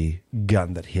to the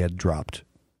gun that he had dropped.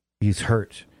 He's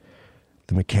hurt.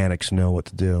 The mechanics know what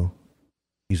to do.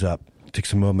 He's up.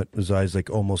 Takes a moment. His eyes like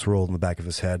almost roll in the back of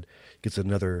his head. Gets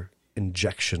another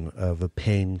injection of a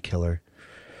painkiller.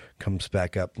 Comes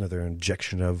back up. Another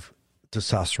injection of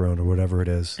testosterone or whatever it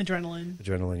is.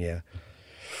 Adrenaline, yeah.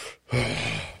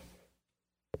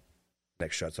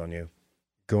 Next shot's on you.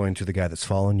 Going to the guy that's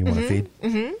fallen. You want to feed?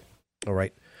 Mm-hmm. All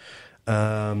right.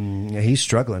 Yeah, he's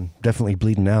struggling. Definitely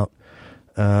bleeding out.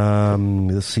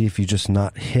 Let's see if you just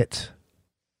not hit.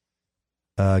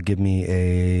 Give me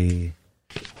a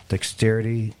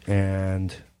dexterity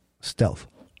and stealth.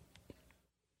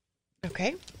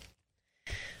 Okay.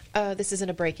 This isn't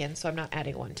a break-in, so I'm not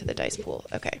adding 1 to the dice pool.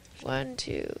 Okay. 1,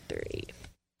 2, 3,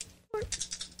 4.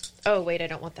 Oh, wait, I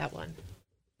don't want that one.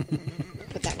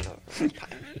 Put that one over.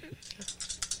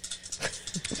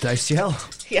 Dice yell.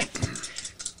 Yeah.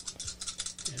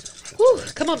 Whew,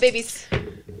 come on, babies.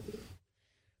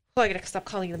 Oh, I gotta stop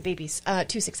calling them babies.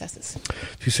 2 successes.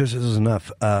 2 successes is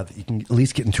enough. You can at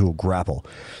least get into a grapple.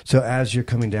 So as you're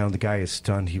coming down, the guy is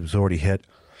stunned. He was already hit.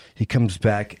 He comes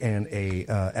back, and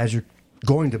as you're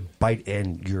going to bite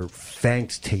in, your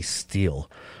fangs taste steel.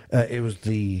 It was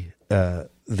the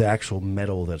actual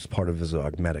metal that's part of his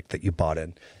augmetic that you bought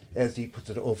in. As he puts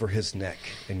it over his neck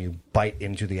and you bite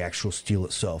into the actual steel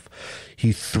itself,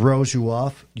 he throws you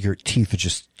off. Your teeth are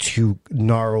just too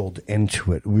gnarled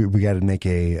into it. We got to make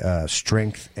a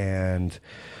strength and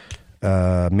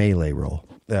melee roll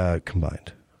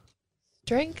combined.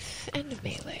 Strength and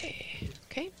melee.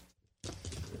 Okay.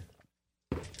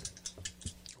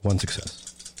 1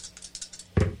 success.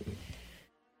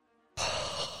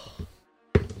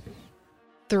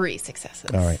 Three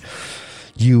successes. All right.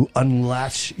 You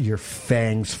unlatch your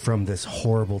fangs from this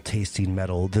horrible tasting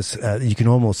metal. This you can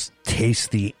almost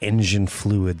taste the engine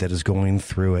fluid that is going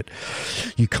through it.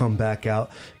 You come back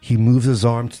out. He moves his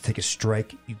arm to take a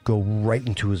strike. You go right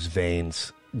into his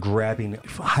veins, grabbing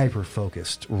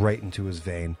hyper-focused right into his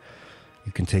vein.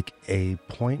 You can take a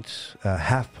point,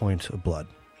 half point of blood,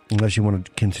 unless you want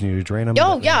to continue to drain him.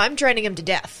 Oh, yeah, I'm draining him to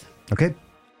death. Okay.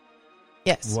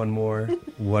 Yes. One more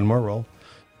roll.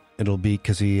 It'll be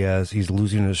because he's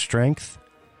losing his strength,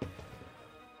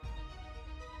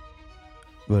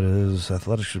 but his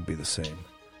athletics should be the same.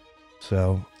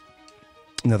 So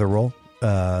another roll,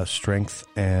 strength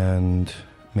and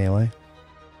melee,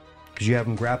 because you have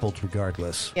him grappled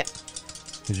regardless. Yep.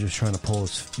 He's just trying to pull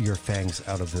your fangs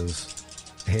out of his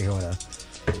aorta.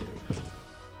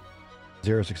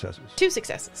 0 successes. 2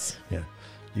 successes. Yeah.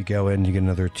 You go in, you get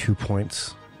another 2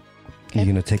 points. Okay.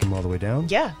 You're going to take him all the way down?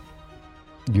 Yeah.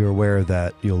 You're aware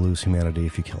that you'll lose humanity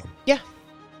if you kill him. Yeah.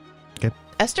 Okay.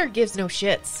 Esther gives no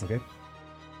shits. Okay.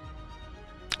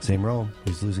 Same roll.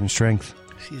 He's losing strength.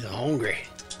 She's hungry.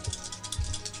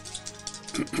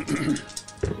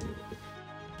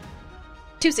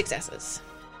 2 successes.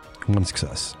 1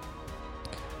 success.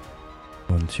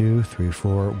 1, 2, 3,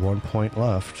 4. 1 point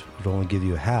left. It'll only give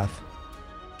you a half.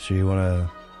 So you want to...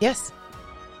 Yes.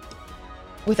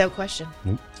 Without question.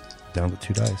 Nope. Down to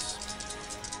 2 dice.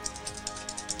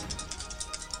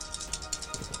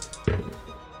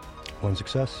 One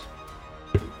success.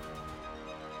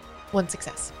 1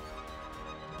 success.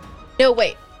 No,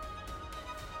 wait.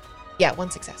 Yeah, 1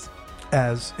 success.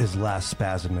 As his last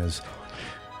spasm is,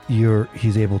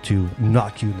 he's able to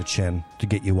knock you in the chin to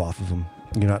get you off of him.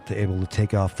 You're not able to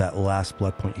take off that last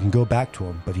blood point. You can go back to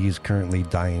him, but he's currently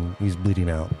dying. He's bleeding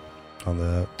out on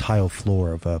the tile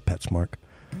floor of PetSmart.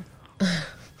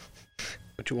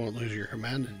 But you won't lose your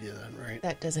humanity then, right?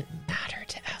 That doesn't matter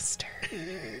to Esther.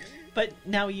 But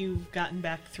now you've gotten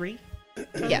back 3?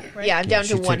 Yeah, Right? yeah, I'm down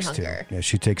she to 1 takes hunger. 2. Yeah,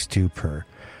 she takes 2 per.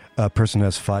 Person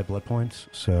has 5 blood points,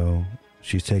 so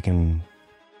she's taken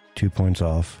 2 points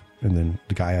off, and then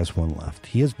the guy has 1 left.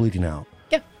 He is bleeding out.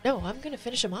 Yeah, no, I'm going to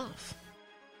finish him off.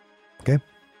 Okay.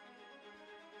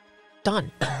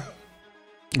 Done.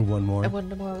 1 more. I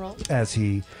wanted more roll. As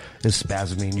he is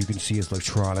spasming, you can see his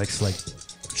electronics like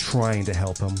trying to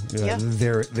help him. Yeah.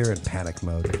 They're in panic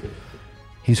mode.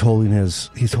 He's holding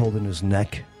his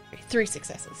neck. 3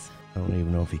 successes. I don't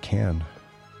even know if he can.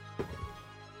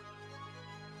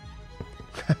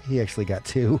 He actually got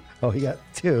 2. Oh, he got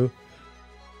 2.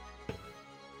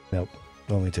 Nope,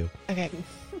 only 2. Okay.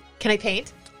 Can I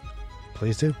paint?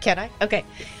 Please do. Can I? Okay.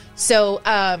 So,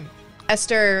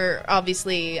 Esther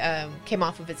obviously came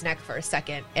off of his neck for a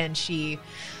second, and she,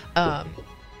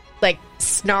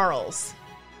 snarls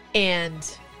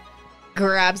and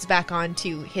grabs back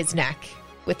onto his neck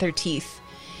with her teeth.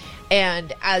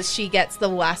 And as she gets the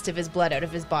last of his blood out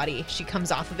of his body, she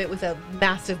comes off of it with a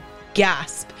massive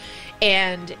gasp.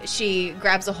 And she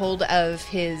grabs a hold of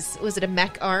his, was it a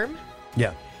mech arm?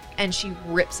 Yeah. And she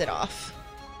rips it off.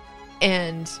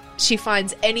 And she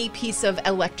finds any piece of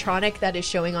electronic that is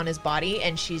showing on his body,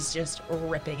 and she's just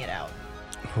ripping it out.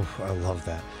 Oof, I love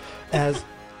that.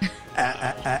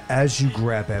 As you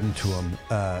grab into him,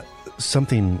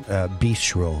 something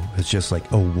bestial has just like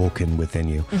awoken within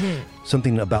you. Mm-hmm.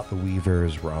 Something about the Weaver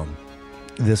is wrong.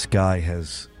 This guy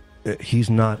he's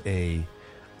not a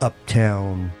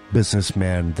uptown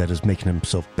businessman that is making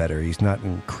himself better. He's not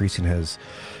increasing his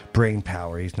brain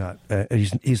power. He's not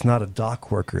a dock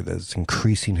worker that's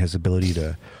increasing his ability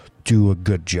to do a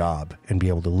good job and be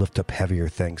able to lift up heavier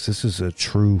things. This is a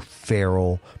true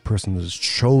feral person that has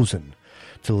chosen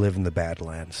to live in the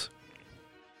Badlands.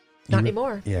 Not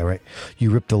anymore. Yeah, right.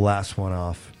 You rip the last one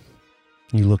off.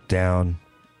 You look down,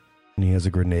 and he has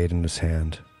a grenade in his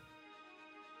hand.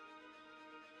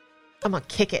 I'm going to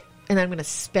kick it, and then I'm going to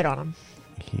spit on him.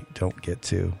 You don't get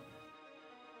to.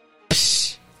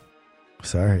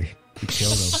 Sorry. You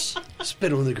killed him.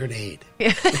 Spit on the grenade.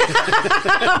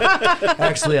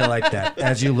 Actually, I like that.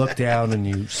 As you look down and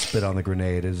you spit on the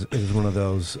grenade, is one of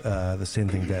those, the same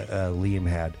thing that Liam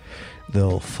had. The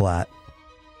little flat.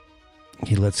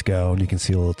 He lets go, and you can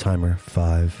see a little timer.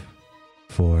 5,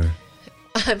 4.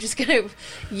 I'm just going to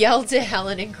yell to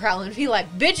Helen and Growl and be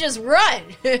like, bitches, run!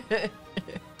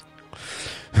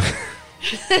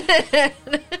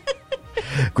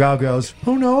 Growl goes,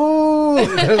 oh no!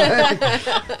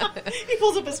 He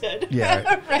pulls up his head.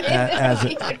 Yeah.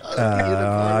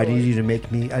 I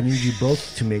need you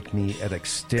both to make me a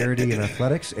dexterity and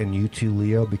athletics, and you too,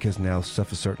 Leo, because now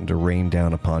stuff is starting to rain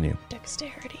down upon you.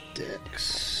 Dexterity.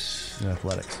 Dex. And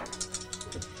athletics.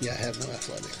 Yeah, I have no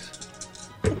athletics.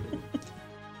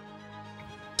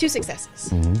 2 successes.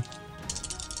 Mm-hmm.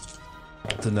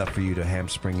 It's enough for you to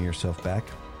hamstring yourself back.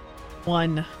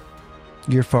 1.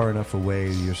 You're far enough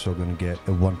away, you're still going to get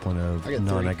a 1 point of I get 3.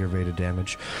 non-aggravated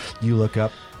damage. You look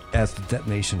up as the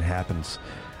detonation happens.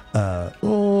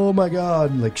 Oh my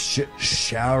god, like shit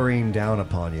showering down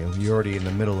upon you. You're already in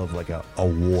the middle of like a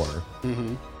war.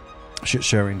 Mm-hmm. Shit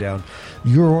showering down.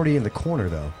 You're already in the corner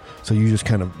though, so you just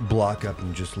kind of block up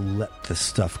and just let the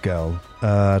stuff go.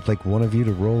 I'd like one of you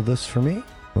to roll this for me.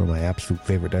 One of my absolute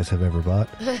favorite dice I've ever bought.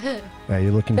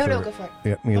 You're looking No, for go for it.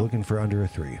 Yeah, you're looking for under a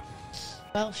 3.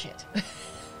 Well, shit.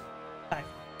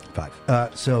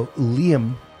 5. So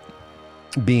Liam,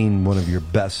 being one of your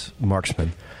best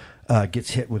marksmen, gets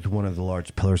hit with one of the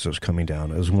large pillars that was coming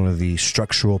down. It was one of the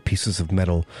structural pieces of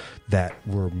metal that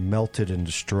were melted and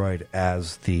destroyed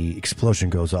as the explosion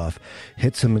goes off.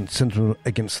 Hits him and sends him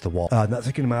against the wall. Not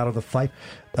taking him out of the fight.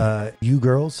 You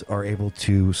girls are able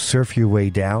to surf your way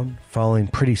down, falling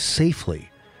pretty safely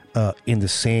in the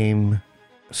same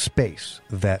space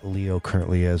that Leo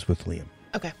currently is with Liam.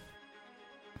 Okay.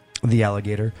 The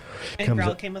alligator And comes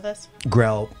Growl up. came with us?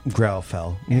 Growl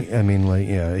fell. I mean, like,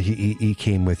 yeah, he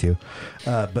came with you.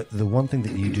 But the one thing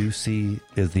that you do see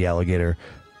is the alligator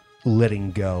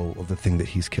letting go of the thing that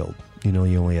he's killed. You know,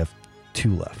 you only have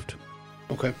 2 left.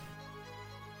 Okay.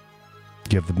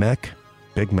 You have the mech,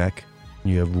 big mech,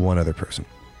 and you have 1 other person.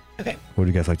 Okay. What do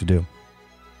you guys like to do?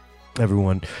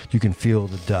 Everyone, you can feel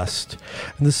the dust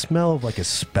and the smell of like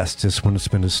asbestos when it's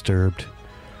been disturbed.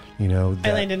 You know,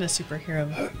 I land in a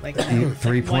superhero, like,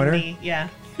 three-pointer? 1D, yeah.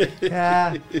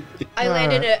 Yeah. I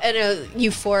land in a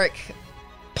euphoric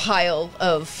pile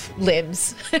of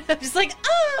limbs. I'm just like,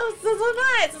 oh, this is so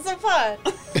nice. It's so fun.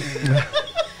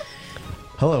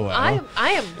 Hello, Al.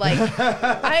 I am like,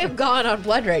 I am gone on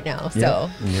blood right now. So Yeah,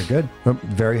 and you're good.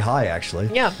 Very high, actually.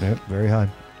 Yeah. Yep, very high.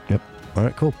 Yep. All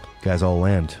right, cool. Guys all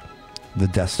land. The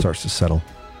dust starts to settle.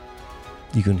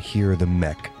 You can hear the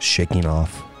mech shaking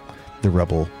off the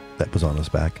rebel that was on his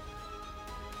back.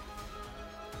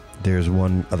 There's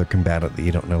one other combatant that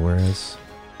you don't know where is.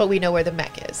 But we know where the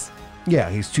mech is. Yeah,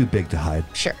 he's too big to hide.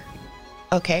 Sure.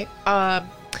 Okay.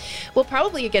 Well,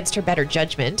 probably against her better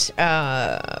judgment,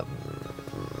 I'm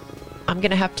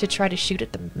going to have to try to shoot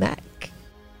at the mech,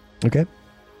 Okay.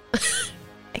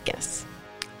 I guess.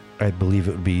 I believe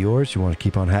it would be yours. You want to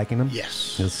keep on hacking him?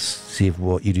 Yes. Let's see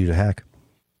what you do to hack.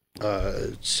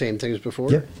 Same thing as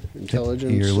before. Yep.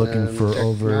 Intelligence. You're looking and for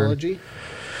technology.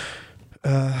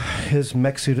 His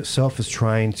mech suit itself is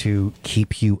trying to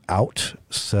keep you out,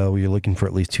 so you're looking for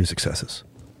at least 2 successes.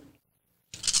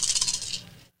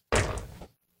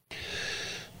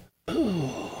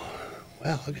 Oh,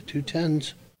 wow! I got 2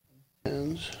 10s.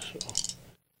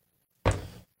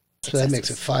 So that makes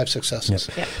it 5 successes.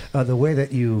 Yep. Yeah. The way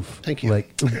that you've Thank you.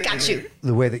 Got you.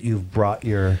 The way that you've brought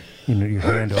your your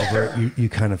hand over it, you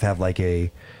kind of have like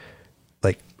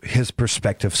his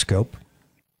perspective scope.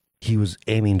 He was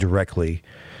aiming directly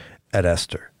at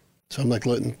Esther. So I'm like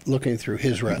looking through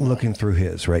his retina. Looking through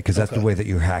his, right? Because that's the Okay. way that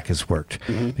your hack has worked.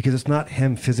 Because it's not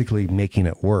him physically making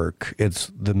it work. It's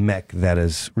the mech that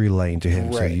is relaying to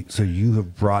him. Right. So you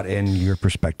have brought in your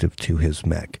perspective to his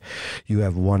mech. You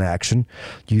have one action.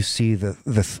 You see the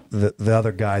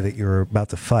other guy that you're about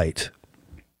to fight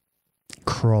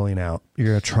crawling out. You're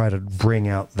going to try to bring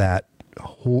out that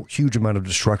whole huge amount of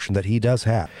destruction that he does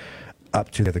have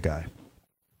up to the other guy.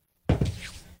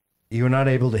 You're not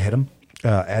able to hit him,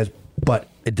 but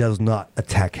it does not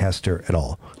attack Hester at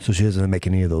all. So she doesn't make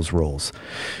any of those rolls.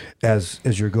 As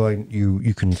you're going,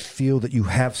 you can feel that you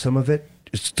have some of it.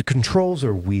 The controls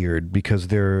are weird because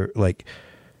they're like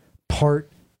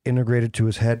part integrated to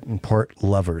his head and part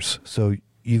levers. So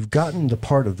you've gotten the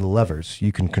part of the levers.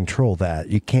 You can control that.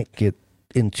 You can't get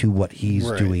into what he's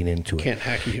Right. doing into it. Can't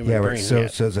hack a human Yeah, right. brain So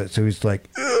yet. so he's like,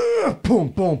 "Ugh," boom,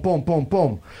 boom, boom, boom,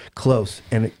 boom, close,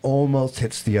 and it almost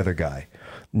hits the other guy.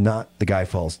 Not the guy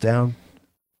falls down.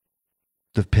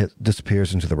 The pit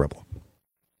disappears into the rubble.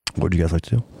 What would you guys like to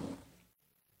do?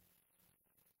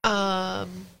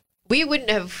 We wouldn't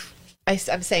have.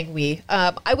 I'm saying we.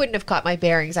 I wouldn't have caught my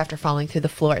bearings after falling through the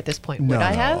floor at this point. Would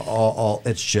I have? All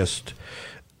it's just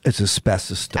it's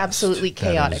asbestos dust. Absolutely That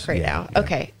chaotic is- right yeah, now. yeah.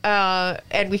 Okay.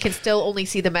 And we can still only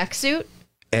see the mech suit.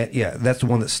 And yeah, that's the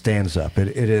one that stands up.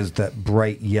 It is that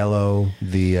bright yellow,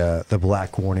 the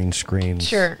black warning screens.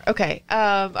 Sure. Okay.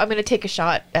 I'm going to take a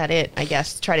shot at it, I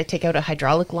guess. Try to take out a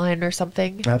hydraulic line or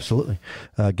something. Absolutely.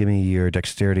 Give me your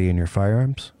dexterity and your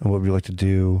firearms. And what would you like to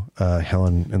do,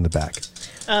 Helen, in the back?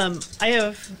 I'm I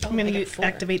going got to 4.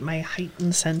 activate my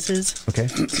heightened senses Okay.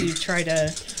 to try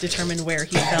to determine where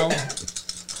he fell.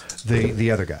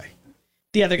 The other guy.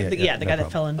 The other, Yeah, the, yeah, yeah, the no guy problem.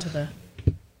 that fell into the.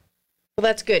 Well,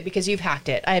 that's good because you've hacked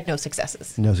it. I had no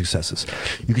successes. No successes.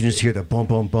 You can just hear the boom,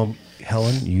 boom, boom.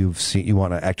 Helen, you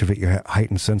want to activate your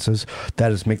heightened senses.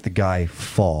 That is make the guy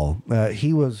fall.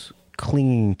 He was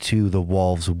clinging to the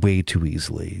walls way too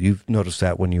easily. You've noticed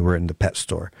that when you were in the pet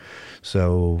store.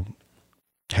 So,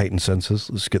 heightened senses.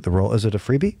 Let's get the roll. Is it a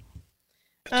freebie?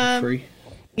 Free.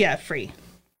 Yeah, free.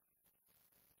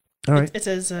 All right. It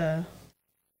says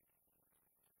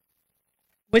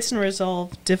Wits and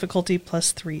Resolve difficulty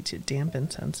 +3 to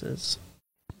dampen senses.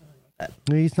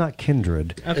 No, he's not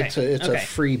kindred. Okay. It's okay. a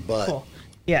free butt. Cool.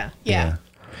 Yeah. Yeah.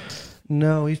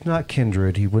 No, he's not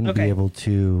kindred. He wouldn't be Okay. able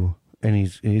to. And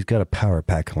he's got a power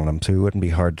pack on him, so it wouldn't be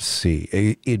hard to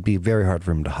see. It'd be very hard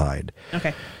for him to hide.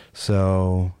 Okay.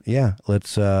 So yeah,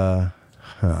 let's. How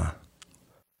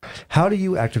do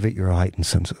you activate your heightened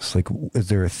senses? Like, is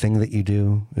there a thing that you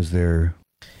do? Is there?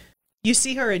 You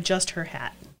see her adjust her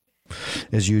hat.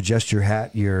 As you adjust your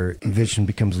hat, your vision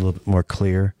becomes a little bit more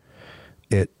clear.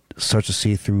 It starts to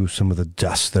see through some of the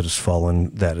dust that has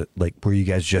fallen, like where you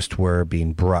guys just were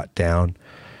being brought down.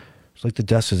 It's like the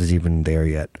dust isn't even there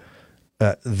yet,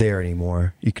 there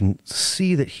anymore. You can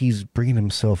see that he's bringing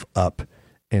himself up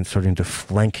and starting to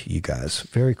flank you guys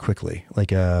very quickly,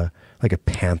 like a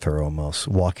panther almost,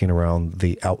 walking around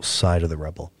the outside of the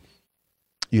rebel.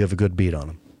 You have a good beat on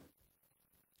him.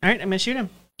 All right, I'm going to shoot him.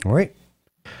 All right.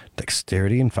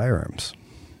 Dexterity and firearms.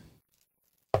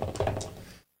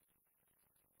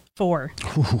 4.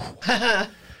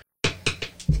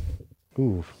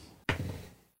 Ooh.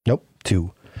 Nope.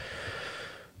 2.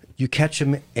 You catch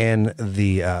him in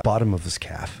the bottom of his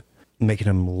calf, making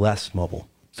him less mobile.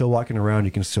 Still walking around,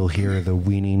 you can still hear the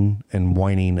weaning and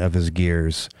whining of his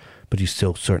gears, but he's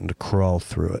still starting to crawl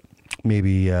through it.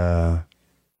 Maybe a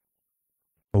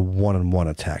one-on-one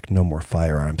attack, no more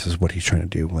firearms is what he's trying to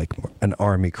do, like an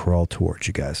army crawl towards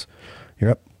you guys.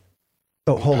 You're up.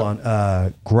 Oh, hold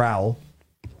on. Growl.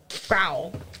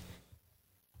 Growl.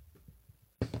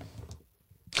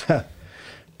 No.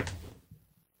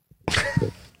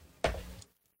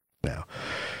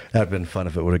 That'd have been fun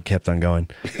if it would have kept on going.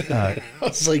 I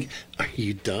was like, are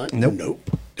you done? Nope.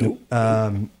 Nope.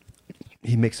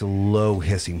 He makes a low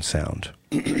hissing sound.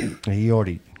 he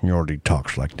already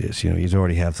talks like this, he's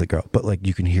already has the girl, but like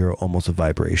you can hear almost a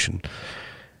vibration.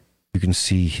 You can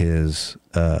see his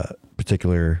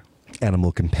particular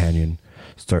animal companion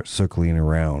start circling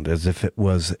around as if it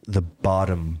was the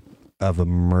bottom of a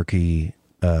murky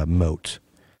moat.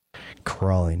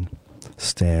 Crawling,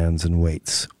 stands and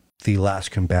waits. The last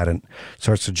combatant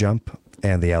starts to jump,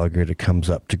 and the alligator comes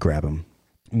up to grab him.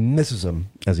 Misses him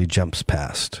as he jumps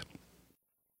past.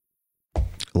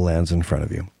 Lands in front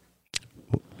of you.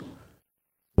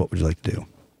 What would you like to do?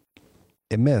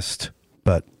 It missed,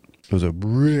 but it was a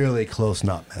really close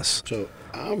not miss. So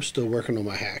I'm still working on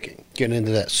my hacking. Getting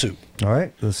into that soup. All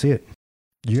right, let's see it.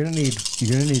 You're gonna need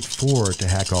 4 to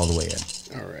hack all the way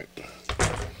in. All right.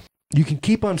 You can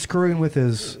keep on screwing with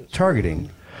his targeting,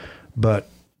 but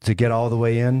to get all the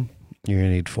way in, you're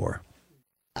gonna need 4.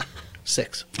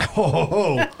 6.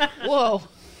 Oh, Whoa.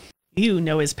 You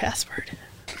know his password.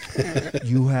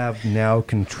 you have now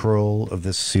control of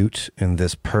this suit and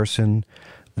this person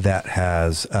that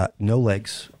has no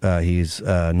legs. He's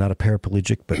not a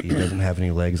paraplegic, but he doesn't have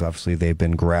any legs. Obviously, they've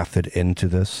been grafted into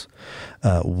this.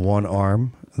 One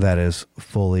arm that is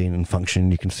fully in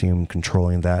function. You can see him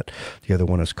controlling that. The other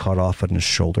one is caught off on his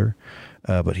shoulder,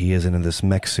 but he is in this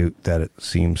mech suit that it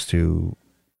seems to...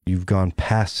 You've gone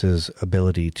past his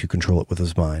ability to control it with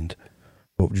his mind.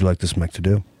 What would you like this mech to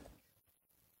do?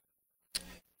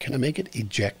 Can I make it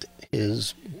eject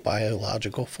his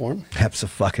biological form?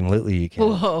 Absolutely, you can.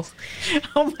 Whoa.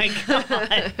 Oh my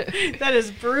god, that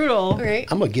is brutal. Right.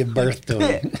 I'm going to give birth to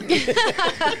him.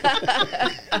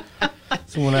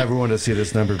 So I want everyone to see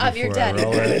this number before You're I dead.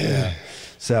 roll it. Yeah.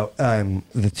 So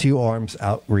the 2 arms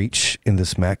outreach in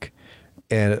this mech,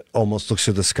 and it almost looks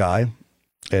to the sky.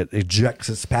 It ejects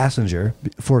its passenger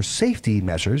for safety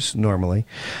measures, normally.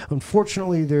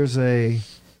 Unfortunately, the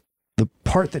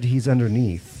part that he's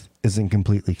underneath isn't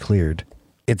completely cleared.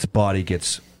 Its body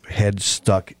gets head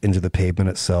stuck into the pavement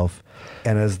itself.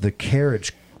 And as the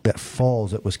carriage that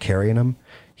falls that was carrying him,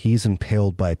 he's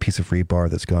impaled by a piece of rebar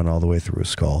that's gone all the way through his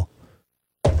skull.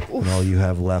 And all you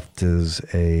have left is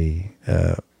a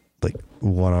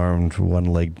one-armed,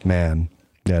 one-legged man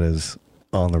that is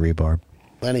on the rebar.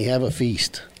 Lenny, have a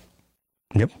feast.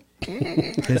 Yep.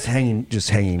 It's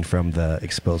hanging from the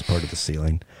exposed part of the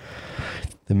ceiling.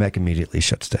 The mech immediately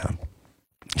shuts down.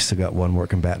 You still got one more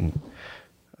combatant.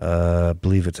 I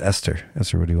believe it's Esther.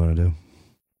 Esther, what do you want to do?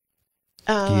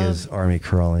 He is army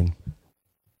crawling.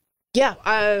 Yeah,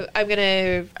 I'm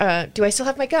gonna. Do I still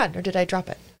have my gun, or did I drop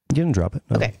it? You didn't drop it.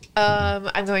 No. Okay.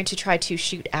 I'm going to try to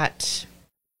shoot at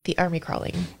the army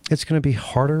crawling. It's going to be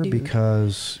harder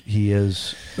because he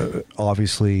is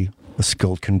obviously a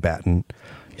skilled combatant.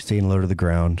 He's staying low to the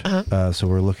ground. So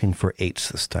we're looking for 8s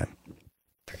this time.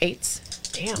 For 8s.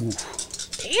 Damn.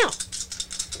 Damn.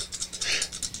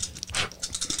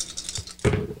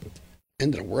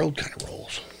 End of the world kind of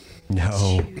rolls.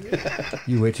 No.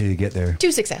 You wait till you get there.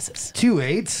 2 successes. 2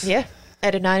 8s? Yeah. I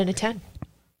had a 9 and a 10.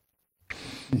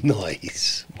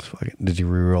 Nice. Did you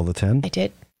reroll the 10? I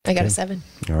did. I got a 7.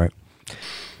 All right.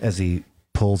 As he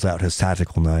pulls out his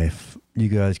tactical knife, you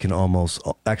guys can almost,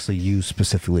 actually you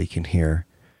specifically can hear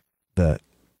the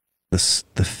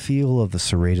feel of the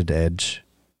serrated edge.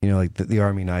 You know, like the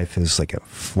army knife is like a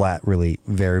flat, really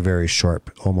very, very sharp,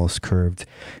 almost curved.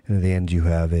 And at the end you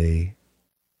have a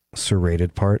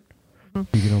serrated part.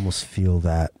 Mm-hmm. You can almost feel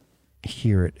that,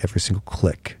 hear it every single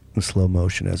click in slow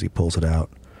motion as he pulls it out,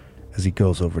 as he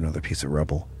goes over another piece of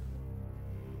rubble.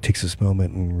 Takes this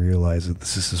moment and realizes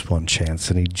this is his one chance,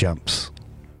 and he jumps.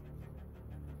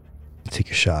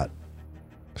 Take a shot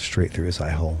straight through his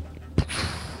eye hole.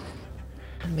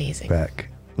 Amazing. Back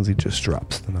as he just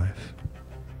drops the knife.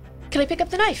 Can I pick up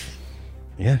the knife?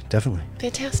 Yeah, definitely.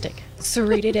 Fantastic.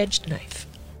 Serrated edged knife.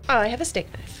 Oh, I have a steak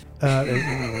knife.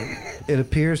 It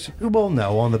appears, well,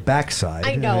 no, on the backside.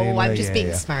 I know, I'm just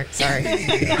being smart. Sorry.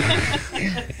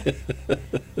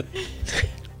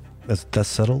 As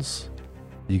dust settles,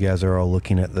 you guys are all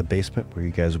looking at the basement where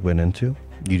you guys went into.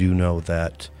 You do know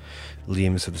that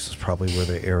Liam said this is probably where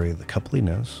the area the coupling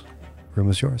is. Room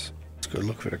is yours. Let's go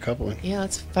look for the coupling. Yeah,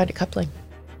 let's find a coupling.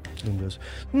 Liam goes,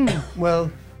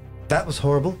 well, that was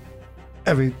horrible.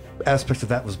 Every aspect of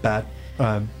that was bad.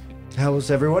 How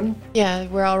was everyone? Yeah,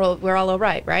 we're all all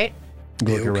right, right?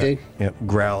 Look okay? around. Yep.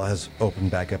 Growl has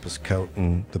opened back up his coat,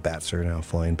 and the bats are now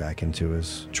flying back into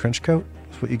his trench coat.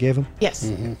 That's what you gave him? Yes.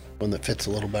 Mm-hmm. One that fits a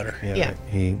little better. Yeah. Right.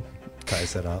 He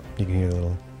ties that up. You can hear a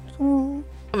little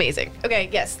Amazing. Okay,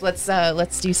 yes, let's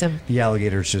do some The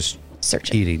alligator's just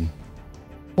searching. eating.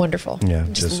 Wonderful. Yeah,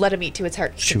 Just just let him eat to its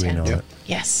heart's chewing content. on it.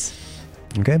 Yes.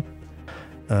 Okay.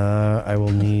 I will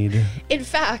need In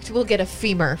fact, we'll get a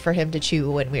femur for him to chew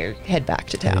when we head back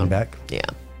to town. heading back. Yeah.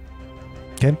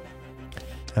 Okay.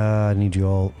 I need you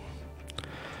all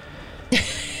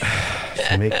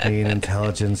to make me an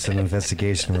intelligence and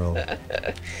investigation roll.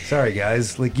 Sorry,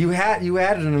 guys. Like you added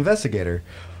an investigator.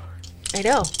 I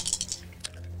know.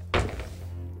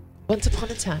 Once upon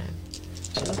a time.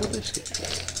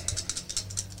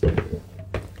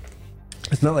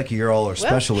 It's not like you're all are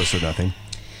specialists or nothing.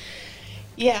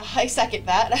 Yeah, I second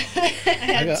that. I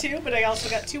had got- 2, but I also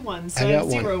got 2 ones, so I I got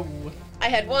have 0. I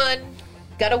had 1,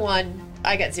 got a 1,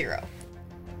 I got 0.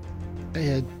 I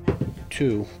had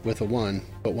 2 with a 1,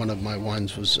 but one of my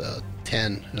ones was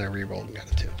 10, and I re-rolled and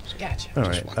got a 2. So Gotcha. All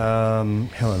just right. one.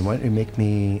 Helen, why don't you make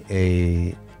me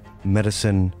a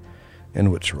medicine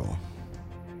and wits roll?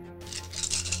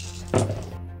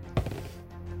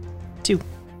 2.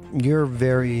 You're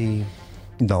very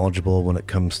knowledgeable when it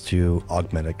comes to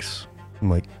augmentics.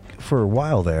 Like, for a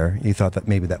while there, you thought that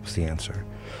maybe that was the answer.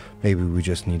 Maybe we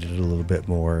just needed a little bit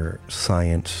more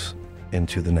science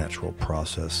into the natural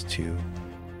process to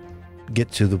get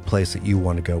to the place that you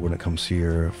want to go when it comes to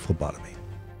your phlebotomy.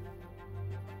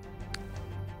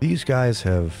 These guys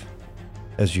have,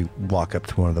 as you walk up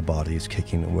to one of the bodies,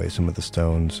 kicking away some of the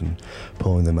stones and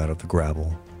pulling them out of the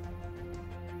gravel,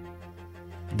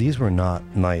 these were not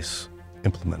nice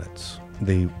implements.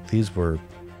 These were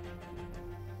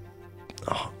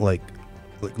like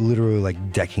literally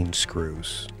like decking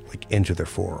screws like into their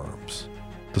forearms.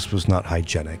 This was not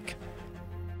hygienic.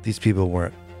 These people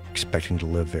weren't expecting to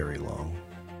live very long.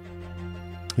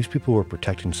 These people were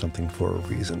protecting something for a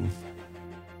reason.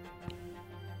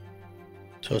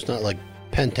 So it's not like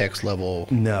Pentex level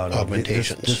No,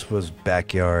 augmentations. this was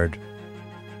backyard,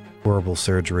 horrible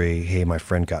surgery. Hey, my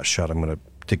friend got shot. I'm going to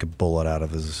take a bullet out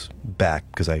of his back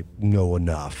because I know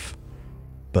enough.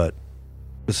 But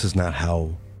this is not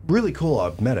how... Really cool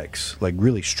augmetics, like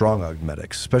really strong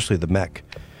augmetics, especially the mech.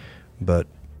 But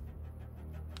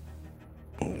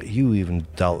you even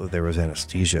doubt that there was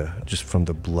anesthesia just from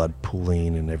the blood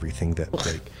pooling and everything that,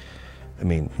 like... I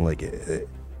mean, like...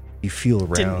 you feel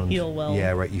around. Didn't heal well.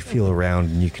 Yeah, right. You feel around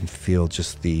and you can feel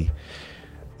just the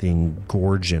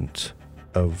engorgement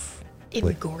of...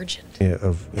 like, Engorgent. yeah,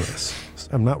 of yes.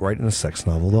 I'm not writing a sex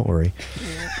novel. Don't worry.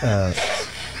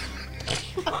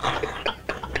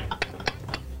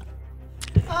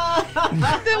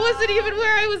 That wasn't even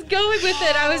where I was going with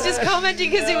it. I was just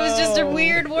commenting because it was just a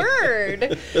weird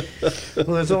word.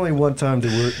 Well, there's only one time to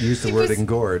use the It word was-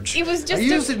 engorge. it was just I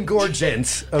used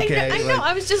engorgent. Okay. I know. like-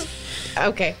 I was just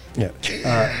okay. yeah.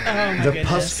 Oh, my The goodness.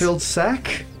 pus-filled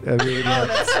sack. I mean,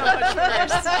 That's so much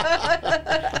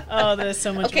worse. Oh, that is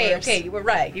so much Okay, worse. okay. You were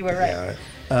right. You were right.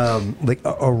 like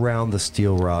around the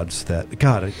steel rods that.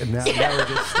 God, now we're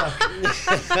just stuck.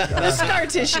 The scar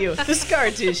tissue. The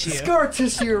scar tissue. Scar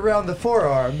tissue around the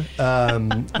forearm.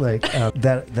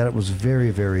 That it was very,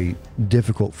 very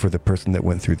difficult for the person that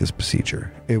went through this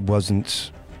procedure. It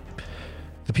wasn't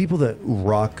the people that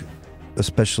rock,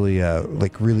 especially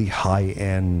like really high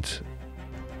end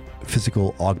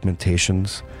physical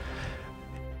augmentations.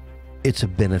 It's a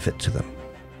benefit to them.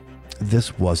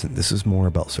 This wasn't. This is more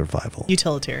about survival.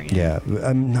 Utilitarian. Yeah,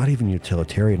 I'm not even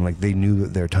utilitarian. Like they knew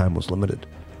that their time was limited.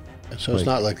 So it's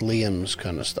not like Liam's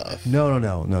kind of stuff. No.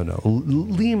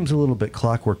 Liam's a little bit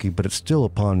clockworky, but it's still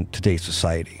upon today's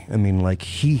society. I mean, like,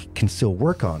 he can still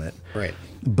work on it, Right.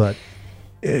 but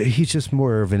he's just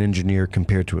more of an engineer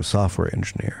compared to a software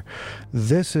engineer.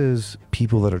 This is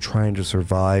people that are trying to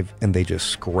survive, and they just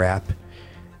scrap,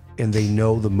 and they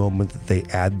know the moment that they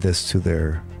add this to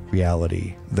their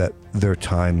reality that their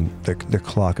time, their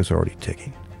clock is already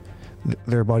ticking.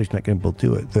 Their body's not going to be able to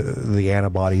do it. The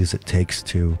antibodies it takes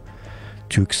to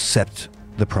accept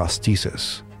the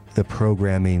prosthesis, the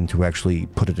programming to actually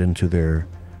put it into their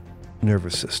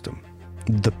nervous system,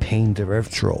 the pain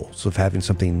differentials of having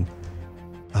something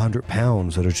 100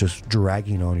 pounds that are just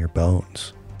dragging on your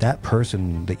bones. That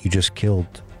person that you just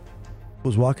killed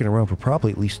was walking around for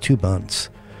probably at least 2 months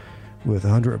with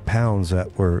 100 pounds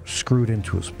that were screwed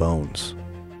into his bones.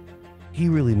 He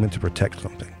really meant to protect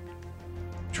something.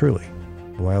 Truly.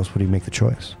 Why else would he make the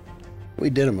choice? We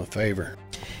did him a favor.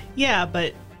 Yeah,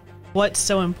 but what's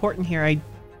so important here? I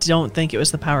don't think it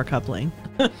was the power coupling.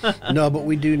 No, but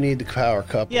we do need the power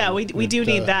couple. Yeah, we do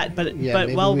need that, but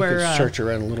maybe while we we're could search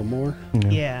around a little more.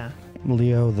 yeah.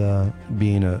 Leo,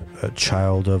 being a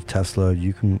child of Tesla,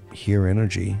 you can hear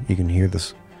energy. You can hear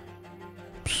this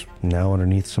now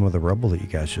underneath some of the rubble that you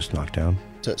guys just knocked down.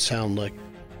 Does that sound like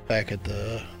back at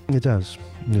the... It does.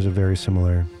 There's a very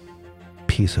similar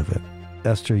piece of it.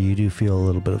 Esther, you do feel a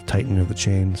little bit of tightening of the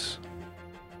chains.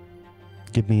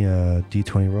 Give me a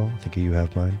D20 roll. I think you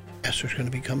have mine. Esther's going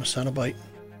to become a Cenobite.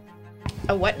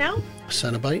 A what now? A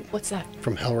Cenobite What's that?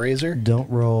 from Hellraiser. Don't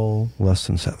roll less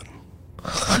than 7.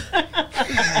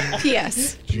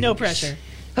 P.S. No pressure.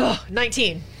 Oh,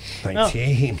 19.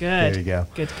 19. Good. There you go.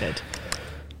 Good, good.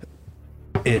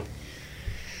 It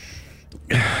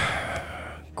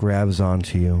grabs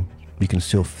onto you. You can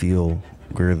still feel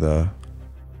where the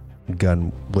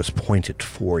gun was pointed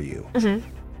for you. Mm-hmm.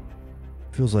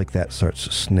 Feels like that starts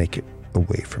to snake it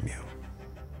away from you.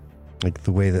 Like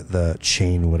the way that the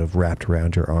chain would have wrapped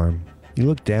around your arm. You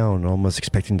look down, almost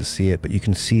expecting to see it, but you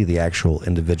can see the actual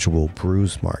individual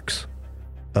bruise marks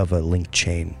of a linked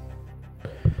chain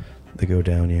that go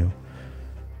down you.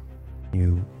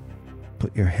 You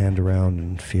put your hand around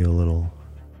and feel a little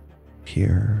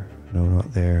here, no,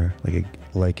 not there,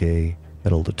 like a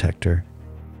metal detector.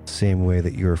 Same way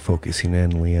that you're focusing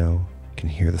in, Leo. You can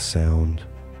hear the sound.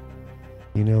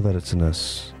 You know that it's in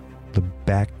the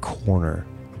back corner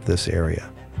of this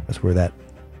area. That's where that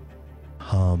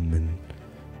hum and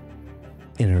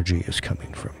energy is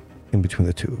coming from, in between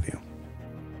the two of you.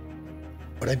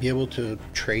 Would I be able to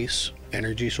trace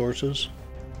energy sources?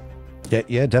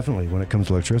 Yeah, definitely. When it comes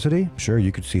to electricity, sure,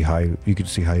 you could see high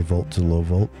volt to low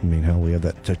volt. I mean, hell, we have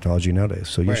that technology nowadays.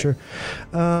 So yeah, Right. sure.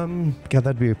 Yeah,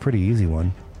 that'd be a pretty easy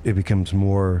one. It becomes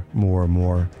more and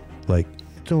more like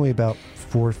it's only about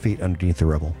 4 feet underneath the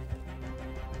rubble.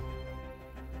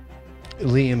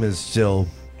 Liam is still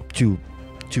two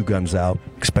guns out,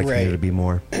 expecting Right. there to be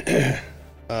more.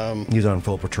 He's on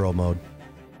full patrol mode.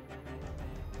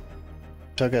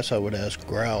 So I guess I would ask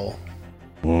Growl.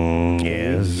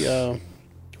 Yes. Can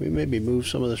we maybe move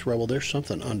some of this rubble? There's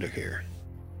something under here.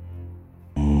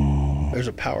 There's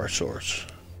a power source.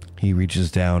 He reaches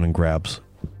down and grabs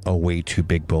a way too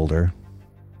big boulder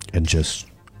and just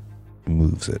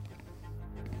moves it.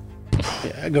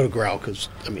 Yeah, I go to Growl because,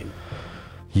 I mean,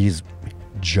 He's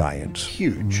giant.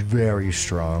 Huge. Very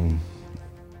strong.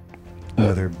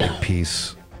 Another big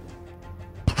piece.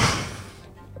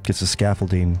 Gets the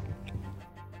scaffolding.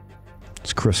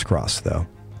 It's crisscross, though.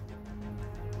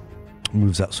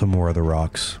 Moves out some more of the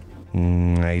rocks.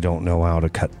 I don't know how to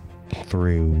cut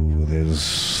through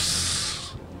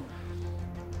this.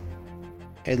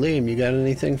 hey, Liam, you got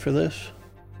anything for this?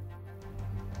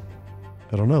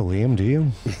 I don't know, Liam, do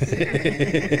you?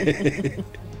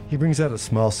 He brings out a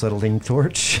small settling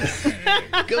torch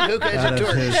Go catch a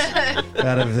torch.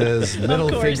 out of his middle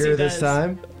course finger he this does.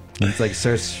 time. And it's like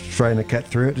starts trying to cut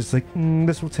through it. Just like,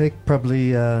 this will take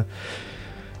probably about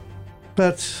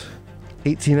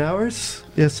 18 hours.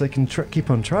 Yes, I can keep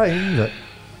on trying, but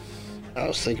I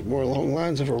was thinking more along the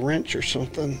lines of a wrench or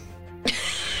something.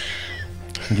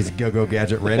 he gets a go-go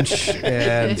gadget wrench,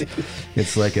 and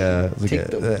it's like Take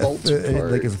the bolts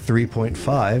apart. like a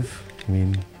 3.5. I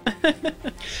mean,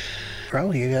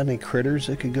 Probably you got any critters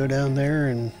that could go down there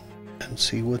and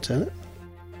see what's in it?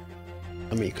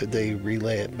 I mean, could they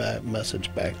relay it back,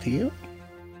 message back to you?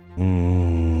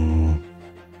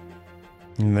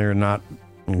 they're not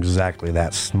exactly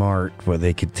that smart, but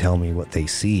they could tell me what they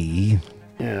see.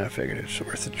 Yeah, I figured it's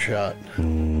worth a shot.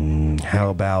 How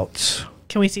about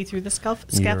Can we see through the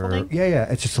scaffolding? Yeah,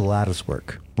 it's just a lattice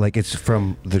work. Like it's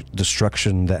from the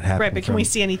destruction that happened. Right, but can we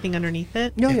see anything underneath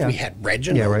it? No, If yeah. we had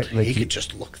Reginald, Yeah, right, like he he- could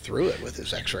just look through it with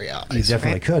his X-ray eyes. You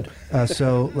definitely could.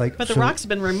 So, like, But the so- rocks have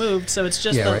been removed, so it's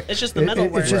just Yeah, right. it's just the metal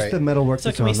work. It's just Right. the metal work. So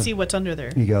that's can we on the- see what's under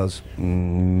there? He goes,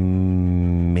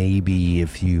 maybe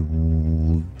if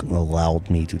you allowed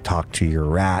me to talk to your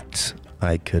rat,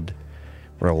 I could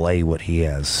relay what he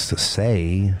has to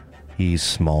say. He's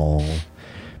small.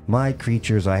 My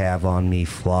creatures I have on me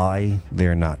fly.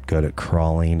 They're not good at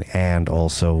crawling and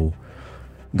also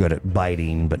good at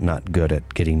biting, but not good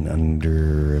at getting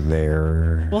under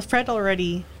there. Well, Fred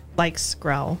already likes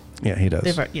Growl. Yeah, he does.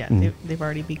 They've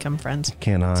already become friends.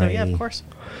 Can I? So yeah, of course.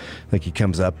 Like he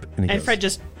comes up and he And goes, Fred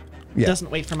just Yeah. doesn't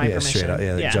wait for my permission. Straight out.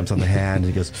 Yeah, he jumps on the hand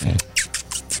and he goes.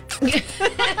 And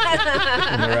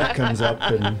the rat comes up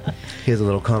and he has a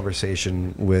little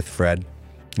conversation with Fred.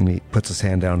 And he puts his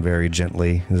hand down very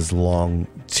gently. His long,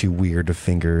 two weird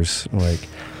fingers like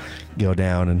go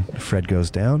down, and Fred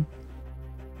goes down.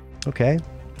 Okay,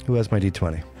 who has my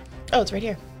D20? Oh, it's right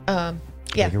here. Yeah.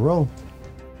 Take a roll.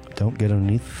 Don't get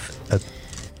underneath.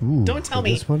 Ooh, Don't tell for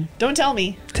me. This one, Don't tell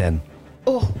me. 10.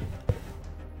 Oh.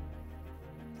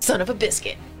 Son of a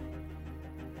biscuit.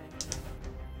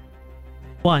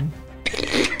 1.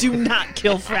 Do not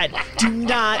kill Fred. Do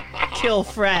not kill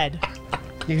Fred.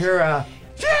 You hear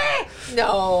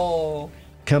No.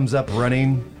 comes up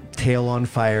running tail on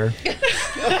fire.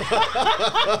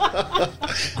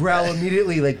 Growl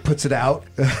immediately like puts it out.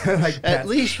 Like At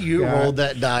least you rolled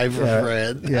that die for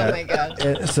Fred. Yeah. Oh my God.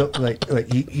 And so like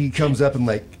he comes up and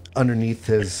like underneath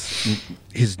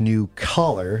his new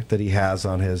collar that he has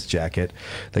on his jacket,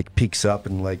 like peeks up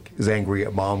and like is angry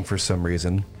at Mom for some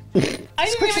reason. I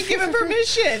didn't even give him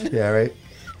permission. Yeah, right.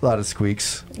 A lot of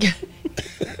squeaks.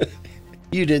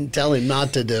 You didn't tell him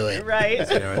not to do it. Right.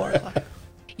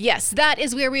 Yes, that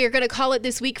is where we are going to call it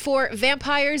this week for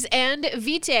Vampires and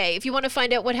Vitae. If you want to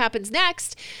find out what happens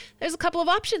next, there's a couple of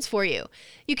options for you.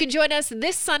 You can join us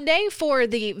this Sunday for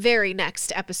the very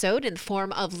next episode in the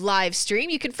form of live stream.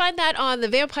 You can find that on the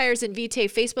Vampires and Vitae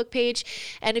Facebook page.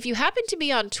 And if you happen to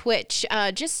be on Twitch,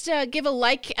 just give a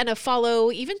like and a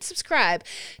follow, even subscribe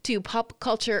to Pop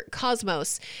Culture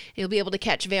Cosmos. You'll be able to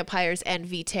catch Vampires and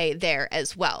Vitae there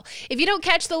as well. If you don't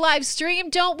catch the live stream,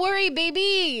 don't worry,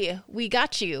 baby. We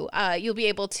got you. You'll be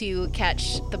able to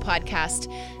catch the podcast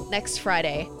next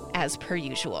Friday as per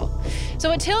usual.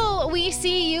 So until we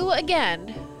see you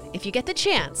again, if you get the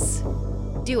chance,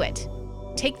 do it.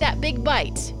 Take that big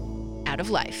bite out of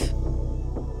life.